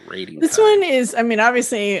time. This time. One is, I mean,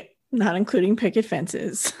 obviously not including picket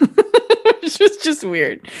fences. It's just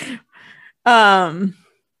weird.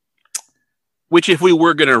 Which if we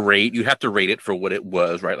were going to rate, you have to rate it for what it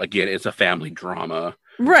was, right? Like, again, it's a family drama.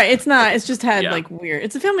 Right. It's not, it's just had like weird,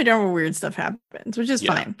 it's a family drama where weird stuff happens, which is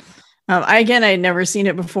fine. I had never seen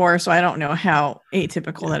it before, so I don't know how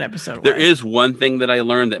atypical that episode was. There is one thing that I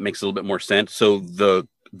learned that makes a little bit more sense. So the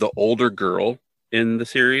older girl in the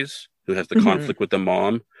series who has the conflict with the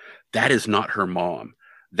mom, that is not her mom.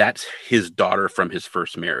 That's his daughter from his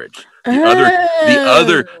first marriage.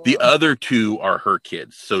 The other two are her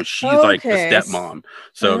kids. So she's like the stepmom.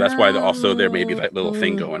 So that's why also there may be that little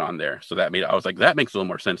thing going on there. So I was like, that makes a little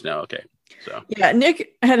more sense now. Okay. So yeah,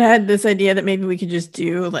 Nick had this idea that maybe we could just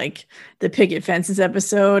do like the picket fences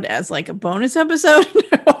episode as like a bonus episode.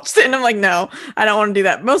 And I'm like, no, I don't want to do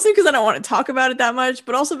that. Mostly because I don't want to talk about it that much,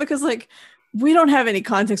 but also because like we don't have any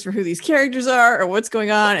context for who these characters are or what's going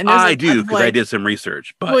on. And I do because I did some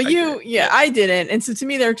research. But I didn't. And so to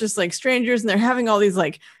me, they're just like strangers, and they're having all these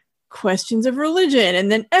like questions of religion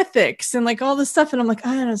and then ethics and like all this stuff. And I'm like,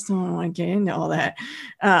 I just don't want to get into all that.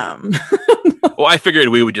 Well, I figured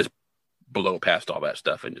we would just blow past all that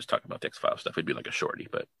stuff and just talk about the X-Files stuff. It'd be like a shorty,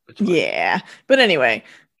 but it's fine. Yeah. But anyway,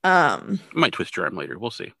 I might twist your arm later.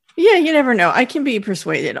 We'll see. Yeah, you never know. I can be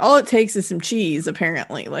persuaded. All it takes is some cheese,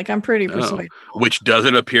 apparently. Like, I'm pretty persuaded. Which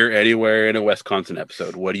doesn't appear anywhere in a Wisconsin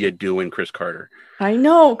episode. What are you doing, Chris Carter? I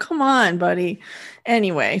know. Come on, buddy.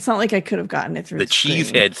 Anyway, it's not like I could have gotten it through the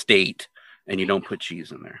Cheesehead State, and you don't put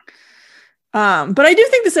cheese in there. But I do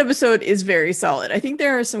think this episode is very solid. I think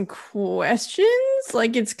there are some questions.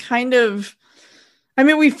 Like, it's kind of... I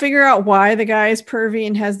mean, we figure out why the guy is pervy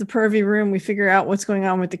and has the pervy room. We figure out what's going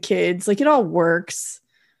on with the kids. Like, it all works.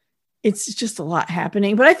 It's just a lot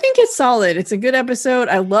happening, but I think it's solid. It's a good episode.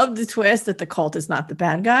 I love the twist that the cult is not the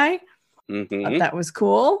bad guy. Thought that was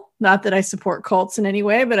cool. Not that I support cults in any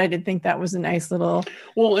way, but I did think that was a nice little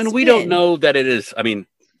and we don't know that it is, I mean,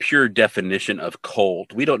 pure definition of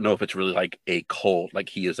cult. We don't know if it's really like a cult, like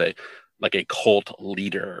he is a cult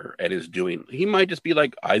leader and is doing, he might just be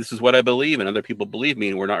like, this is what I believe and other people believe me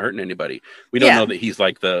and we're not hurting anybody. We don't know that he's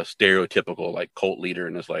like the stereotypical like cult leader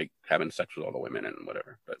and is like having sex with all the women and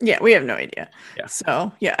whatever. But yeah, we have no idea. Yeah.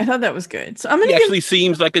 So yeah, I thought that was good. So he actually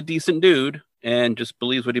seems like a decent dude and just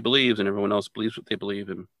believes what he believes and everyone else believes what they believe.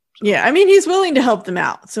 And so. Yeah, I mean, he's willing to help them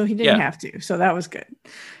out, so he didn't have to. So that was good.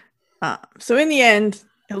 So in the end,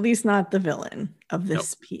 at least not the villain of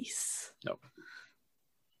this piece.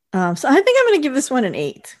 So I think I'm going to give this one an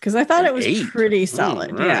 8 because I thought it was pretty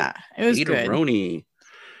solid. Right. Yeah, it was good. Roni.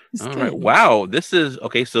 All right. Wow. This is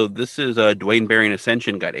Dwayne Barry and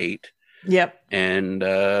Ascension got 8. Yep. And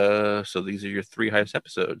so these are your 3 highest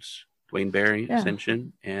episodes. Duane Barry,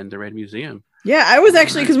 Ascension, and the Red Museum. Yeah, I was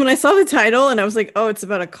actually, because when I saw the title and I was like, oh, it's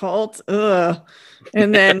about a cult. Ugh.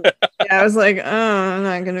 And then I was like, oh, I'm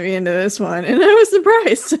not going to be into this one. And I was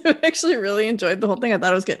surprised. I actually really enjoyed the whole thing. I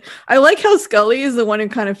thought it was good. I like how Scully is the one who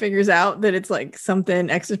kind of figures out that it's like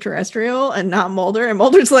something extraterrestrial and not Mulder. And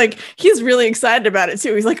Mulder's like, he's really excited about it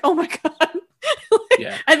too. He's like, oh my God.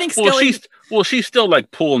 Yeah, I think Scully. She's still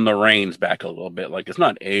like pulling the reins back a little bit. Like it's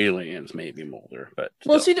not aliens, maybe Mulder, but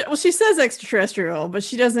she says extraterrestrial, but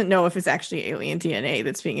she doesn't know if it's actually alien DNA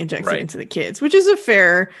that's being injected into the kids, which is a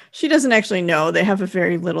fair. She doesn't actually know. They have a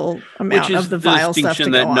very little amount of the vile stuff to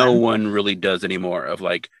go that on. No one really does anymore. Of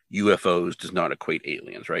like UFOs does not equate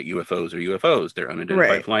aliens, right? UFOs are UFOs. They're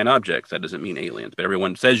unidentified flying objects. That doesn't mean aliens. But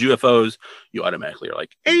everyone says UFOs, you automatically are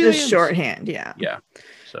like aliens. The shorthand, yeah.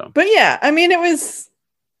 So, but yeah, I mean, it was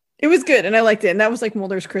good, and I liked it, and that was like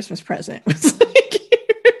Mulder's Christmas present.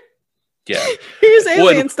 Yeah, here's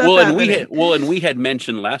alien stuff. And we had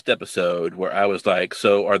mentioned last episode where I was like,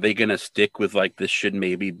 so are they going to stick with like this? Should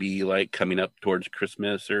maybe be like coming up towards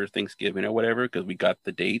Christmas or Thanksgiving or whatever, because we got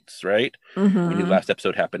the dates right. Mm-hmm. We knew last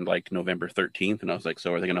episode happened like November 13th, and I was like,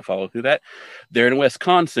 so are they going to follow through that? They're in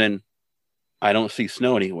Wisconsin. I don't see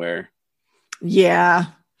snow anywhere. Yeah.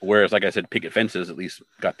 Whereas, like I said, picket fences at least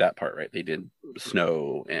got that part right. They did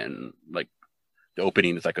snow, and like the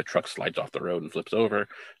opening is like a truck slides off the road and flips over.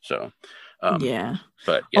 So, But yeah.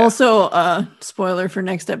 Also, spoiler for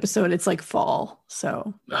next episode, it's like fall.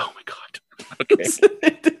 So. Oh my God. Okay.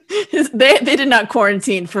 they did not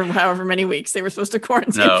quarantine for however many weeks they were supposed to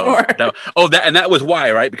quarantine for. No. Oh, that was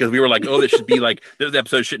why, right? Because we were like, oh, this should be like this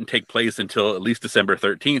episode shouldn't take place until at least December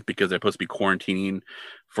 13th because they're supposed to be quarantining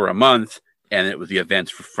for a month. And it was the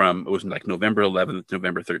events it was like November 11th,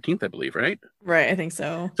 November 13th, I believe, right? Right, I think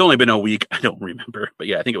so. It's only been a week. I don't remember. But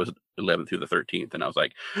yeah, I think it was 11th through the 13th. And I was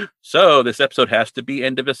like, so this episode has to be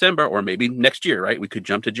end of December or maybe next year, right? We could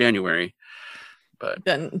jump to January. But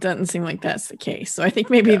doesn't seem like that's the case. So I think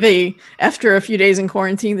maybe after a few days in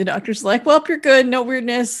quarantine, the doctor's like, well, you're good. No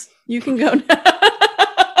weirdness. You can go now.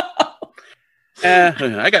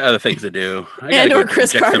 I got other things to do.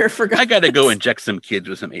 Chris Carter forgot. I got to go inject some kids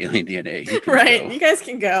with some alien DNA. You guys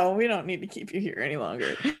can go. We don't need to keep you here any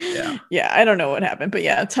longer. Yeah. I don't know what happened, but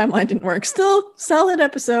yeah, timeline didn't work. Still solid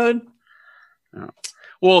episode. Oh.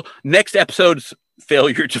 Well, next episode's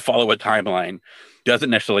failure to follow a timeline doesn't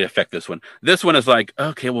necessarily affect this one. This one is like,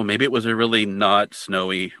 okay, well, maybe it was a really not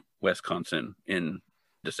snowy Wisconsin in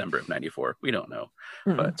December of 94. We don't know.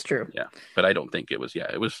 But it's true. Yeah. But I don't think it was.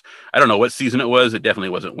 It was. I don't know what season it was. It definitely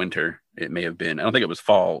wasn't winter. It may have been. I don't think it was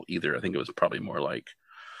fall either. I think it was probably more like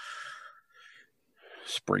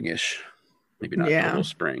springish. Maybe not total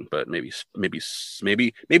spring, but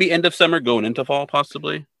maybe end of summer going into fall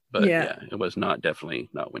possibly. But it was definitely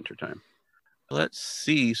not winter time. Let's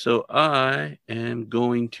see. So I am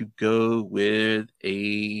going to go with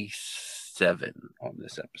a 7 on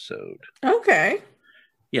this episode. Okay.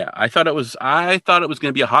 Yeah, I thought it was going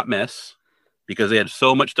to be a hot mess because they had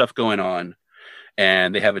so much stuff going on,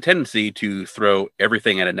 and they have a tendency to throw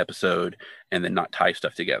everything at an episode and then not tie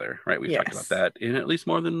stuff together, right? We've talked about that in at least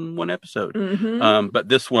more than one episode. Mm-hmm. But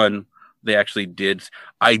this one, they actually did.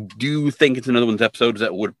 I do think it's another one of those episodes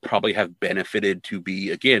that would probably have benefited to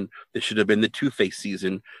be, again, this should have been the Two-Face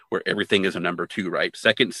season where everything is a number 2, right?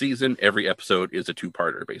 Second season, every episode is a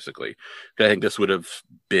 2-parter, basically. I think this would have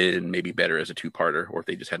been maybe better as a 2-parter, or if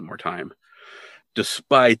they just had more time.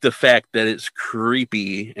 Despite the fact that it's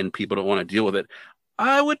creepy and people don't want to deal with it,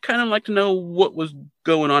 I would kind of like to know what was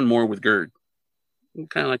going on more with Gerd.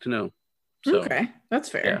 I'd kind of like to know. So, okay, that's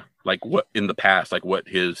fair. Yeah, like what in the past, like what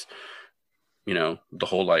his... the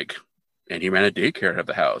whole like, and he ran a daycare out of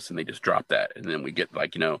the house and they just dropped that. And then we get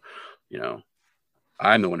like,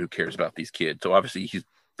 I'm the one who cares about these kids. So obviously he's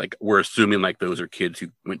like, we're assuming like those are kids who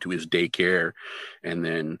went to his daycare. And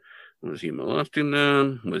then was he molesting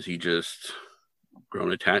them? Was he just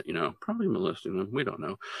grown attached? Probably molesting them. We don't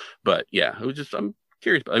know. But yeah, it was just, I'm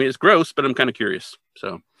curious. I mean, it's gross, but I'm kind of curious.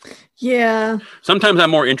 So yeah, sometimes I'm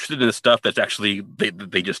more interested in the stuff that's actually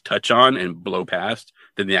they just touch on and blow past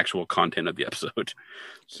than the actual content of the episode.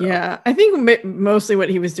 So, yeah, I think mostly what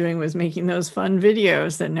he was doing was making those fun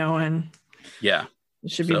videos that no one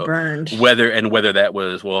should be burned. Whether that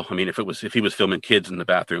was, well, I mean, if he was filming kids in the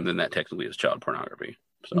bathroom, then that technically is child pornography.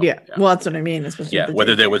 So, well, that's what I mean.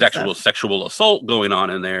 Whether there was actual sexual assault going on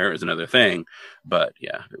in there is another thing. But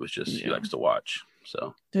yeah, it was just he likes to watch.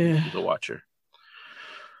 So he's a watcher.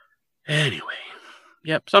 Anyway,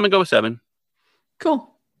 so I'm gonna go with 7. Cool.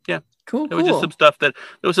 Yeah, cool. There was just some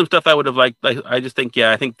stuff I would have liked. I just think,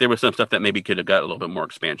 I think there was some stuff that maybe could have got a little bit more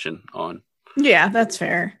expansion on. Yeah, that's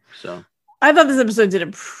fair. So I thought this episode did a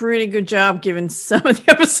pretty good job given some of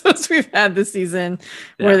the episodes we've had this season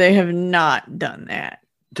where they have not done that.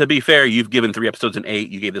 To be fair, you've given 3 episodes an 8.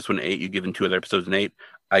 You gave this one an 8. You've given 2 other episodes an 8.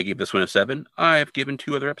 I gave this one a 7. I've given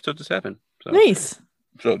 2 other episodes a 7. So. Nice.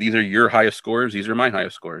 So these are your highest scores. These are my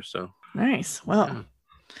highest scores. So nice. Well,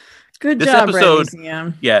 good this job, episode, Red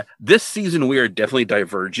Museum. Yeah, this season we are definitely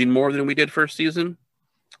diverging more than we did first season.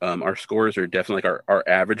 Our scores are definitely like our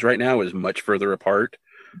average right now is much further apart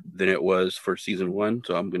than it was for season 1.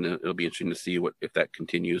 So it'll be interesting to see if that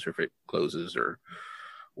continues or if it closes or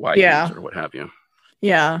widens or what have you.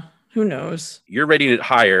 Yeah, who knows? You're rating it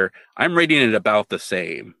higher. I'm rating it about the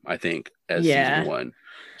same, I think, as season 1.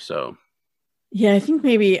 So yeah, I think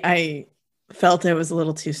maybe I felt it was a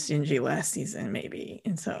little too stingy last season, maybe.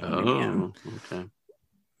 And so okay.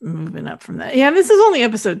 Moving up from that. Yeah, this is only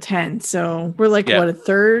episode 10, so we're like what, a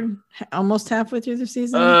third, almost halfway through the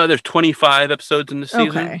season? There's 25 episodes in the season.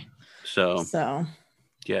 Okay. So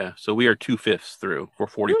yeah, so we are 2/5 through. We're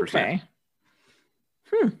 40%. Okay.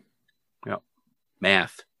 Yep.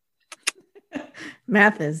 Math.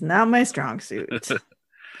 Math is not my strong suit.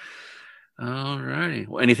 All righty.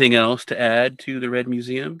 Well, anything else to add to the Red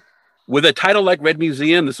Museum? With a title like Red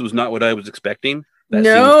Museum, this was not what I was expecting. That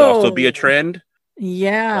seems to also be a trend.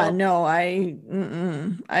 Yeah, no, I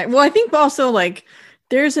think also like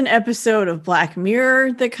there's an episode of Black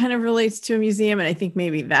Mirror that kind of relates to a museum, and I think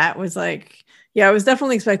maybe that was like, I was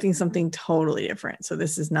definitely expecting something totally different. So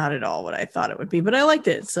this is not at all what I thought it would be, but I liked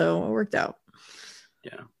it, so it worked out.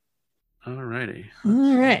 Yeah. All righty.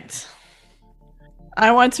 All right.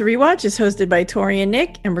 I Want to Rewatch is hosted by Tori and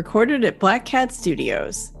Nick and recorded at Black Cat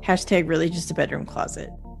Studios. # really just a bedroom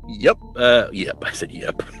closet. Yep. Yep. I said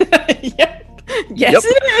yep. Yep. Yes,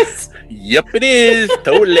 it is. Yep, it is.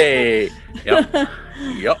 Totally.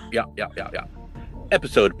 Yep.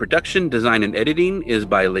 Episode production, design, and editing is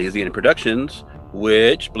by Lazy Ann Productions,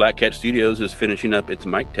 which Black Cat Studios is finishing up its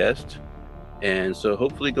mic test. And so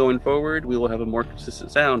hopefully going forward, we will have a more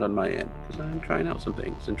consistent sound on my end because I'm trying out some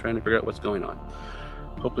things and trying to figure out what's going on.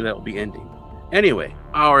 Hopefully that will be ending. Anyway,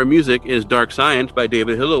 our music is Dark Science by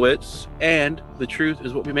David Hilowitz, and The Truth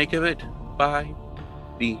is What We Make of It by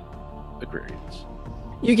The Agrarians.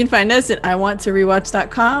 You can find us at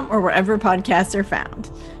iwanttorewatch.com or wherever podcasts are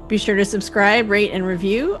found. Be sure to subscribe, rate, and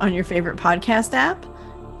review on your favorite podcast app.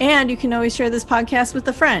 And you can always share this podcast with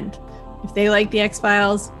a friend. If they like the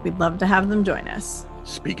X-Files, we'd love to have them join us.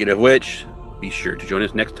 Speaking of which, be sure to join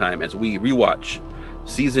us next time as we rewatch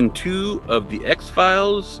Season 2 of The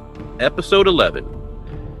X-Files, Episode 11,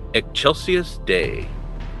 Excelsius Day.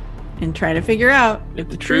 And try to figure out if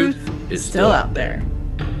the truth is still out there.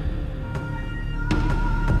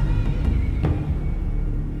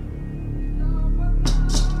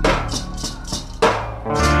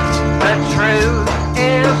 The truth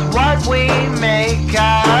is what we make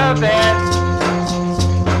of it.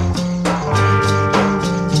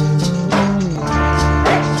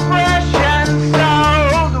 Expressions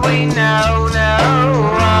told, we know no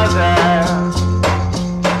other.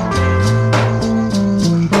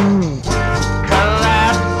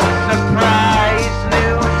 Collapse, surprise,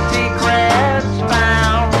 new secrets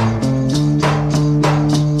found.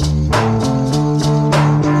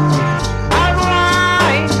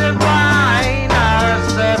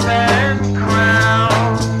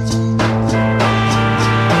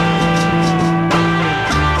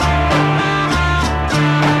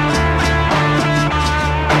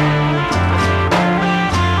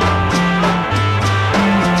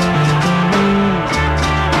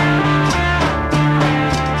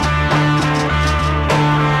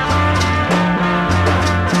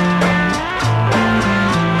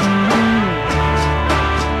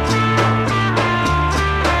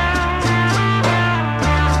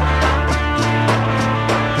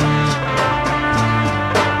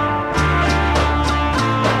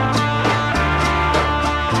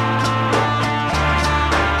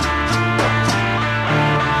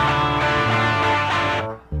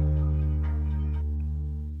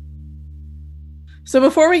 So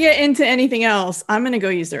before we get into anything else, I'm going to go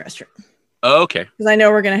use the restroom. Okay. Because I know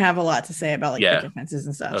we're going to have a lot to say about picket fences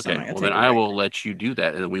and stuff. Okay. So well, then I will let you do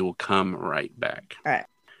that, and then we will come right back. All right.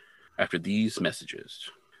 After these messages.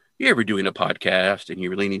 You ever doing a podcast and you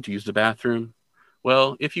really need to use the bathroom?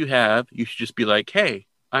 Well, if you have, you should just be like, hey,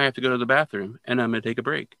 I have to go to the bathroom and I'm going to take a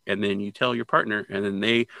break. And then you tell your partner, and then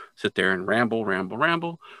they sit there and ramble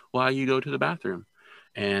while you go to the bathroom.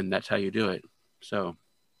 And that's how you do it. So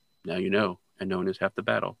now you know, and knowing is half the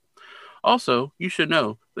battle. Also, you should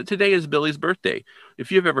know that today is Billy's birthday.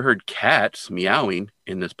 If you've ever heard cats meowing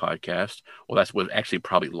in this podcast, well, that's what actually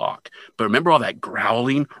probably Locke. But remember all that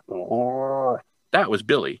growling? That was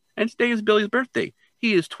Billy. And today is Billy's birthday.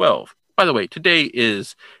 He is 12. By the way, today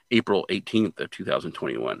is April 18th of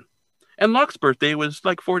 2021. And Locke's birthday was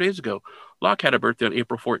like 4 days ago. Locke had a birthday on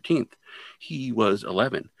April 14th. He was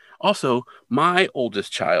 11. Also, my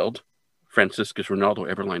oldest child, Franciscus Ronaldo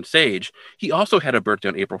Everline Sage, he also had a birthday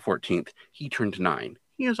on April 14th. He turned 9.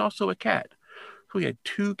 He is also a cat. So we had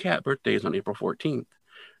 2 cat birthdays on April 14th.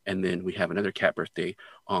 And then we have another cat birthday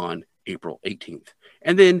on April 18th.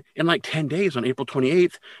 And then in like 10 days on April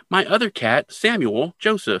 28th, my other cat, Samuel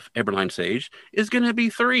Joseph Eberline Sage, is going to be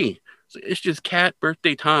 3. So it's just cat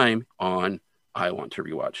birthday time on I Want to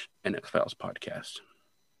Rewatch an X-Files podcast.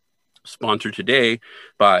 Sponsored today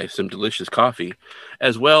by some delicious coffee,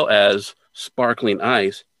 as well as sparkling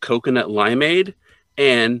ice, coconut limeade,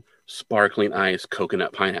 and sparkling ice,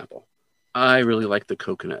 coconut pineapple. I really like the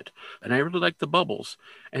coconut, and I really like the bubbles,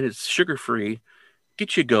 and it's sugar-free.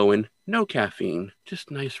 Get you going, no caffeine, just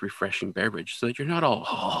nice, refreshing beverage so that you're not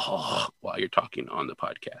all while you're talking on the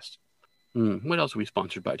podcast. What else are we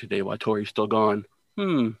sponsored by today while Tori's still gone?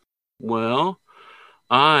 Well,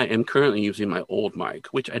 I am currently using my old mic,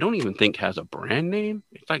 which I don't even think has a brand name.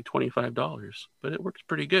 It's like $25, but it works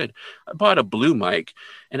pretty good. I bought a blue mic,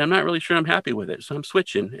 and I'm not really sure I'm happy with it, so I'm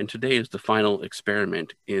switching, and today is the final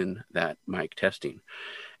experiment in that mic testing.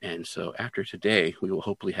 And so after today, we will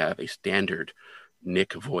hopefully have a standard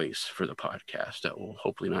Nick voice for the podcast that will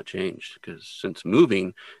hopefully not change, because since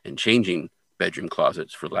moving and changing bedroom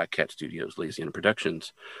closets for Black Cat Studios, Lazy Anna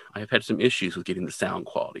Productions, I have had some issues with getting the sound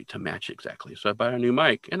quality to match exactly. So I bought a new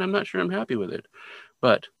mic, and I'm not sure I'm happy with it,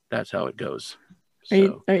 but that's how it goes.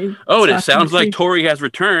 So. And it sounds like Tori has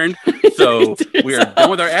returned. So we are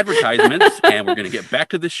done with our advertisements, and we're going to get back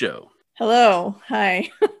to the show. Hello.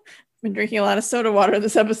 Hi. Been drinking a lot of soda water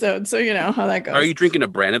this episode, so you know how that goes. Are you drinking a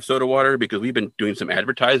brand of soda water? Because we've been doing some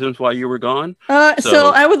advertisements while you were gone. So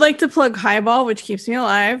I would like to plug Highball, which keeps me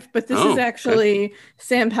alive, but this is actually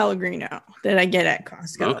San Pellegrino that I get at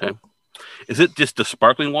Costco. Okay. Is it just the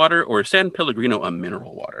sparkling water, or is San Pellegrino a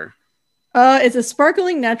mineral water? It's a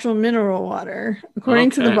sparkling natural mineral water, according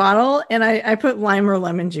to the bottle, and I put lime or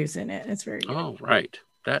lemon juice in it. It's very good. Oh, right.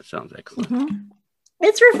 That sounds excellent. Mm-hmm.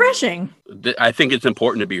 It's refreshing. I think it's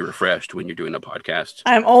important to be refreshed when you're doing a podcast.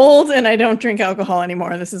 I'm old and I don't drink alcohol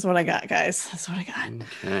anymore. This is what I got, guys. That's what I got.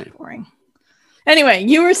 Okay. Boring. Anyway,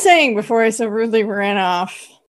 you were saying before I so rudely ran off